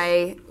 take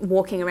away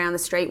walking around the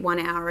street 1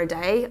 hour a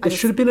day. There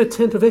should have been a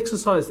tent of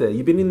exercise there.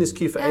 You've been in this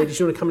queue for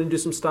ages, you want to come in and do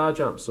some star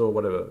jumps or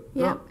whatever.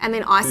 Yeah, no. And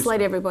then isolate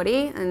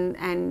everybody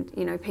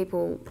and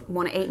people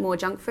want to eat more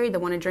junk food, they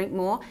want to drink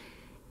more.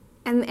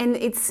 And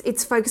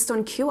it's focused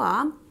on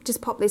cure,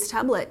 just pop this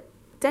tablet.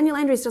 Daniel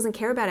Andrews doesn't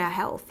care about our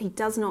health. He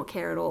does not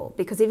care at all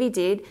because if he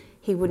did,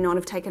 he would not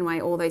have taken away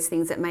all those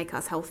things that make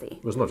us healthy.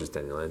 Well, it's not just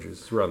Daniel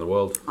Andrews, it's around the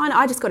world.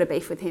 I just got a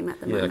beef with him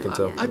at the moment. Yeah,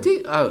 I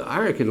can tell. I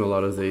reckon a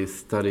lot of these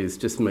studies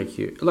just make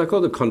you, like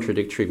all the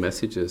contradictory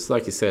messages,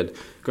 like you said,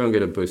 go and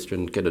get a booster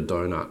and get a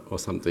donut or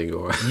something.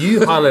 Or you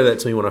highlighted that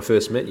to me when I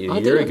first met you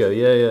a year ago.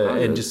 Yeah.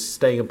 And just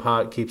staying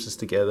apart keeps us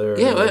together.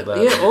 Yeah, and all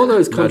that. All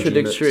those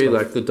contradictory,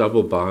 like the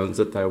double binds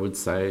that they would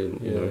say,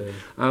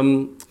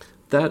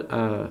 that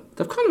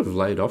they've kind of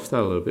laid off that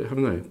a little bit,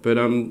 haven't they? But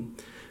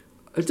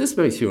it just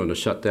makes you want to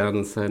shut down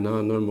and say,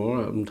 no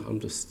more. I'm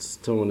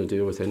just don't want to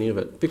deal with any of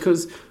it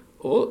because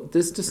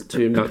there's just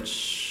too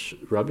much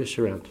rubbish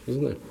around,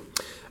 isn't there?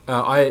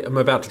 I am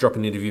about to drop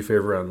an interview for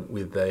everyone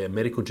with a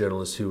medical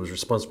journalist who was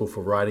responsible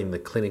for writing the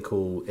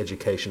clinical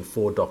education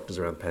for doctors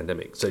around the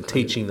pandemic. So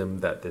teaching them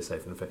that they're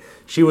safe and effective.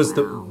 She was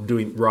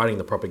writing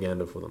the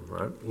propaganda for them,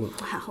 right?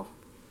 Wow.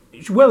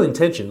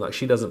 Well-intentioned, like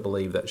she doesn't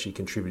believe that she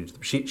contributed.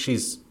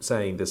 She's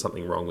saying there's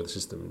something wrong with the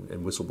system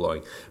and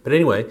whistleblowing. But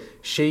anyway,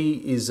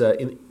 she is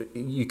in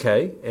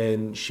UK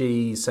and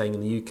she's saying in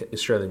the UK,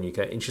 Australia and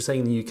UK, and she's saying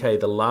in the UK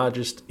the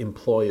largest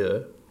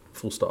employer,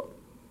 full stop,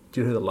 Do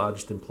you know who the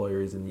largest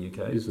employer is in the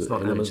UK? Is it's it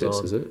not NHS,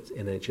 Amazon. is it? It's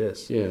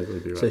NHS. Yeah,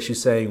 that'd be right. So she's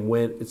saying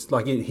when it's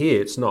like in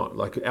here, it's not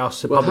like our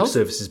public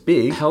service is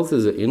big. Health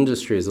as an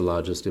industry is the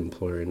largest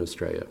employer in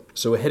Australia.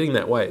 So we're heading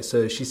that way.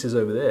 So she says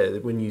over there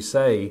that when you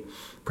say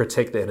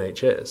protect the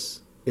NHS,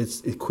 it's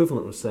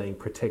equivalent of saying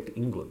protect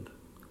England.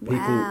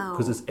 Wow.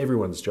 Because it's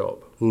everyone's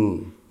job.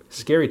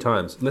 Scary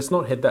times. Let's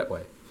not head that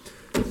way.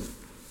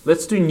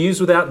 Let's do news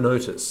without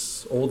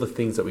notice. All the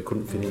things that we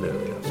couldn't fit in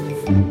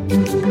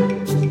earlier.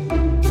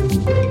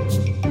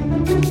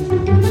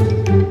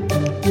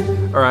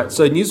 All right,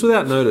 so news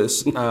without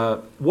notice.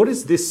 What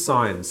is this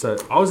sign? So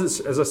I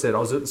was, as I said, I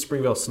was at the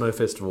Springvale Snow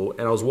Festival,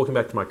 and I was walking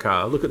back to my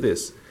car. Look at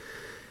this.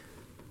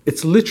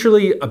 It's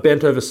literally a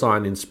bent over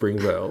sign in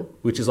Springvale,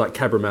 which is like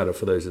Cabramatta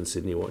for those in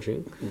Sydney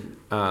watching,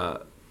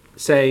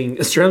 saying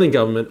Australian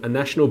government, a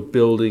national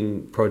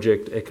building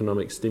project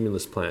economic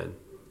stimulus plan.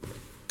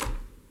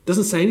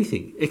 Doesn't say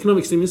anything.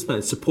 Economic stimulus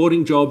plan,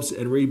 supporting jobs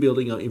and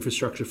rebuilding our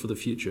infrastructure for the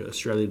future,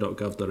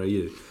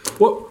 australia.gov.au.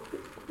 What?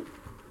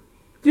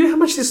 Do you know how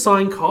much this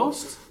sign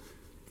costs?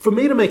 For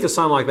me to make a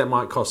sign like that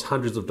might cost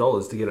hundreds of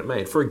dollars to get it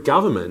made. For a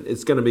government,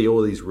 it's going to be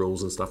all these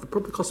rules and stuff. It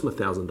probably costs them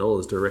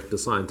 $1,000 to erect a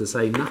sign to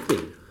say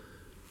nothing.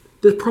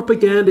 The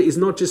propaganda is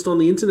not just on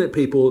the internet,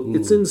 people.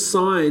 It's in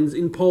signs,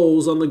 in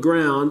poles, on the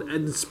ground,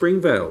 and in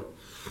Springvale.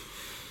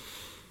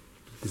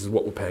 This is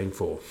what we're paying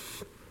for.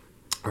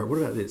 All right, what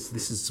about this?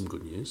 This is some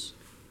good news.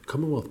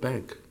 Commonwealth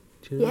Bank.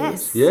 Do you know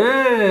Yes. this?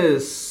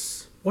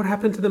 Yes. What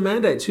happened to the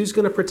mandates? Who's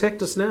going to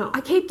protect us now?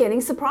 I keep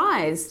getting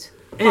surprised.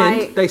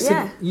 And they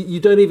said you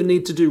don't even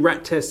need to do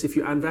rat tests if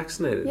you're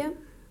unvaccinated. Yeah.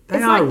 They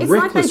It's are like they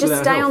reckless just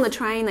without stay health. on the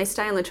train,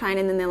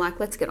 and then they're like,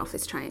 let's get off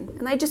this train.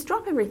 And they just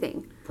drop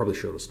everything. Probably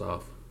short of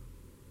staff.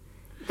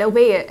 There'll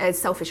be a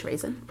selfish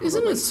reason.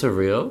 Isn't it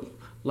surreal?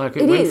 Like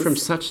It it went is. from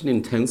such an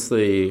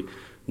intensely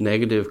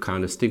negative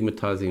kind of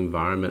stigmatizing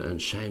environment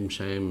and shame,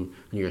 and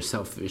you're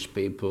selfish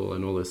people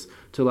and all this,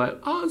 to like,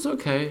 oh, it's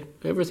okay,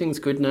 everything's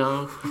good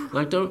now.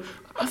 Like,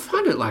 I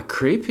find it like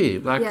creepy,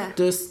 like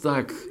just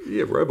like...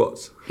 Yeah,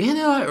 robots. Yeah,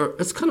 they're like,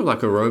 it's kind of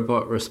like a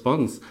robot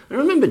response. I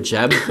remember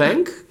Jab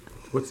Bank.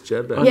 What's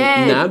Jab Bank?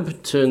 Yeah.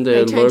 NAB turned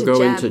their They turned to logo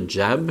Jab. into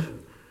Jab.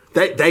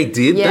 They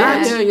did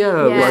Yeah. that? Yeah.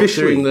 Like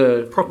during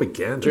the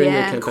propaganda. during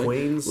Yeah. the campaign.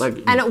 Queens. Like,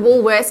 And at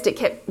Woolworths,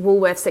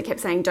 it kept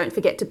saying, don't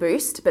forget to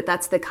boost, but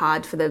that's the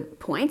card for the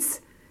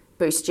points.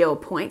 Boost your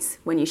points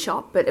when you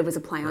shop, but it was a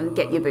play on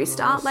get your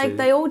booster. Like,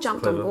 they all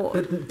jumped on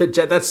board. But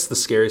that's the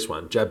scariest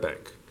one, Jab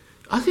Bank.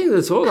 I think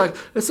it's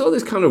all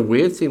this kind of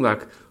weird thing.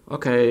 Like,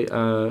 okay,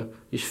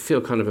 you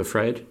feel kind of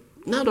afraid.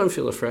 No, don't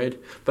feel afraid.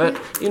 But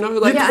you know,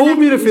 like You told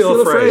me to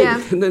feel afraid.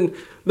 Yeah. And then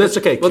That's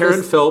okay. well, Karen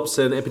there's- Phelps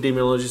and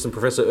epidemiologist and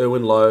Professor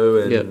Erwin Lowe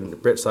and Yeah.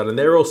 Brett Sutton,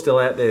 they're all still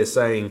out there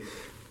saying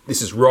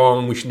this is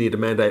wrong, we should need to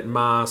mandate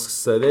masks.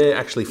 So they're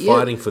actually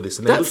fighting for this.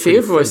 And they that look fear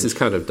pretty voice fringe. is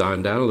kind of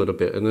dying down a little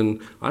bit. And then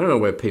I don't know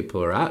where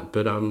people are at,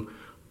 but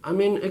I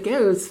mean,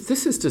 again,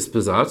 this is just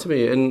bizarre to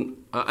me. And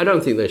I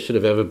don't think they should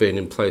have ever been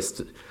in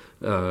place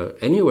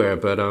anywhere.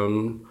 But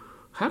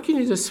how can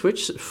you just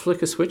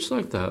flick a switch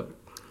like that?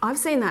 I've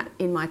seen that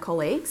in my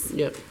colleagues.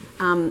 Yeah.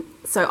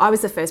 So I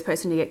was the first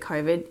person to get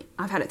COVID.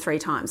 I've had it 3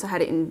 times. I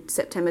had it in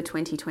September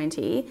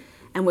 2020,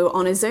 and we were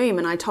on a Zoom,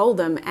 and I told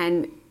them,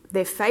 and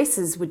their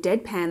faces were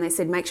deadpan. They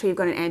said, make sure you've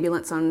got an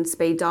ambulance on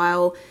speed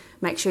dial,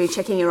 make sure you're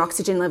checking your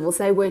oxygen levels.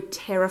 They were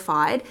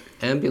terrified.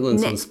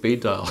 Ambulance on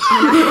speed dial.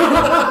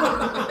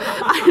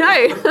 I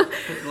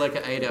know. Like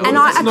an 8 hour. And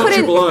That's I not couldn't,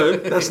 Triple O.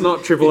 That's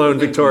not Triple O in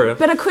Victoria.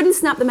 but I couldn't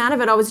snap them out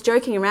of it. I was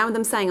joking around with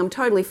them saying I'm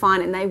totally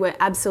fine, and they were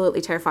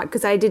absolutely terrified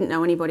because they didn't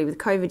know anybody with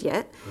COVID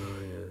yet.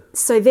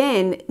 So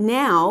then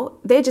now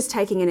they're just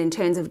taking it in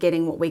terms of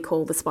getting what we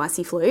call the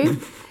spicy flu.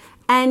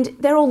 And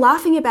they're all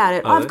laughing about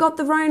it. I've got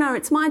the Rona,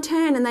 it's my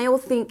turn. And they all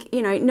think, pick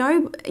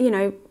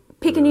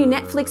a new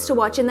Netflix to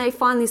watch. And they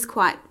find this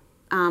quite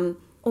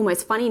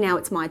almost funny now,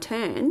 it's my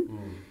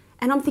turn.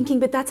 And I'm thinking,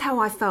 but that's how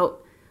I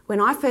felt when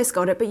I first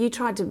got it. But you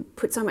tried to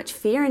put so much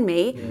fear in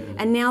me.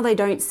 And now they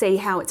don't see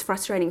how it's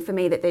frustrating for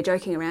me that they're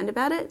joking around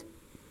about it.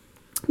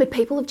 But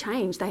people have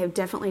changed. They have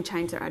definitely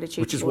changed their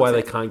attitude. Which is towards why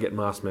it. they can't get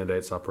mask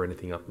mandates up or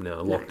anything up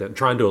now. Lockdown.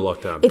 Try and do a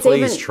lockdown. It's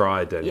Please even-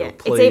 try, Daniel. Yeah,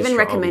 Please it's even try. I would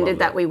recommended love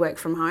that we work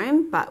from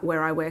home, but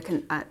where I work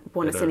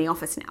want us in the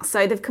office now.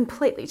 So they've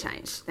completely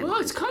changed. their Well,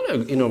 mind. it's kind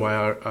of, in a way,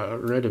 I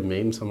read a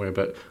meme somewhere,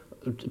 but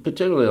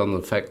generally on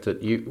the fact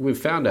that we've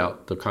found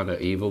out the kind of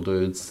evil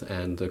dudes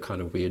and the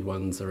kind of weird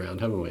ones around,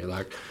 haven't we?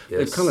 Like,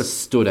 they've kind of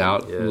stood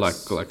out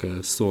like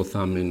a sore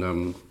thumb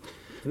in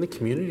the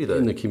community, though.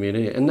 In the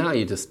community. And now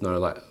you just know,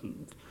 like,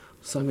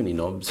 so many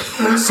knobs.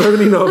 So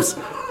many knobs.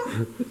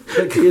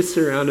 You're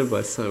surrounded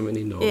by so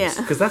many knobs. Yeah.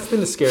 Because that's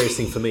been the scariest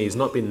thing for me. It's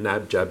not been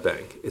NAB Jab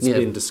Bank. It's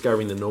been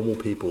discovering the normal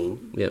people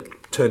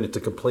turn into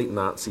complete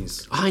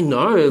Nazis. I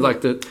know, like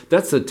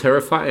that's the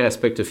terrifying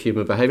aspect of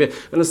human behaviour.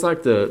 And it's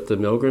like the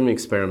Milgram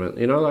experiment,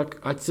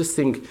 I just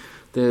think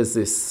there's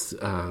this,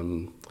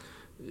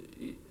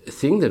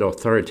 thing that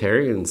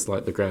authoritarians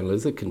like the Grand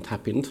Lizard can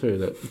tap into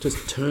that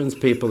just turns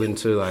people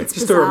into like... It's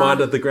just a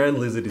reminder, the Grand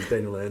Lizard is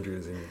Daniel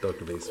Andrews in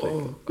Dr. Beast.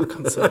 Oh, I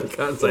can't say,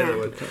 that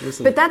word.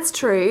 But that's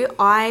true.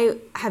 I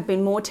have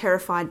been more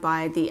terrified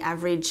by the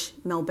average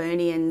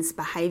Melburnian's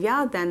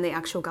behaviour than the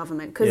actual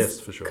government. Yes,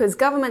 for sure. Because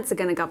governments are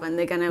going to govern,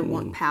 they're going to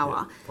want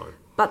power. Yeah, fine.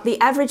 But the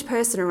average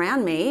person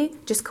around me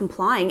just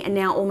complying and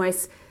now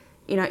almost...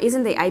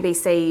 isn't the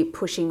ABC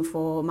pushing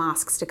for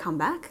masks to come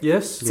back?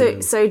 Yes.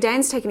 So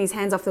Dan's taken his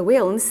hands off the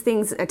wheel and this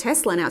thing's a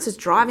Tesla now. It's just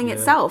driving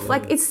itself.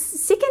 Like, it's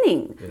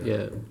sickening.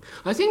 Yeah.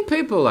 I think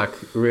people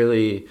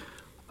really...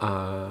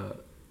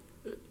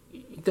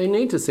 they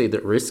need to see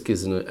that risk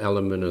is an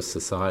element of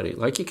society.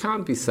 Like, you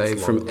can't be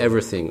saved from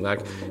everything. Like,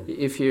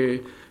 if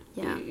you...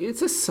 Yeah.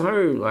 It's just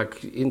so,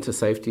 into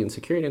safety and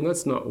security, and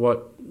that's not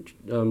what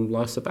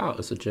life's about.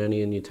 It's a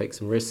journey, and you take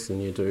some risks,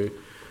 and you do...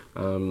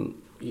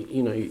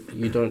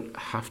 you don't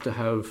have to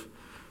have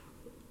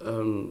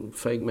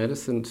fake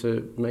medicine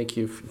to make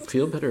you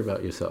feel better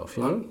about yourself,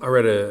 I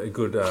read a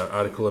good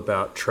article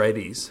about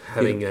tradies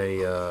having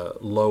a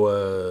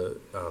lower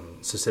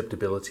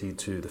susceptibility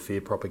to the fear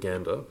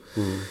propaganda.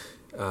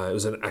 It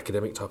was an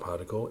academic type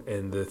article,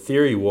 and the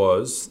theory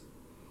was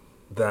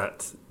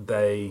that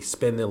they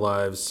spend their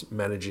lives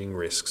managing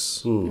risks.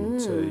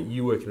 So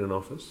you work in an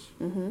office,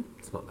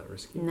 it's not that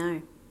risky.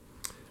 No.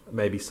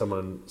 Maybe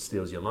someone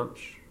steals your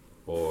lunch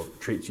or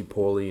treats you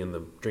poorly in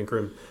the drink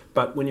room.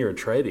 But when you're a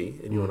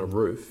tradie and you're on a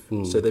roof,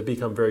 so they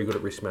become very good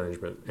at risk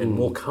management and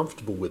more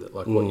comfortable with it,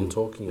 like what you're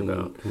talking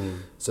about.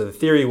 So the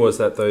theory was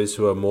that those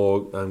who are more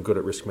good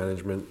at risk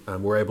management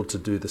were able to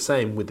do the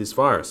same with this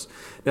virus.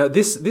 Now,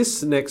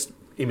 this next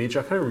image,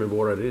 I can't remember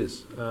what it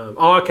is.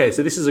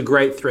 So this is a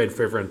great thread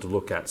for everyone to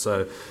look at.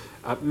 So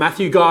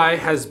Matthew Guy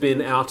has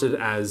been outed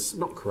as,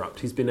 not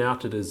corrupt, he's been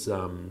outed as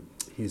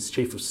his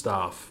chief of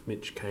staff,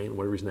 Mitch Kane,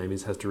 whatever his name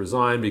is, has to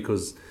resign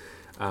because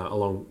a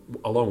long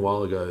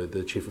while ago,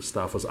 the Chief of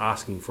Staff was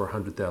asking for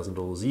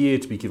 $100,000 a year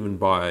to be given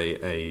by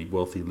a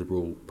wealthy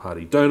Liberal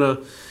Party donor,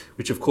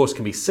 which of course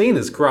can be seen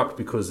as corrupt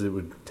because it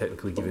would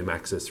technically give him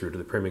access through to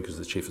the Premier because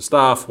the Chief of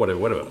Staff,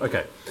 whatever.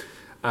 Okay.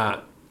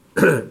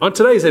 On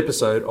today's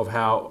episode of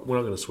how, we're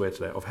not going to swear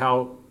today, of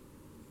how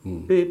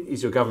big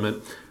is your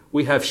government,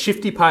 we have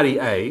Shifty Party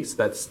A, so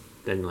that's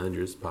Daniel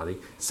Andrews' party,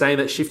 saying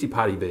that Shifty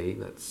Party B,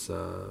 that's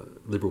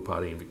Liberal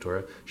Party in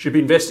Victoria, should be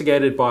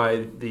investigated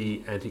by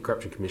the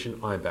Anti-Corruption Commission,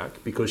 IBAC,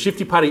 because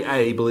Shifty Party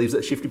A believes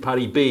that Shifty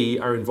Party B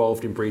are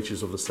involved in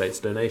breaches of the state's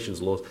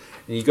donations laws.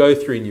 And you go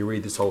through and you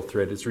read this whole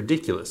thread, it's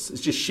ridiculous.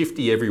 It's just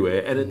shifty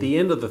everywhere. And at the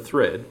end of the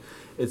thread,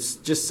 it's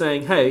just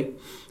saying, hey,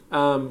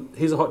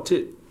 here's a hot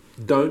tip.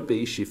 Don't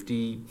be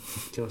shifty,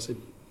 can I say,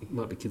 it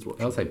might be kids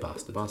watching. I'll say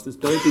bastards. Bastards.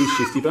 Don't be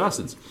shifty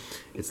bastards.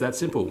 It's that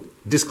simple.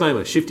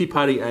 Disclaimer, Shifty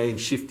Party A and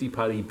Shifty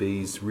Party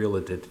B's real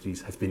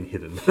identities have been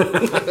hidden.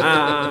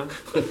 I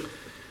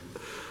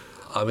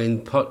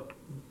mean, pot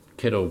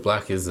kettle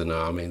black, isn't it?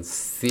 I mean,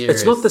 seriously.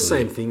 It's not the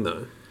same thing,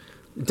 though.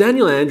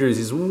 Daniel Andrews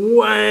is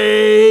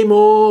way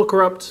more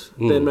corrupt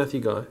than Matthew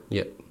Guy.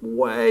 Yep.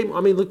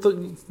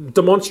 Look,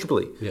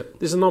 demonstrably. Yep.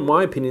 This is not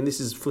my opinion. This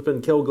is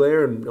flipping Kel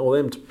Glare and all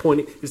them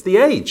pointing. It's the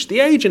age.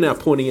 The age are now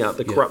pointing out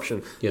the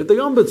corruption. Yep. The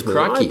ombudsman,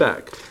 Crikey.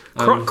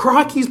 IBAC.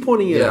 Crikey's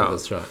pointing it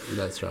out. Yeah,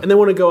 that's right. And they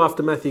want to go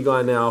after Matthew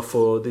Guy now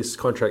for this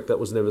contract that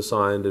was never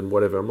signed and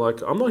whatever. I'm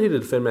like, I'm not here to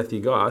defend Matthew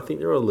Guy. I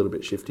think they're a little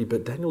bit shifty,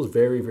 but Daniel's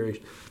very, very...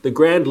 The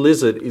Grand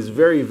Lizard is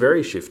very,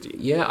 very shifty.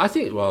 Yeah, I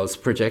think, it's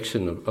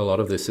projection of a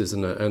lot of this,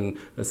 isn't it? And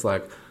it's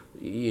like,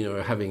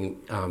 having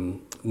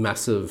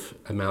massive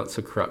amounts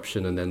of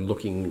corruption and then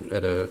looking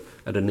at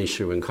an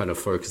issue and kind of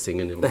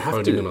focusing and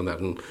honing in on that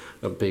and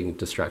being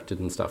distracted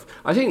and stuff.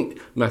 I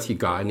think Matthew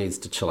Guy needs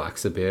to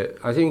chillax a bit.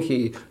 I think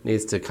he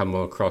needs to come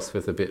across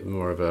with a bit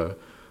more of a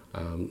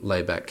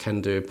laid-back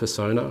can-do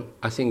persona.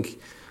 I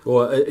think...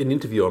 Well, an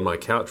interview on my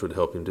couch would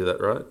help him do that,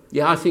 right?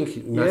 Yeah, I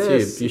think,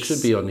 Matthew, you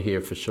should be on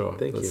here for sure.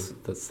 Thank you.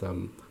 That's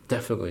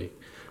definitely...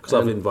 Because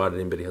I've invited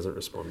him, but he hasn't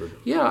responded.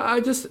 Yeah, I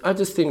just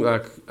think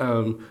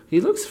he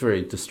looks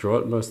very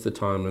distraught most of the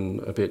time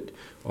and a bit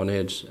on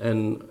edge.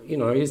 And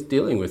he's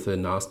dealing with a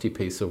nasty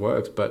piece of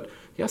work, but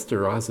he has to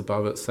rise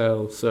above it,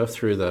 surf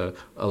through the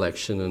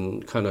election,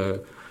 and kind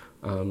of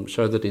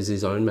show that he's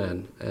his own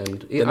man.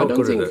 And I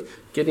don't think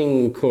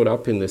getting caught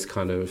up in this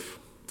kind of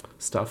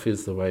stuff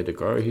is the way to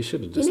go. He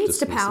should have just. He needs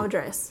to power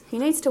dress. He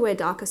needs to wear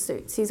darker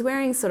suits. He's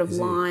wearing sort of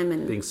lime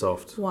and being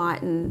soft,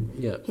 white, and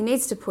he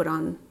needs to put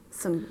on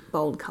some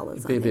bold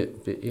colours. Be a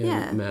bit,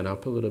 man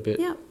up a little bit.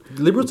 Yeah.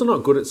 Liberals are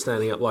not good at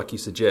standing up like you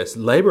suggest.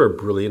 Labor are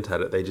brilliant at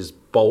it. They just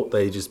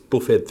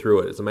buffhead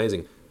through it. It's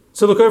amazing.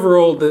 So look,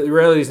 overall, the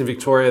reality is in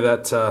Victoria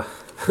that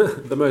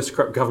the most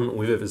corrupt government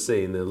we've ever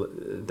seen,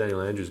 the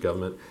Daniel Andrews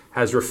government,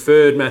 has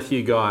referred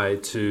Matthew Guy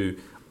to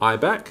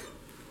IBAC,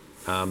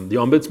 the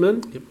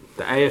Ombudsman,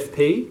 the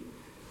AFP,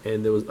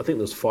 and I think there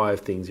was 5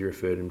 things he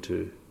referred him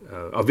to.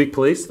 Vic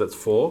Police, that's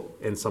 4,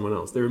 and someone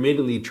else. They're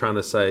immediately trying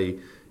to say,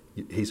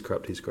 he's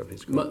corrupt.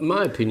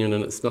 My opinion,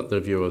 and it's not the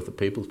view of the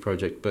People's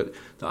Project, but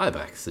the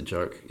IBAC's a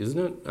joke,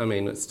 isn't it? I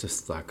mean, it's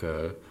just like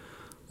a...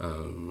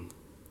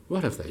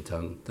 What have they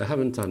done? They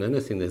haven't done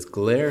anything. There's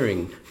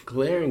glaring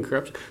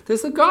corruption.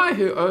 There's a guy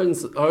who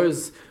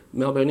owes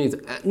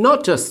Melburnians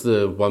not just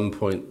the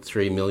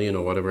 1.3 million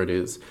or whatever it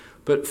is,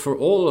 but for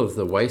all of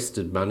the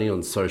wasted money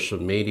on social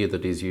media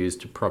that is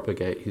used to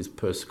propagate his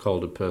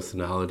cult of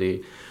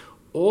personality,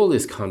 all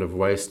this kind of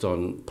waste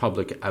on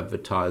public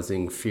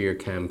advertising, fear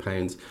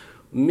campaigns,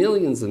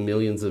 millions and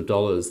millions of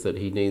dollars that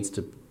he needs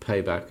to pay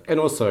back, and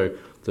also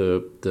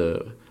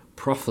the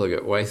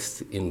profligate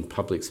waste in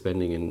public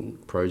spending in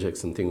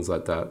projects and things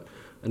like that,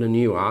 and a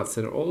new art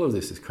centre. All of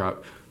this is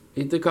crap.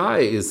 The guy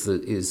is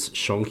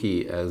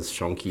shonky as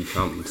shonky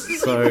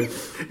comes. So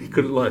he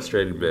couldn't lie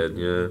straight in bed.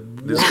 Yeah,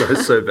 this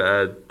guy's so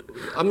bad.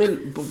 I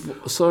mean,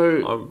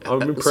 so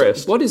I'm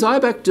impressed. So what is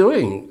IBAC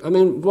doing? I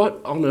mean, what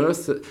on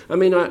earth? I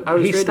mean, I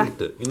was he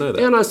stacked it. You know that.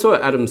 Yeah, and I saw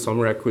Adam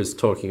Somrak was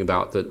talking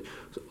about that.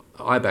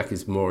 IBAC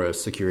is more a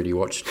security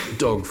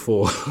watchdog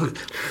for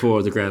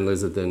the Grand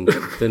Lizard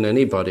than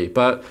anybody,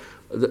 but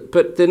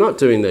they're not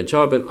doing their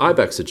job, and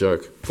IBAC's a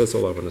joke. That's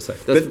all I want to say.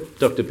 That's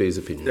Dr. B's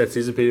opinion. That's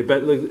his opinion.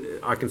 But look,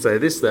 I can say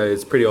this, though.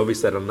 It's pretty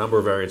obvious that a number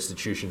of our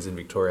institutions in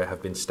Victoria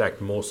have been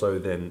stacked more so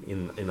than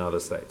in other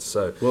states.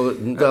 So, well,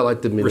 they're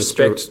like the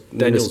minister.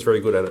 Daniel's very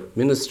good at it.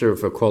 Minister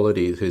of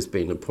Equality, who's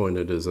been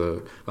appointed as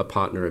a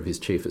partner of his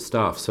chief of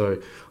staff.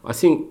 So I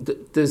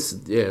think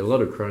there's a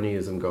lot of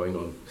cronyism going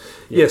on.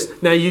 Yes.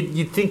 Now,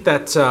 you'd think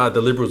that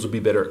the Liberals would be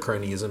better at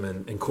cronyism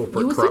and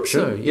corporate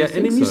corruption. Think so. Yeah,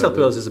 and in New South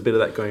Wales, there's a bit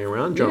of that going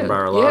around. John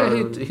Barilaro.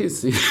 Yeah,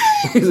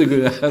 he's a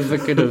good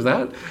advocate of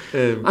that.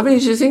 I mean,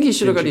 do you think he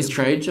should have got his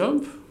trade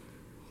job?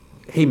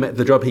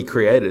 The job he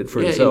created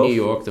for himself. In New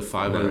York, the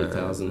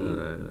 500,000.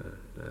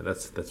 No,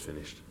 that's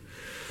finished.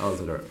 Oh,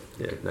 is it all right?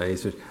 Yeah, no,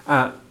 he's finished.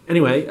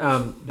 Anyway,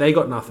 they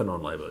got nothing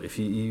on Labor. If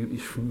you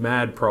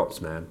mad props,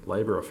 man.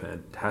 Labor are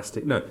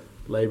fantastic. No,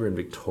 Labor in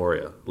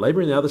Victoria.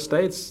 Labor in the other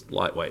states,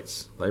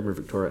 lightweights. Labor in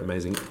Victoria,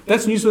 amazing.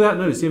 That's news without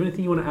notice. Do you have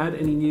anything you want to add?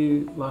 Any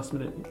new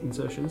last-minute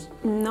insertions?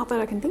 Not that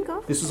I can think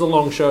of. This was a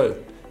long show.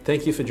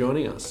 Thank you for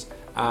joining us.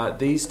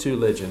 These two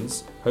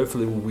legends,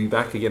 hopefully will be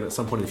back again at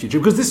some point in the future,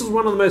 because this is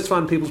one of the most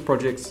fun People's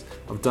Projects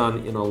I've done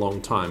in a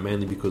long time,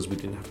 mainly because we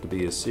didn't have to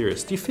be as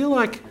serious. Do you feel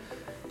like...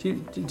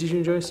 Did you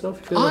enjoy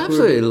yourself? I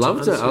absolutely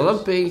loved it. I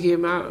love being here,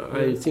 Matt. Yeah.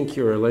 I think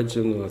you're a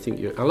legend,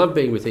 and I love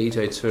being with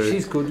EJ too.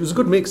 She's good. It was a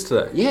good mix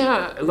today.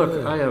 Yeah,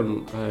 look, I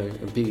am a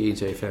big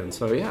EJ fan,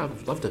 so yeah,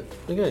 I've loved it.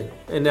 Okay.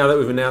 And now that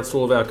we've announced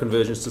all of our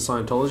conversions to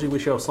Scientology, we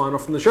shall sign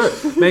off from the show.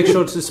 Make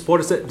sure to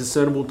support us at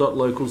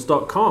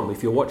discernible.locals.com.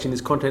 If you're watching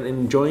this content and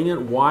enjoying it,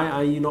 why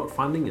are you not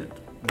funding it?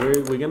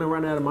 We're going to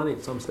run out of money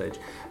at some stage.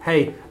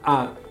 Hey,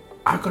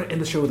 I've got to end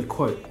the show with a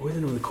quote. We're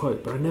ending with a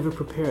quote, but I never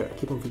prepare it. I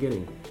keep on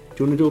forgetting.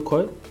 Do you want to do a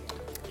quote?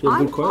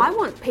 I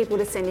want people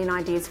to send in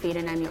ideas for you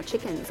to name your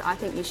chickens. I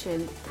think you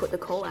should put the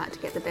call out to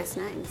get the best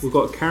names. We've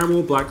got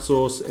caramel, black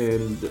sauce,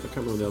 and I can't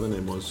remember what the other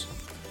name was.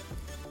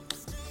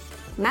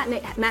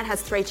 Matt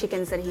has 3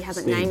 chickens that he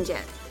hasn't named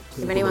yet.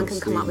 If anyone can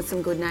come up with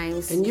some good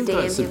names, and you've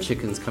DM got some him.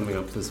 chickens coming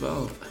up as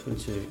well,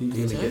 haven't you?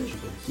 You're going to get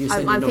chickens.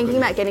 I'm thinking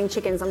about getting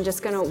chickens. I'm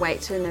just going to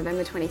wait till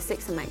November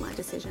 26th and make my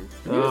decision.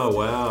 Oh,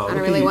 wow. I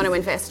don't really want to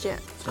invest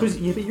yet. Because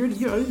you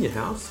own your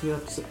house.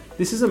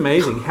 This is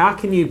amazing. How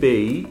can you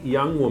be a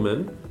young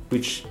woman,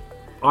 which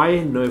I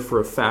know for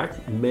a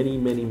fact many,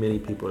 many, many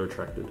people are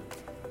attracted.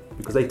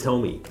 Because they tell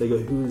me. They go,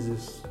 who is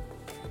this?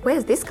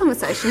 Where's this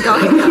conversation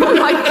going? Oh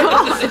my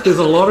God. There's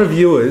a lot of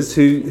viewers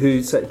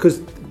who say,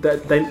 because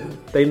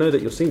they know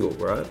that you're single,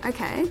 right?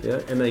 Okay.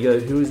 Yeah, and they go,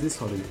 who is this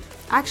hottie?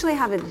 I actually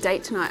have a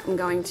date tonight. I'm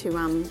going to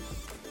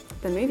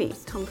the movie,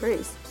 Tom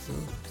Cruise.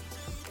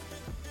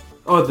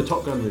 Oh, the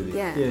Top Gun movie.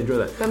 Yeah. Yeah, enjoy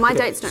that. But my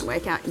dates don't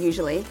work out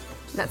usually.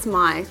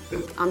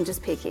 I'm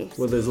just picky.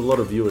 Well, there's a lot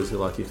of viewers who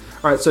like you.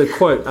 All right, so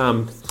quote,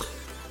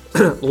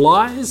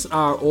 lies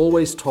are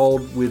always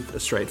told with a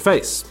straight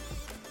face.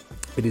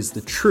 It is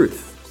the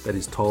truth that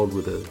is told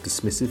with a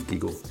dismissive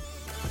giggle.